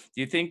air.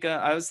 Do you think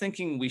I was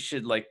thinking we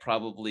should like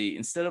probably,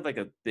 instead of like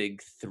a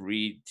big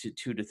 2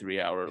 to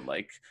 3 hour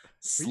like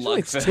Usually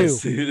it's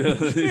slugfest.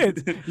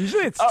 2.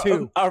 Usually it's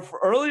 2. Our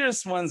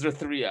earliest ones are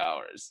 3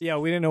 hours. Yeah,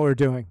 we didn't know what we were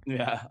doing.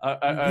 Yeah.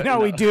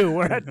 Now we do.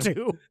 We're at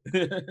 2.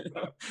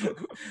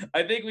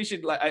 I think we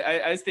should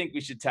I think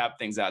we should tap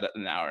things out at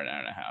an hour and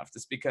a half,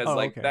 just because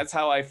okay. That's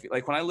how I feel.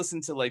 Like when I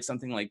listen to like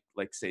something like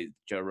say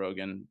Joe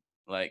Rogan,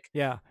 like,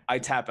 yeah, I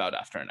tap out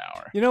after an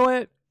hour. You know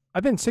what?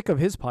 I've been sick of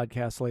his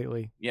podcast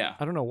lately. Yeah.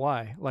 I don't know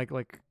why. Like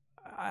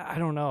I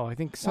don't know. I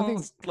think something.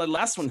 Well,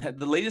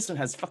 the latest one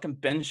has fucking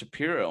Ben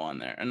Shapiro on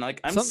there, and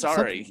like, I'm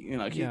sorry, he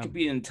could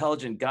be an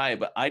intelligent guy,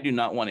 but I do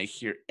not want to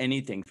hear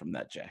anything from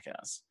that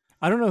jackass.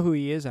 I don't know who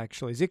he is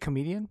actually. Is he a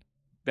comedian?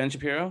 Ben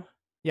Shapiro?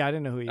 Yeah, I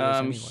didn't know who he is.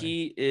 Anyway.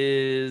 He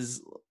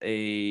is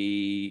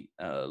a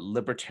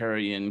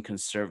libertarian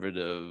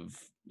conservative,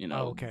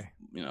 okay.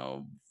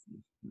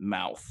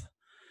 Mouth.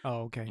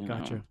 Oh, okay,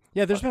 gotcha.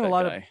 Yeah, there's been a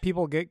lot of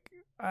people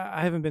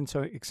I haven't been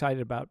so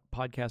excited about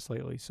podcasts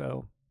lately,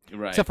 so.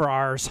 Right. Except for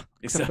ours.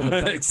 Except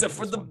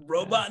for the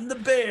robot and the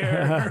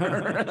bear.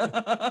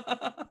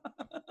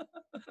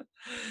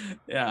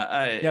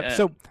 Yeah.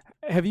 So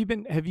have you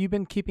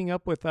been keeping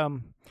up with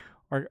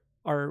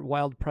our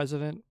wild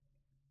president?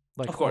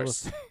 Like, of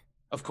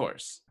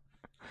course.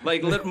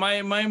 Like,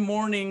 my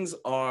mornings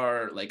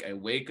are like, I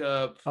wake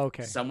up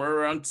somewhere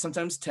around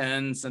sometimes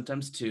 10,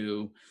 sometimes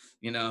 2.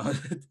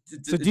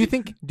 So do you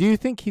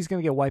think he's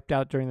going to get wiped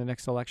out during the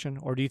next election,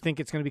 or do you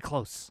think it's going to be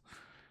close?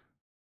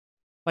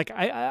 Like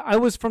I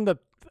was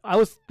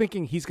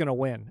thinking he's going to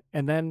win,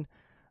 and then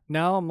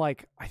now I'm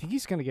like, I think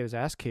he's going to get his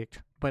ass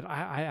kicked, but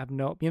I have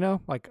no,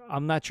 like,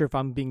 I'm not sure if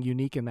I'm being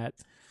unique in that.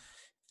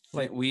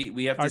 Like,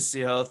 we have to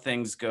see how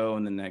things go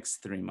in the next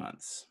 3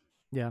 months.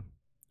 Yeah.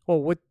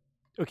 Well,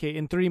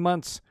 in 3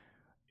 months,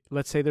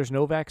 let's say there's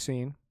no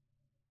vaccine,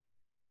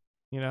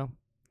 the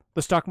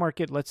stock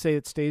market, let's say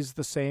it stays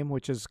the same,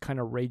 which is kind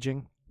of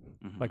raging,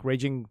 like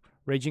raging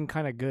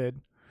kind of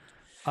good.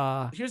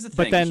 Here's the thing.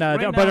 But then,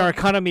 but our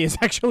economy is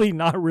actually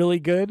not really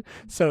good.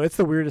 So it's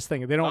the weirdest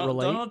thing. They don't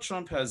relate. Donald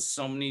Trump has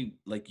so many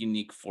like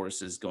unique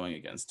forces going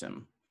against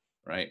him,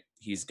 right?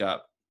 He's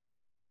got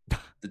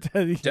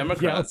the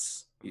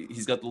Democrats. Yeah.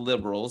 He's got the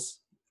liberals,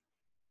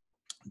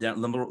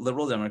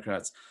 liberal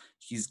Democrats.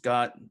 He's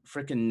got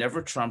freaking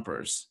never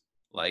Trumpers,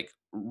 like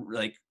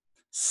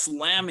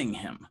slamming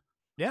him.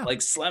 Yeah.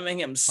 Like slamming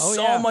him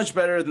much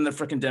better than the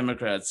freaking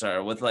Democrats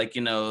are, with like,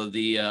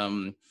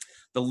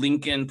 the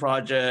Lincoln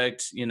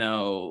Project,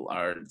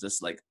 are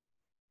just like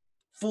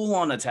full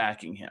on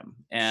attacking him.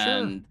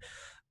 And,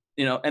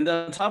 and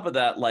then on top of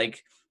that,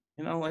 like,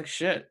 like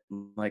shit,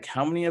 like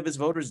how many of his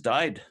voters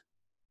died,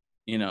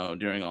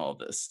 during all of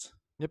this?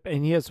 Yep.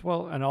 And he has,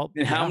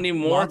 and how many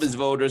more of his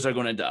voters are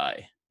going to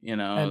die,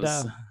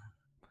 And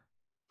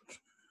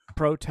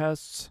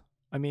protests.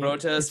 I mean,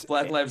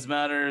 Black Lives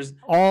Matters,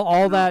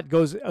 all that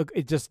goes,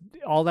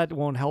 all that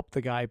won't help the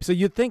guy. So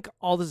you'd think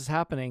all this is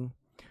happening.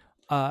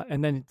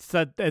 And then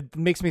it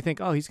makes me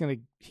think, oh, he's gonna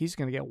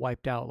get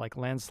wiped out, like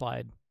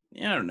landslide.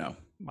 Yeah, I don't know.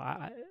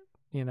 I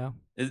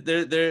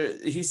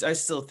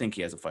still think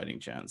he has a fighting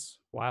chance.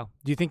 Wow.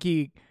 Do you think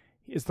he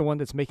is the one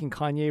that's making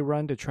Kanye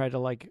run to try to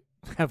like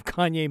have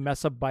Kanye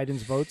mess up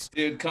Biden's votes?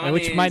 Dude,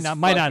 which might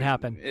not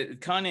happen.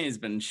 Kanye's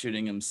been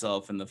shooting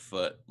himself in the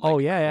foot.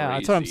 Like, yeah,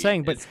 that's what I'm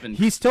saying. But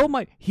he still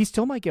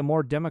might get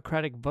more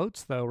Democratic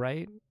votes though,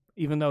 right?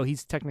 Even though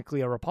he's technically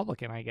a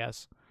Republican, I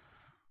guess.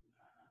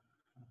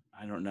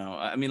 I don't know.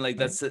 I mean, like,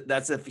 that's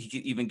if he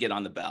could even get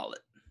on the ballot.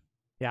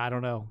 Yeah, I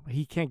don't know.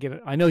 He can't get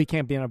it. I know he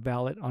can't be on a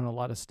ballot on a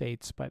lot of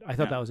states, but I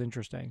thought that was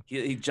interesting.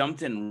 He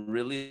jumped in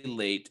really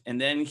late,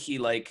 and then he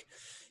like,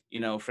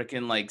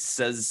 freaking like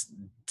says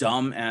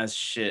dumb ass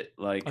shit.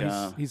 Like,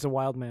 he's a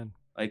wild man.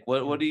 Like,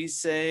 what do you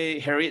say?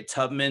 Harriet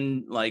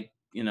Tubman, like,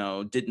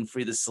 didn't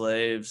free the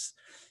slaves.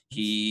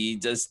 He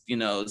just,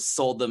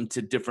 sold them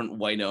to different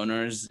white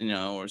owners,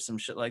 or some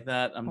shit like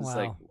that. I'm just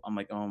like,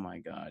 oh my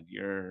God,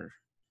 you're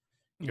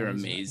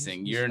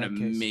amazing. You're an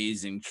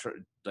amazing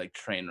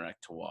train wreck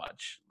to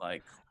watch.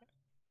 Like,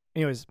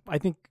 anyways, I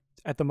think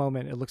at the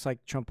moment it looks like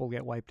Trump will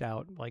get wiped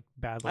out like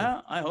badly.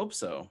 I hope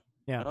so.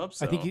 Yeah. I hope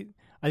I think so.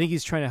 I think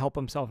he's trying to help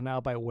himself now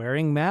by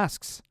wearing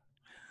masks.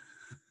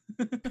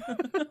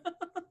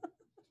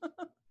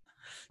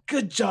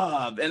 Good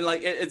job. And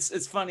like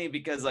it's funny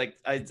because like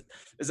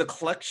there's a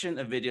collection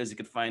of videos you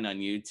could find on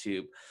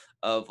YouTube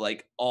of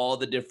like all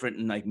the different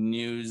like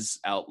news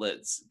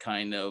outlets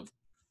kind of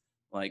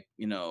like,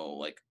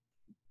 like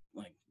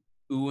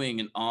oohing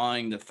and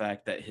awing the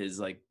fact that his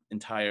like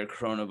entire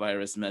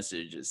coronavirus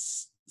message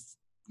is,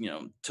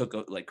 took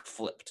a like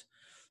flipped,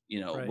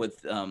 Right.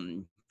 with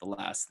the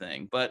last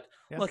thing. But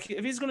Yeah. look,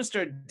 if he's going to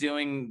start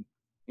doing,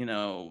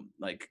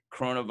 like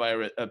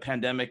coronavirus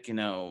pandemic,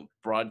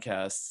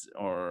 broadcasts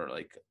or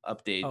like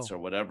updates Oh, or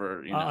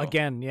whatever,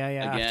 again. Yeah,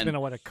 yeah. It's again, been a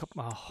what a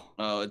couple. Oh,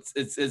 oh,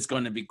 it's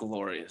going to be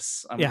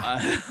glorious.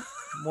 yeah.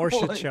 More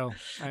shit Like, show.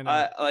 I know.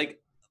 I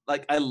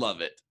like I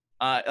love it.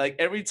 Like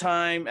every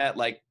time at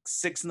like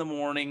 6 in the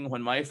morning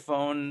when my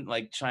phone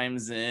like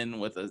chimes in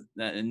with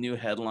a new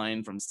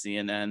headline from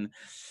CNN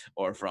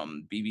or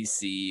from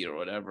BBC or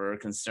whatever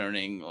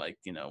concerning like,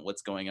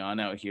 what's going on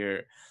out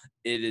here,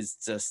 it is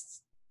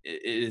just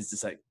it is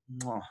just like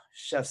mwah,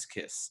 chef's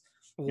kiss,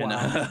 Wow.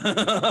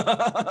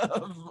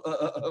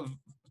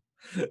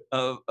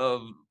 of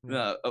of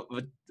Yeah.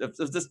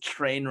 of this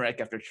train wreck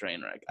after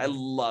train wreck. I Yeah.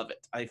 love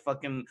it.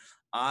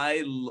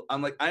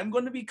 I'm like I'm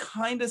going to be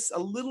kind of a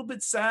little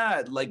bit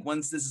sad like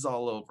once this is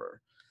all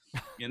over,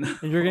 you know.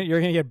 And you're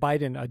gonna get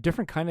Biden, a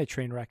different kind of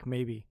train wreck,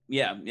 maybe.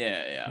 Yeah.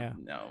 Yeah.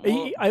 No.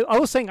 Well, I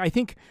was saying I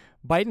think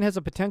Biden has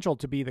a potential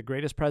to be the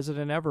greatest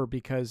president ever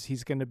because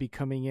he's going to be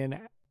coming in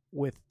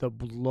with the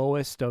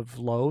lowest of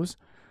lows,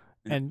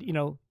 and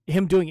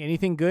him doing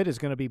anything good is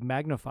going to be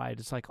magnified.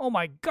 It's like, oh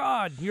my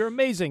God, you're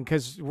amazing,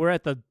 because we're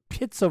at the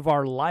pits of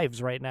our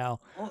lives right now.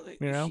 well,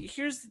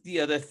 here's the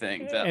other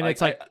thing that And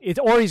it's like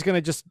or he's going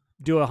to just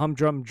do a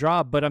humdrum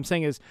job. But I'm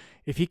saying is,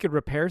 if he could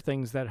repair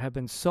things that have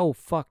been so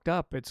fucked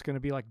up, it's going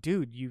to be like,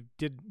 dude, you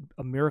did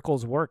a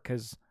miracle's work,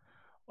 because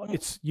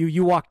it's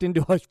you walked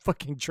into a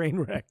fucking train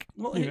wreck.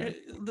 Well,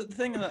 the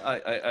thing that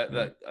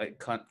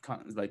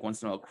like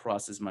once in a while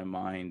crosses my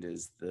mind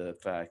is the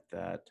fact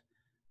that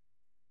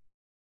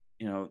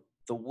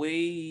the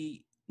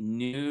way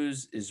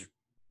news is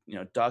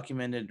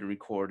documented and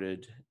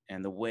recorded,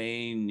 and the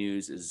way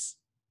news is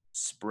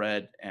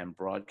spread and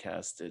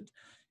broadcasted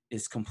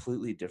is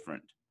completely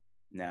different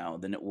now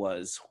than it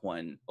was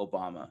when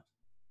Obama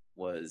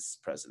was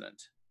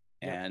president.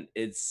 Yep. And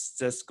it's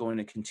just going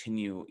to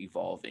continue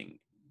evolving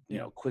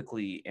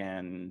quickly.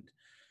 And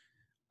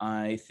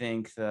I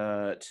think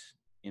that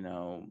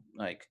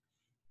like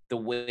the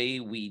way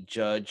we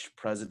judge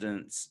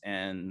presidents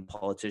and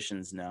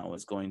politicians now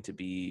is going to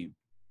be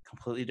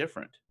completely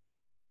different.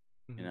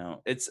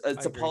 It's I a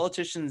agree.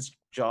 politician's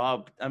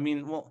job. I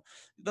mean, well,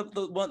 the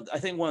one I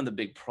think one of the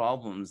big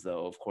problems,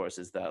 though, of course,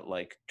 is that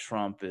like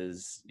Trump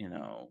is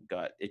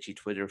got itchy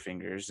Twitter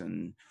fingers,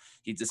 and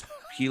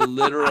he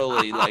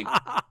literally like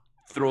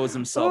throws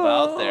himself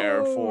out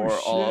there for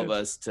all of shit.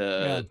 us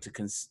Yeah.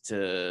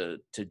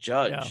 to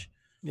judge.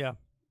 Yeah.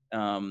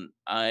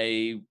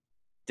 I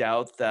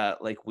doubt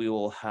that like we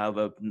will have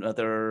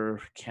another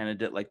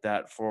candidate like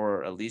that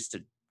for at least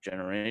a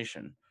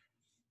generation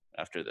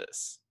after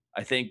this.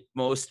 I think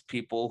most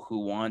people who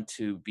want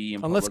to be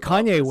in Unless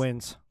public Kanye office,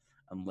 wins.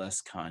 unless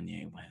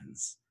Kanye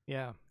wins.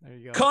 Yeah, there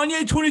you go.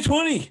 Kanye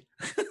 2020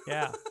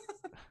 Yeah.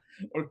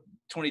 or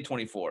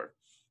 2024.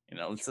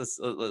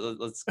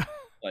 Let's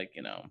like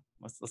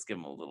let's give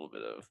him a little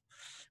bit of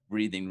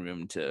breathing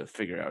room to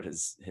figure out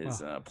his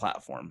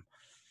platform.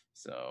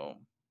 So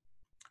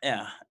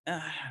yeah, I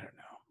don't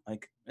know.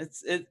 Like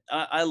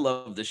I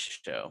love this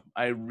show.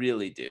 I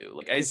really do.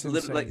 Like It's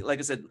insane. like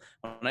I said,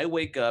 when I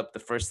wake up, the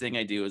first thing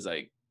I do is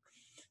I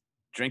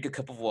drink a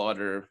cup of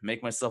water,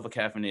 make myself a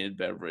caffeinated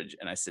beverage,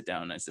 and I sit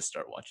down and I just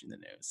start watching the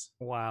news.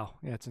 Wow.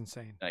 Yeah, it's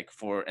insane.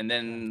 And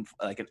then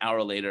like an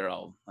hour later,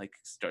 I'll like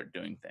start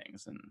doing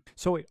things. And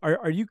So wait,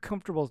 are you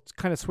comfortable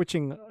kind of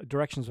switching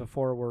directions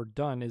before we're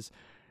done?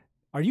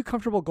 Are you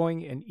comfortable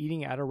going and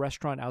eating at a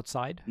restaurant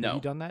outside? No. Have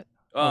you done that?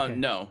 Okay.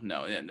 No.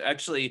 And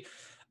actually,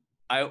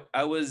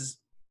 I was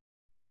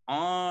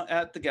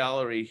at the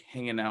gallery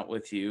hanging out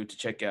with you to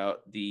check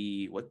out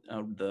the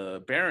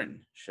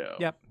Baron show.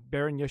 Yep,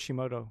 Baron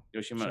Yoshimoto.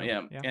 Yoshimoto,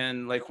 yeah.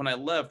 And like when I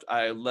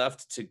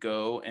left to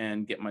go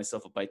and get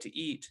myself a bite to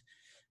eat,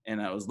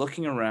 and I was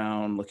looking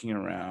around,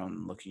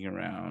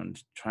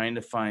 trying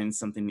to find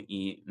something to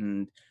eat,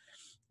 and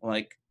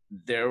like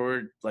there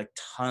were like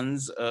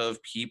tons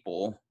of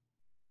people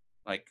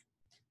like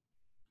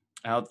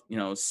out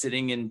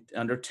sitting in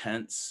under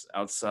tents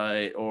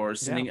outside or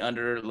sitting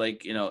under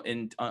like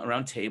in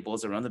around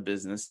tables around the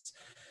business,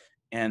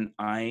 and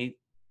I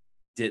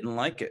didn't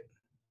like it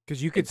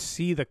because you could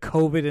see the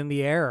COVID in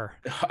the air.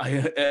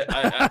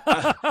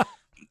 I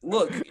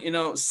look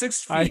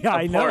 6 feet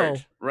apart, know.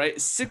 Right,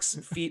 6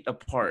 feet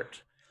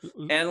apart,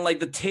 and like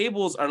the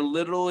tables are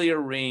literally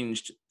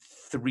arranged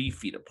 3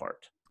 feet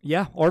apart,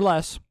 or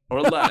less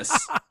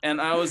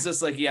and I was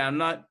just like, I'm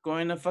not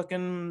going to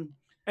fucking.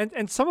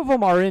 And some of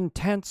them are in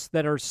tents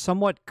that are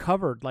somewhat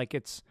covered, like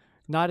it's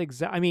not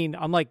exact. I mean,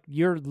 I'm like,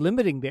 you're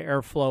limiting the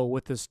airflow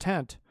with this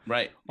tent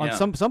Right. on Yeah.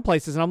 some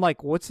places, and I'm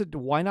like,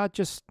 why not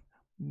just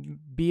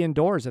be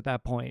indoors at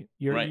that point?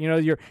 Right.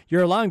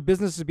 You're allowing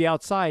businesses to be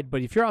outside,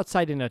 but if you're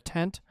outside in a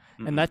tent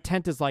Mhm. and that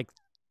tent is like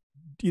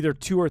either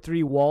 2 or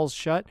 3 walls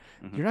shut,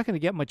 Mhm. you're not going to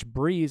get much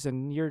breeze,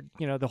 and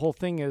the whole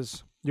thing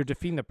is you're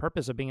defeating the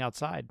purpose of being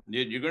outside.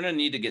 Dude, you're gonna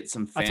need to get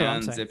some That's what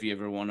I'm fans saying. if you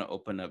ever want to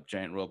open up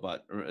Giant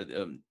Robot or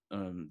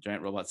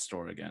Giant Robot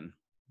store again.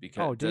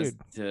 Because Oh,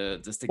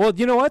 dude. just to Well,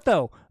 you know what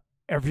though?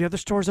 Every other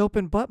store's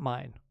open but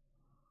mine.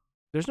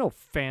 There's no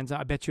fans.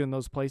 I bet you in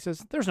those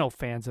places, there's no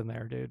fans in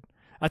there, dude.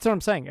 That's what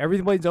I'm saying.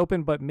 Everybody's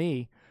open but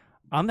me.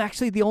 I'm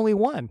actually the only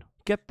one.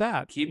 Get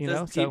that? keep you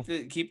this know. keep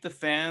the keep the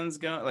fans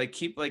going, like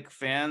keep like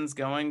fans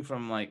going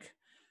from like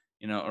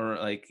or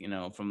like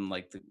from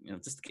like the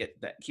just to get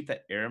that, keep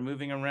that air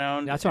moving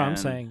around. That's what I'm and,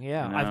 saying.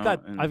 Yeah, you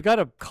I've got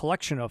a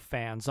collection of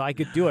fans. I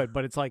could do it,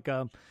 but it's like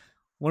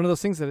one of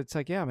those things that it's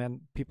like, yeah,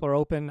 man, people are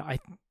open. I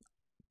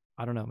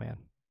don't know, man.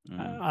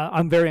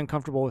 I'm very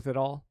uncomfortable with it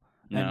all.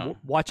 And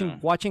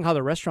watching how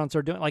the restaurants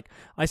are doing. Like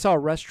I saw a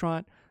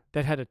restaurant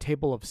that had a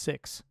table of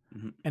 6,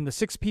 and the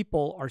 6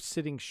 people are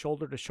sitting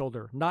shoulder to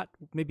shoulder, not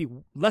maybe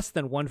less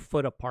than 1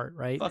 foot apart,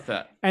 right? Fuck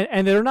that.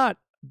 And they're not.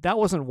 That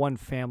wasn't one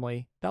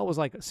family. That was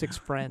like 6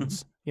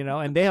 friends,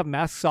 and they have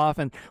masks off.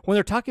 And when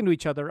they're talking to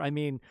each other, I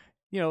mean,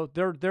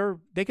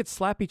 they could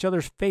slap each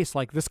other's face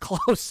like this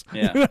close.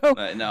 Yeah.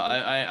 No,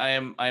 I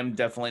am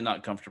definitely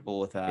not comfortable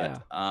with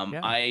that.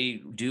 Yeah.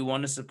 I do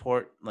want to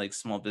support like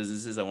small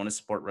businesses. I want to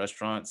support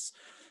restaurants.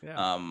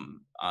 Yeah.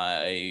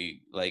 I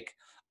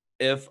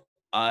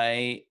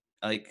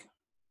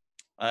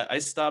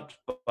stopped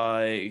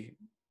by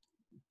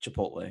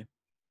Chipotle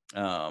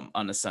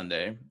on a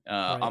Sunday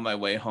on my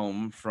way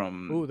home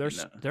from. Ooh,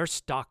 their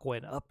stock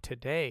went up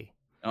today.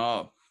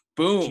 Oh,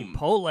 boom!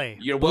 Chipotle.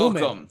 You're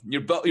booming. welcome.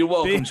 You're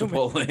welcome,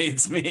 Chipotle.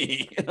 It's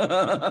me.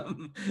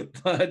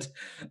 But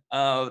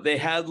they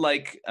had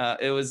like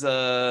it was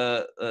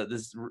the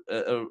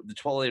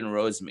Chipotle in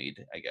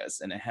Rosemead, I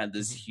guess, and it had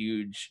this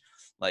huge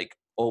like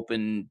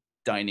open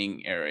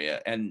dining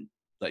area, and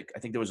like I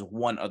think there was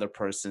one other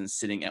person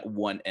sitting at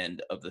one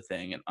end of the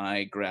thing, and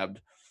I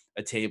grabbed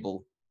a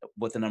table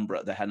with an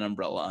umbrella that had an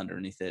umbrella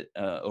underneath it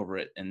over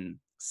it, and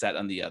sat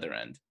on the other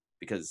end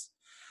because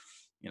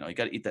you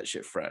got to eat that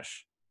shit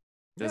fresh.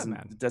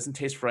 It doesn't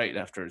taste right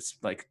after it's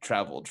like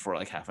traveled for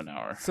like half an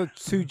hour. So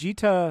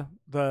Tsujita,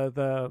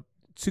 the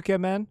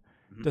Tsukemen,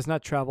 does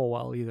not travel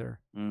well either.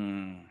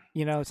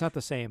 It's not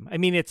the same. I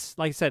mean, it's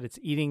like I said, it's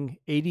eating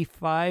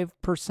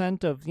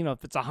 85% of,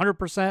 if it's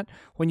 100%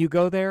 when you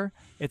go there,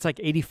 it's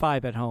like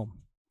 85 at home.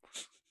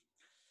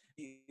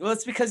 Well,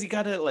 it's because you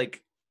gotta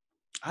like,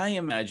 I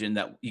imagine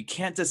that you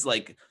can't just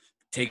like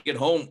take it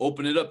home,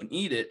 open it up, and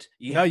eat it.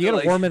 You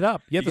gotta warm it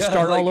up. You have to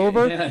start all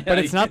over, but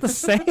it's not the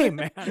same,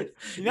 man.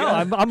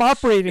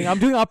 I'm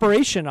doing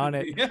operation on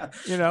it. Yeah,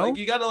 like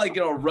you gotta like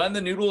run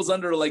the noodles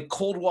under like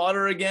cold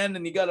water again,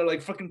 and you gotta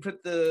like fucking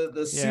put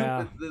the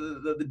soup,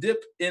 the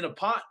dip in a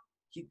pot.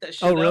 Heat that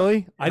shit. Oh,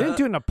 really? I didn't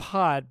do it in a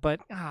pot, but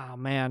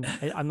man,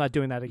 I'm not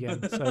doing that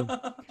again. So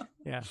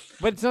yeah,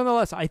 but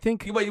nonetheless, I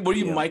think. Were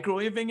you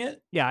microwaving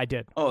it? Yeah, I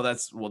did. Oh,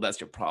 that's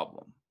your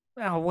problem.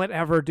 Oh,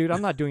 whatever, dude.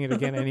 I'm not doing it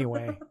again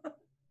anyway.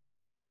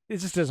 It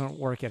just doesn't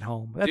work at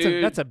home.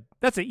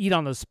 That's a eat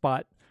on the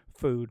spot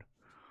food.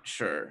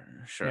 Sure.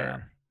 Yeah.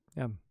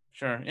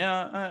 Sure.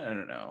 Yeah. I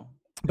don't know.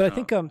 But I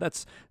think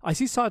I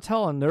see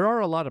Sawtell, and there are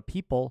a lot of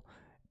people,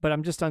 but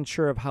I'm just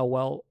unsure of how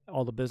well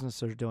all the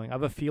businesses are doing. I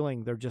have a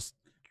feeling they're just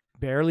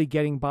barely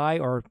getting by,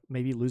 or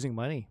maybe losing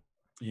money.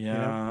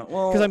 Yeah.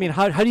 Well, because I mean,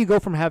 how do you go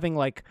from having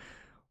like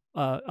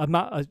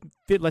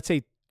let's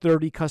say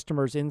 30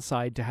 customers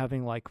inside to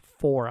having like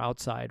 4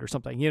 outside or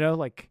something?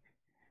 Like.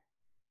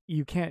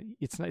 You can't.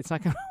 It's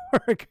not going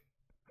to work.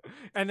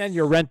 And then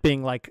your rent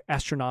being like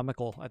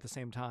astronomical at the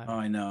same time. Oh,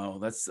 I know.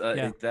 That's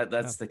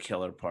that's the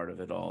killer part of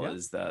it all.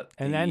 Is that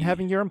and then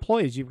having your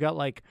employees. You've got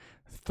like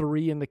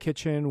 3 in the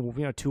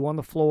kitchen. 2 on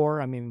the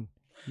floor. I mean,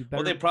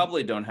 well, they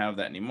probably don't have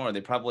that anymore. They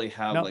probably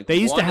have they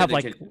used to have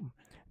like.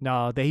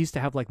 No, they used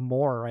to have like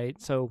more,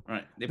 right? So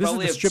right, they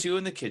probably have 2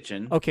 in the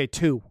kitchen. Okay,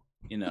 2.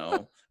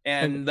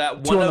 And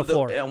that one of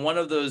one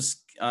of those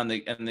in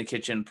the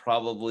kitchen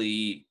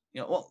probably.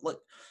 Well,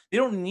 look. They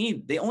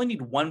only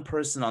need 1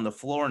 person on the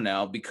floor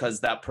now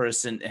because that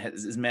person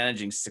is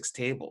managing 6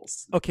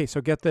 tables. Okay, so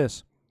get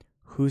this.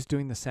 Who's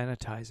doing the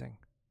sanitizing?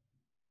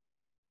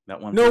 That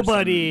one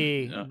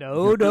Nobody. Person,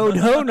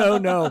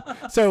 No.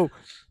 So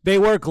they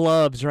wear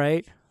gloves,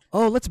 right?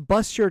 Oh, let's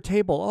bust your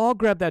table. Oh, I'll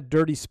grab that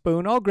dirty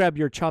spoon. I'll grab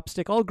your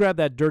chopstick. I'll grab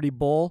that dirty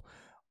bowl.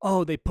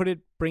 Oh, they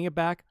bring it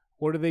back.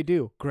 What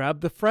do?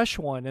 Grab the fresh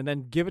one and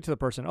then give it to the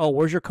person. Oh,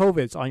 where's your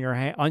COVIDs on your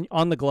hand,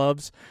 on the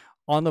gloves?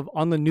 On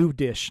the new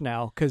dish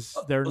now, because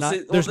they're not.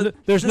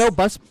 There's no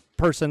bus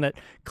person that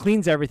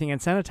cleans everything and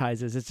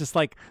sanitizes. It's just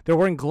like they're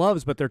wearing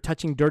gloves, but they're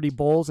touching dirty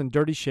bowls and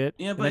dirty shit.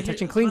 Yeah, but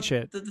touching clean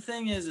shit. The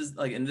thing is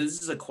like, and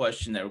this is a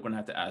question that we're gonna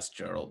have to ask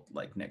Gerald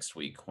like next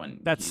week when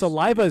that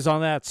saliva is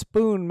on that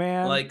spoon,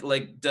 man. Like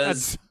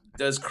does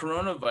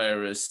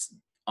coronavirus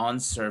on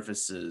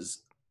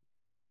surfaces,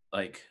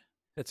 like,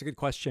 That's a good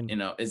question.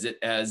 is it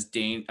as I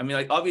mean,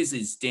 like, obviously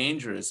it's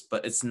dangerous,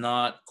 but it's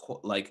not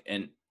like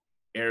an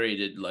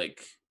aerated,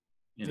 like,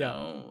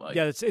 Yeah. like,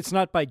 Yeah, it's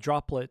not by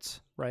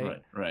droplets,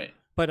 right? right.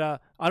 But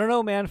I don't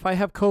know, man. If I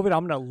have COVID,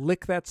 I'm gonna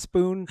lick that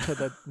spoon to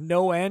the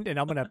no end, and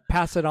I'm gonna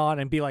pass it on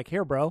and be like,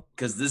 "Here, bro."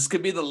 Because this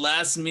could be the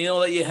last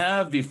meal that you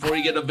have before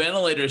you get a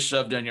ventilator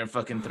shoved down your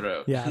fucking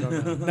throat. Yeah, I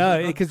don't know.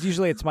 No, because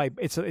usually it's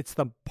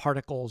the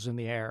particles in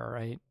the air,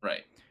 right?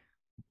 Right.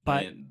 But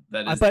I mean,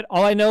 that is, but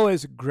all I know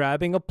is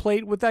grabbing a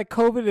plate with that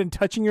COVID and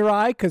touching your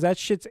eye because that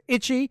shit's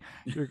itchy.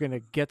 You're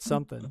gonna get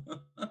something.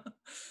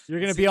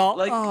 You're gonna be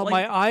all, oh,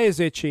 my eye is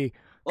itchy.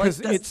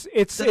 Because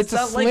it's a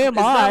slim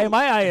eye.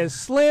 My eye is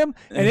slim,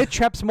 and it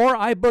traps more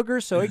eye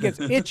boogers, so it gets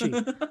itchy.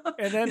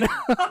 And then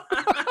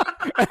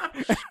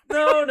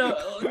no,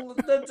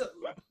 that's,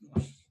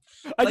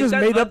 I just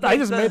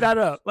made that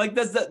up. Like,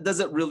 does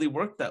it really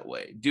work that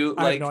way?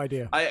 I have no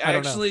idea. I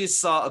actually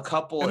saw a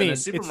couple in a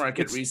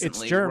supermarket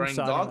recently wearing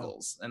so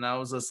goggles, and I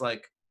was just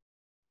like,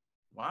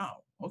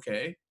 wow,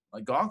 okay,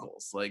 like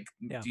goggles. Like,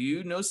 do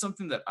you know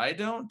something that I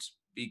don't?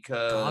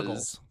 Because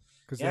goggles.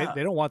 Because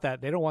they don't want that.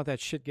 They don't want that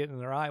shit getting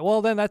in their eye.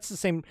 Well, then that's the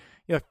same.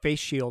 Face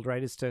shield,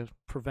 right? Is to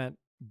prevent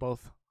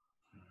both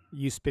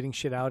you spitting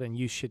shit out and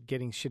you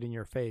getting shit in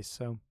your face.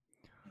 So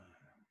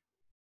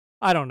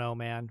I don't know,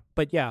 man.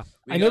 But yeah,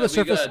 I know the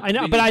surface. I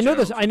know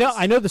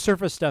the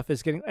surface stuff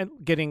is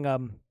getting.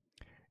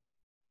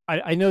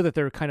 I know that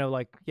they're kind of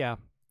like,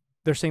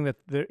 they're saying that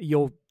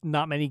you'll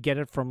not many get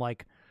it from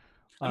like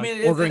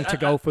ordering to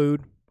go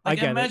food. I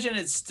imagine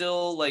it's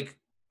still like.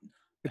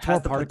 It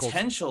has the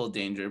potential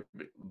danger,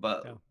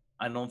 but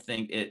I don't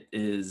think it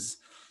is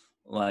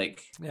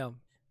like,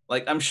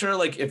 like, I'm sure,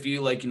 like, if you,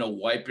 like,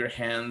 wipe your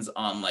hands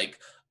on like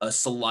a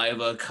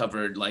saliva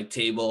covered like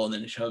table and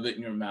then shove it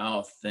in your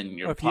mouth, then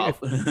you're but if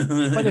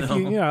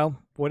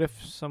what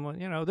if someone,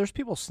 there's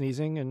people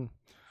sneezing and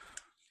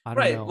I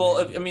don't know.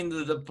 Well, I mean,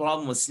 the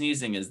problem with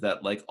sneezing is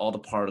that like all the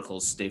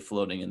particles stay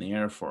floating in the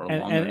air for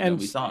longer than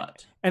we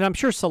thought. And I'm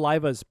sure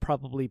saliva is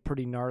probably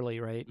pretty gnarly,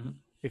 right? Mm-hmm.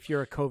 If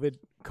you're a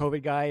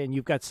COVID guy and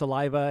you've got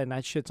saliva and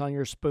that shit's on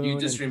your spoon. You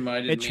just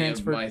reminded me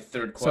of my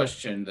third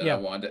question that I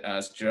wanted to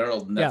ask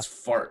Gerald, and that's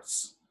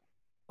farts.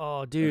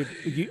 Oh, dude.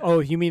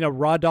 You mean a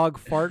raw dog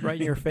fart right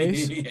in your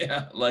face?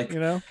 Yeah, like,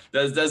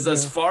 does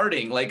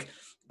farting, like,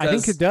 I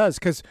think it does,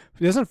 because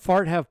doesn't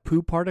fart have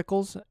poo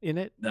particles in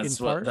it? That's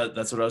what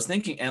I was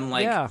thinking. And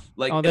like,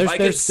 if I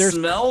could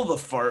smell the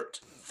fart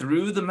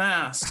through the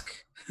mask.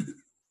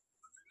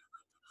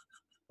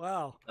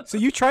 Wow. So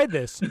you tried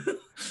this?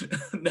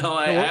 No,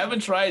 I haven't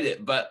tried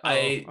it, but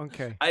I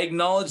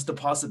acknowledge the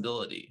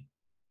possibility.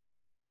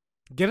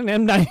 Get an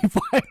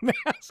N95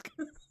 mask.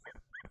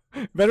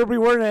 Better be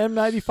wearing an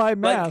N95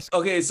 mask.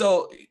 Like, okay,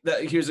 so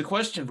here's a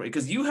question for you,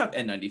 because you have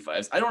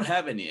N95s. I don't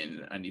have any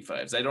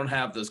N95s. I don't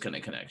have those kind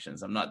of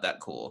connections. I'm not that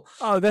cool.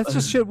 Oh, that's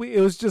just shit.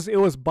 It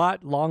was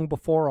bought long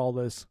before all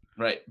this.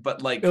 Right,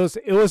 but like it was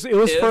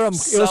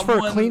for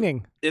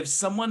cleaning. If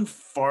someone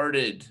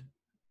farted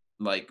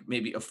like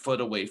maybe a foot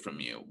away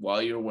from you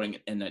while you're wearing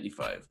an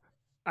N95.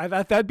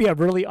 That'd be a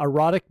really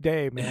erotic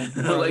day, man.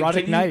 Like,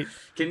 erotic night.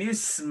 Can you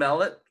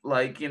smell it?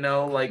 Like,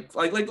 like,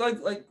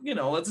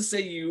 let's just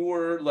say you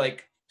were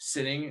like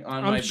sitting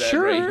on my bed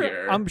right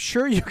here. I'm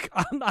sure you.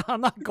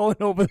 I'm not going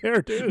over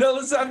there, dude. No,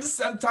 listen. I'm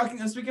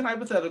speaking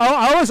hypothetically. Oh,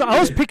 I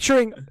was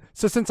picturing.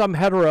 So since I'm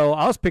hetero,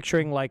 I was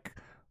picturing like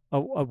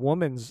a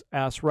woman's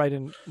ass right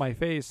in my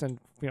face and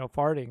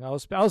farting. I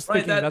was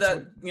thinking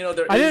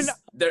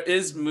there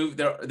is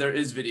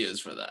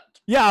videos for that.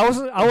 Yeah,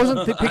 I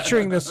wasn't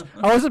picturing this.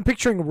 I wasn't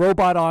picturing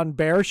robot on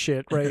bear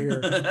shit right here.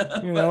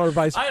 Or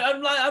vice.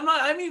 I'm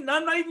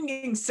not even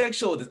getting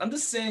sexual with this. I'm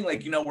just saying,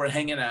 like, we're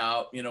hanging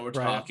out, we're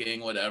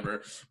talking,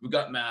 whatever. We've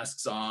got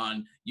masks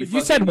on.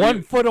 You said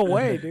 1 foot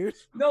away, dude.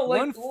 No, like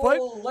 1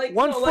 foot. Like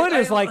 1 foot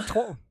is like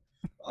 12.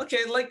 Okay,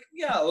 like,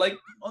 yeah, like,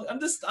 I'm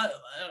just,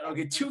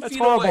 okay, 2 feet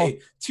horrible.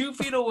 away, 2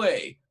 feet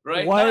away,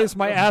 right? Why is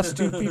my ass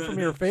 2 feet from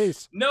your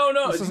face? No,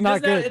 this is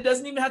not good. It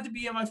doesn't even have to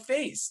be in my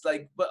face.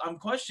 Like, but I'm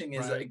questioning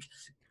is like,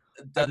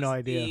 I have no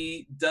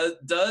idea.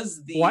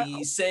 Does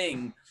the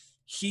saying,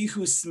 "He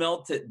who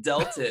smelt it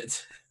dealt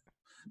it,"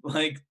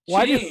 like,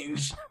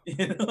 change?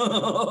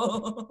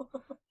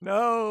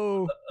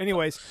 No.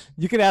 Anyways,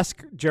 you could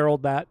ask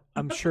Gerald that.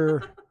 I'm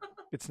sure.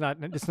 It's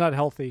not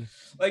healthy.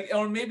 Like,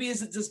 or maybe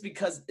is it just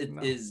because it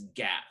is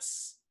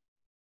gas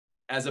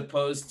as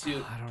opposed to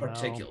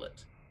particulate?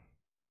 Know.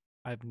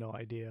 I have no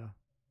idea.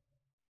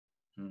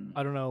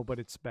 I don't know, but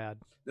it's bad.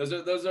 That's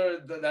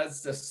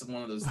just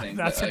one of those things.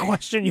 That's a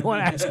question you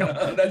want to ask.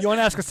 You want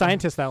to ask a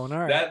scientist that one. All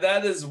right.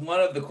 That is one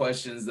of the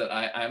questions that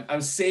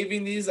I'm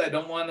saving these. I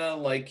don't want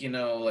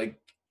to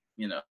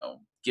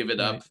give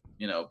it up,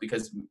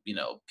 because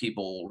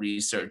people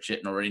research it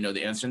and already know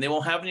the answer, and they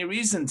won't have any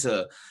reason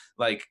to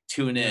like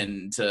tune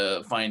in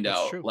to find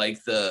out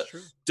like the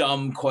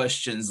dumb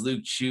questions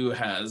Luke Chu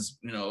has,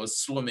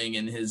 swimming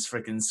in his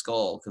freaking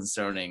skull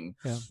concerning,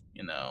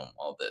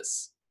 all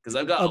this. Because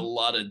I've got a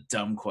lot of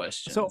dumb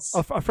questions. So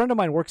a friend of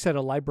mine works at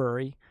a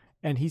library,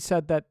 and he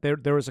said that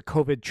there was a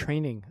COVID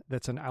training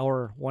that's 1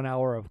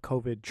 hour of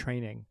COVID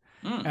training,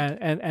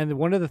 and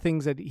one of the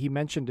things that he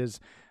mentioned is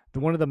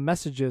one of the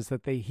messages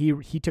that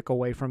he took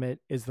away from it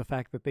is the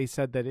fact that they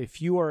said that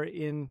if you are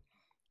in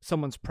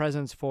someone's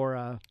presence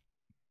for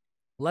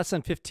less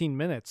than 15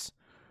 minutes,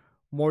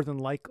 more than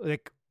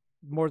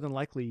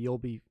likely you'll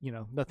be,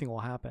 nothing will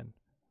happen.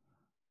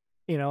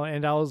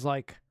 And I was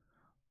like,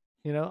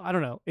 I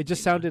don't know. It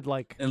just sounded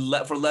like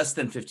for less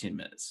than 15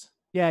 minutes.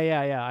 Yeah.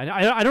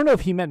 I don't know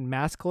if he meant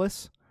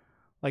maskless,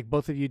 like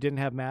both of you didn't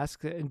have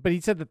masks, but he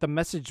said that the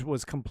message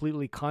was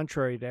completely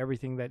contrary to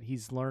everything that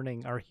he's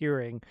learning or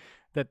hearing,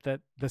 that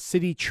the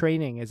city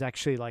training is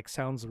actually like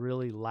sounds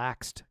really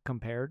laxed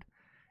compared.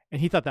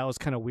 And he thought that was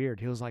kind of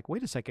weird. He was like,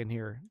 wait a second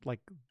here. Like,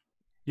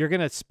 you're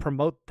going to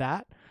promote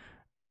that,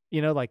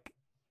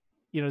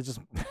 just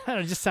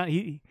sound.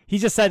 He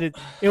just said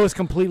it was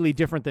completely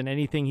different than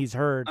anything he's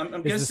heard.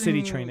 I'm guessing, the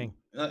city training.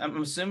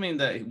 I'm assuming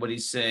that what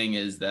he's saying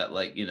is that,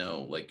 like,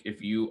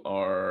 if you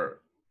are,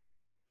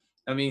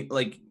 I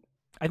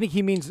think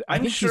he means.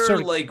 I'm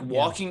sure,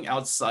 walking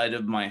outside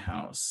of my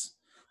house,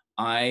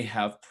 I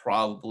have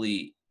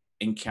probably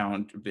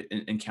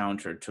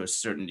encountered to a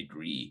certain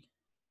degree,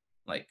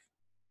 like,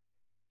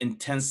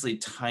 intensely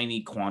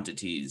tiny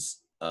quantities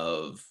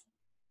of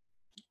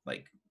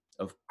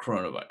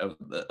coronavirus, of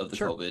the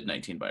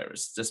COVID-19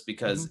 virus, just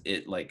because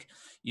it, like,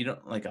 you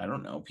don't, like, I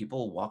don't know,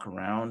 people walk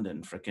around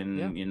and freaking,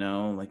 you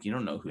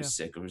don't know who's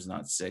sick or who's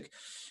not sick,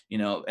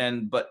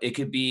 but it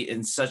could be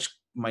in such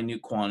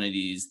minute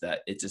quantities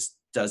that it just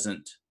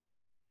doesn't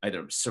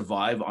either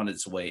survive on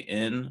its way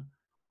in,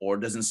 or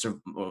doesn't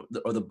or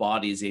the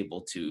body is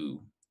able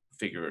to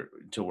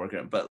work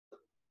it. But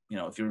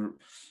if you're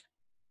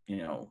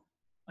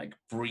like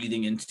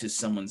breathing into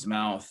someone's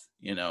mouth,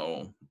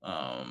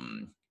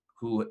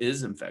 who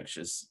is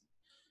infectious,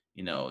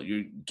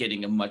 you're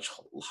getting a much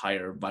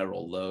higher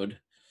viral load.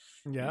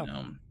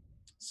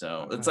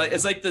 So it's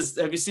like this.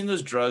 Have you seen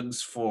those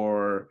drugs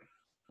for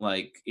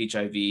like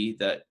HIV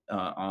that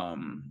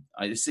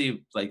I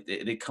see, like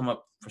they come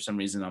up for some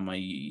reason on my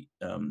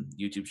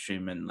YouTube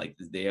stream, and like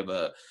they have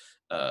a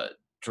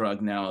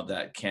drug now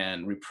that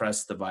can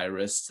repress the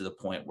virus to the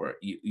point where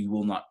you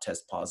will not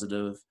test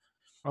positive.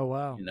 Oh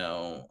wow.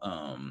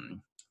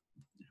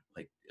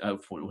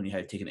 When you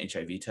had to take an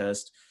HIV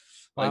test.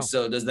 Wow. Like,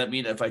 so does that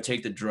mean if I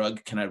take the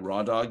drug, can I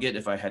raw dog it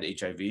if I had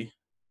HIV?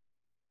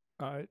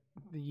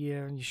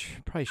 Yeah, you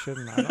probably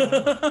shouldn't. I don't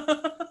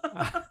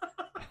know.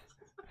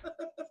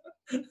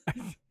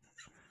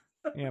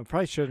 Yeah,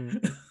 probably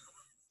shouldn't.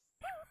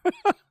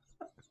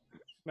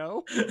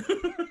 No.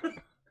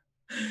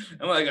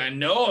 I'm like, I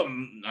know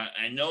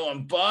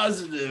I'm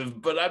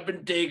positive, but I've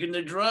been taking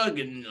the drug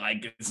and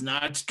like it's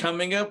not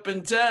coming up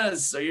in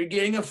tests, so you're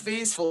getting a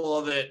face full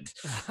of it.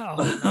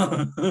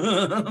 Oh,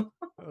 no.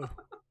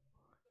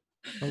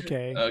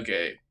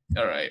 Okay.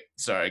 All right.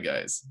 Sorry,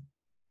 guys.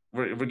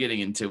 We're getting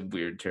into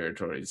weird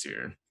territories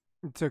here.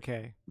 It's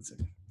okay.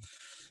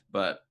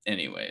 But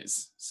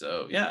anyways,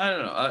 so yeah, I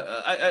don't know.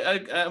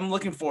 I'm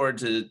looking forward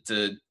to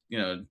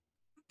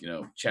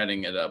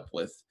chatting it up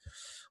with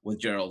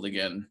Gerald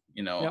again.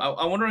 Yep.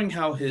 I'm wondering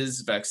how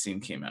his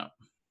vaccine came out.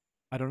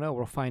 I don't know.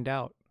 We'll find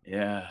out.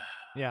 Yeah.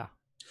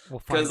 We'll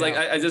find out. Because like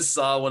I just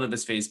saw one of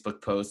his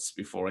Facebook posts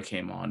before I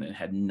came on, and it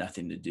had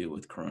nothing to do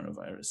with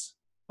coronavirus.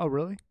 Oh,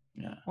 really?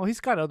 Yeah. Well, he's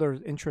got other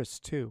interests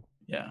too.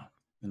 Yeah.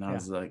 And I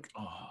was like,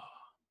 oh.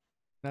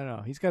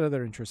 No, he's got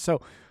other interests.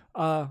 So,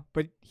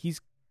 but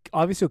he's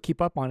obviously will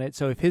keep up on it.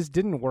 So if his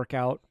didn't work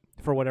out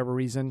for whatever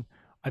reason,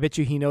 I bet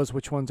you he knows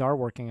which ones are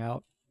working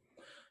out.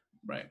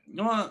 Right.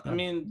 Well, I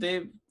mean,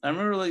 I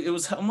remember like it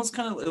was almost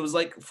kind of, it was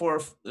like for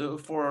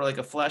like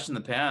a flash in the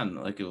pan.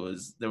 Like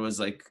there was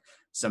like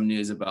some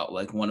news about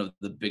like one of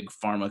the big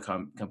pharma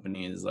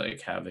companies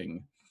like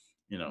having,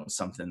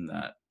 something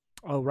that.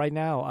 Oh, right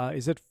now,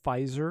 is it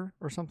Pfizer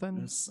or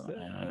something?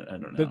 I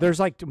don't know. There's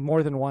like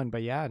more than one,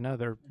 but yeah, no,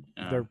 they're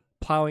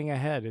plowing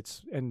ahead.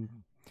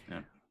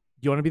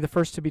 You want to be the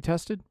first to be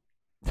tested?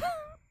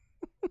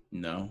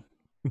 No.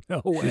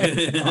 No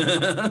way.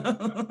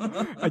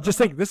 I just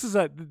think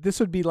this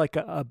would be like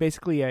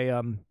basically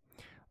a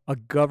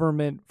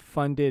government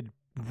funded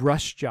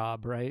rush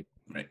job, right?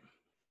 Right.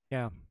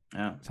 Yeah.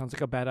 Yeah. Sounds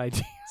like a bad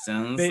idea.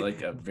 Sounds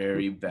like a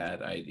very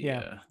bad idea.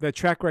 Yeah. The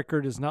track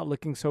record is not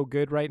looking so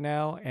good right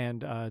now,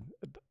 and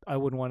I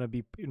wouldn't want to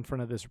be in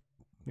front of this,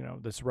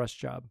 this rush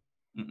job.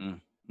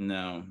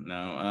 No.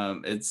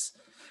 It's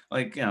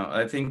like,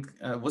 I think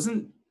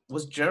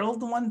was Gerald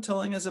the one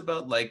telling us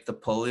about like the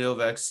polio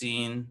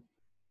vaccine?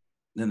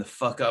 Then the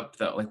fuck up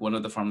that like one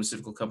of the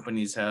pharmaceutical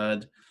companies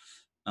had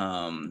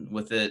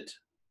with it,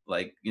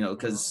 like,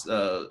 because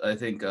I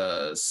think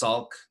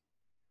Salk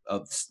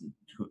of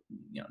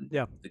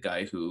the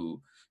guy whose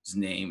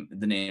the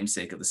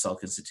namesake of the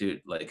Salk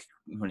Institute, like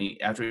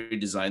after he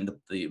designed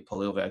the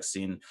polio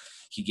vaccine,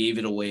 he gave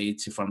it away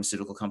to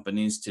pharmaceutical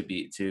companies to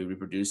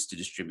reproduce, to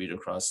distribute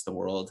across the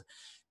world,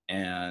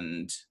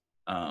 and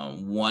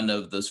one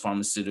of those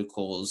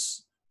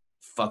pharmaceuticals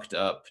fucked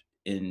up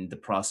in the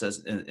process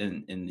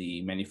in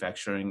the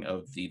manufacturing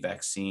of the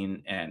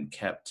vaccine and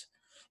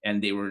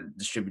they were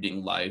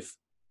distributing live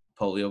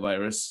polio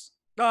virus,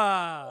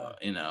 Ah.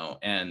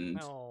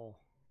 and Oh.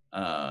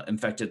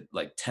 infected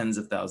like tens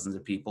of thousands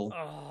of people.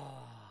 Oh.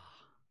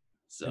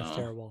 So That's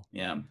terrible.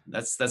 yeah,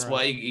 that's Right.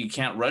 why you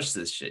can't rush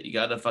this shit. You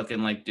gotta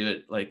fucking like do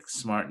it like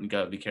smart, and you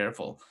gotta be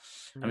careful.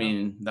 I Yeah.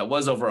 mean, that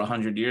was over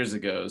 100 years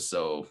ago,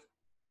 so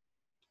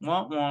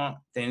wah, wah,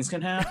 things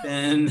can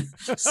happen.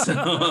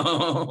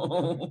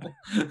 So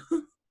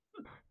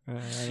I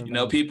don't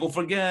know. people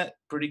forget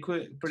pretty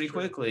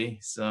quickly.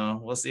 So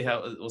we'll see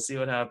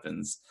what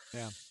happens.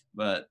 Yeah.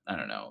 But I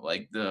don't know,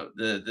 like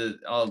the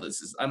all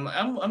this is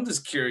I'm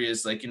just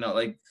curious, like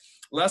like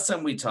last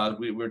time we talked,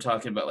 we were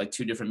talking about like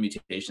two different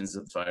mutations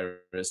of the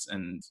virus,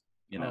 and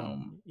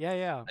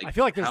Yeah. like, I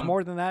feel like there's how-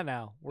 more than that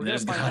now. We're gonna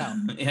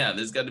find out. yeah,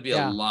 there's got to be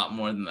a lot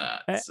more than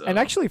that. So. And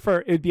actually,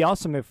 it'd be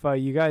awesome if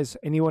you guys,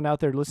 anyone out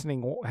there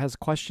listening, has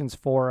questions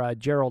for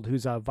Gerald,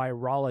 who's a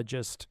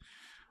virologist,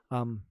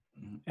 and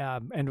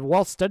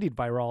well-studied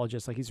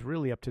virologist. Like, he's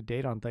really up to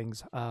date on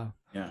things.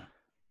 Yeah.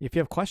 If you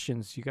have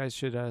questions, you guys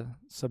should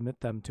submit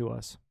them to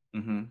us.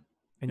 Mm-hmm.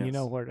 And Yes. you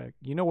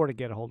know where to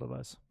get a hold of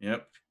us.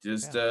 Yep.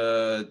 Just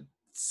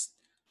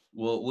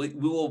we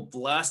will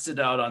blast it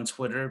out on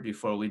Twitter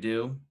before we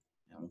do,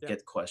 and we'll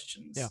get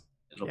questions. Yeah.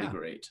 It'll be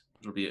great.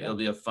 It'll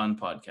be a fun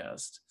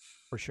podcast.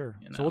 For sure.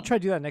 So we'll try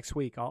to do that next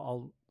week.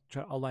 I'll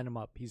line him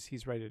up.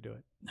 He's ready to do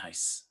it.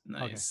 Nice.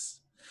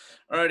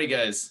 Alrighty,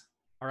 guys.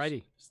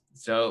 Alrighty.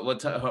 So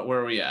where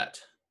are we at?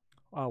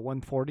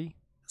 140.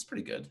 That's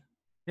pretty good.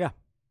 Yeah.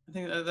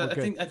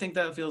 I think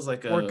that feels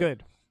like we're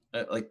good.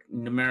 Like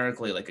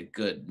numerically, like a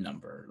good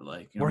number.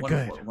 Like we're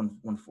good.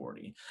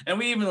 140, and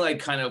we even like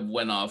kind of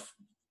went off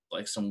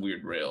like some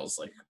weird rails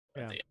like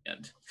at the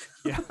end.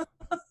 Yeah.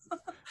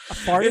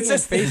 Farting in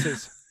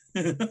faces.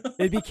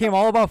 It became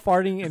all about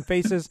farting in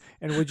faces,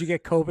 and would you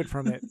get COVID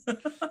from it?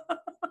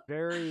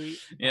 Very.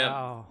 Yeah.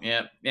 Wow.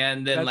 Yeah.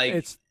 And then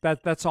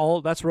that's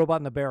all. That's Robot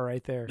and the Bear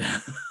right there.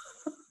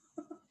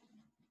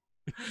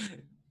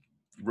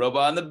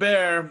 Robot and the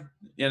Bear.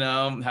 You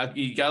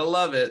gotta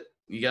love it.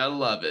 You gotta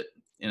love it.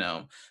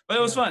 But it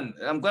was fun.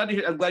 I'm glad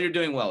you're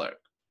doing well, Eric.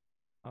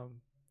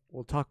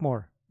 We'll talk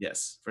more.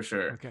 Yes, for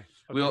sure. Okay.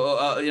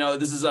 We'll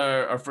this is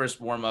our first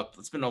warm up.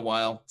 It's been a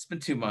while. It's been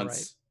 2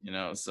 months.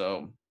 Right.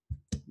 So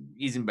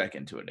easing back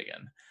into it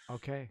again.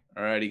 Okay.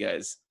 Alrighty,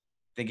 guys.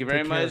 Thank you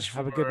very much.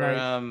 Have a good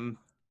night.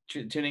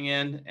 Tuning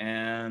in,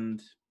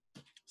 and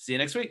see you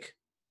next week.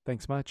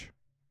 Thanks much.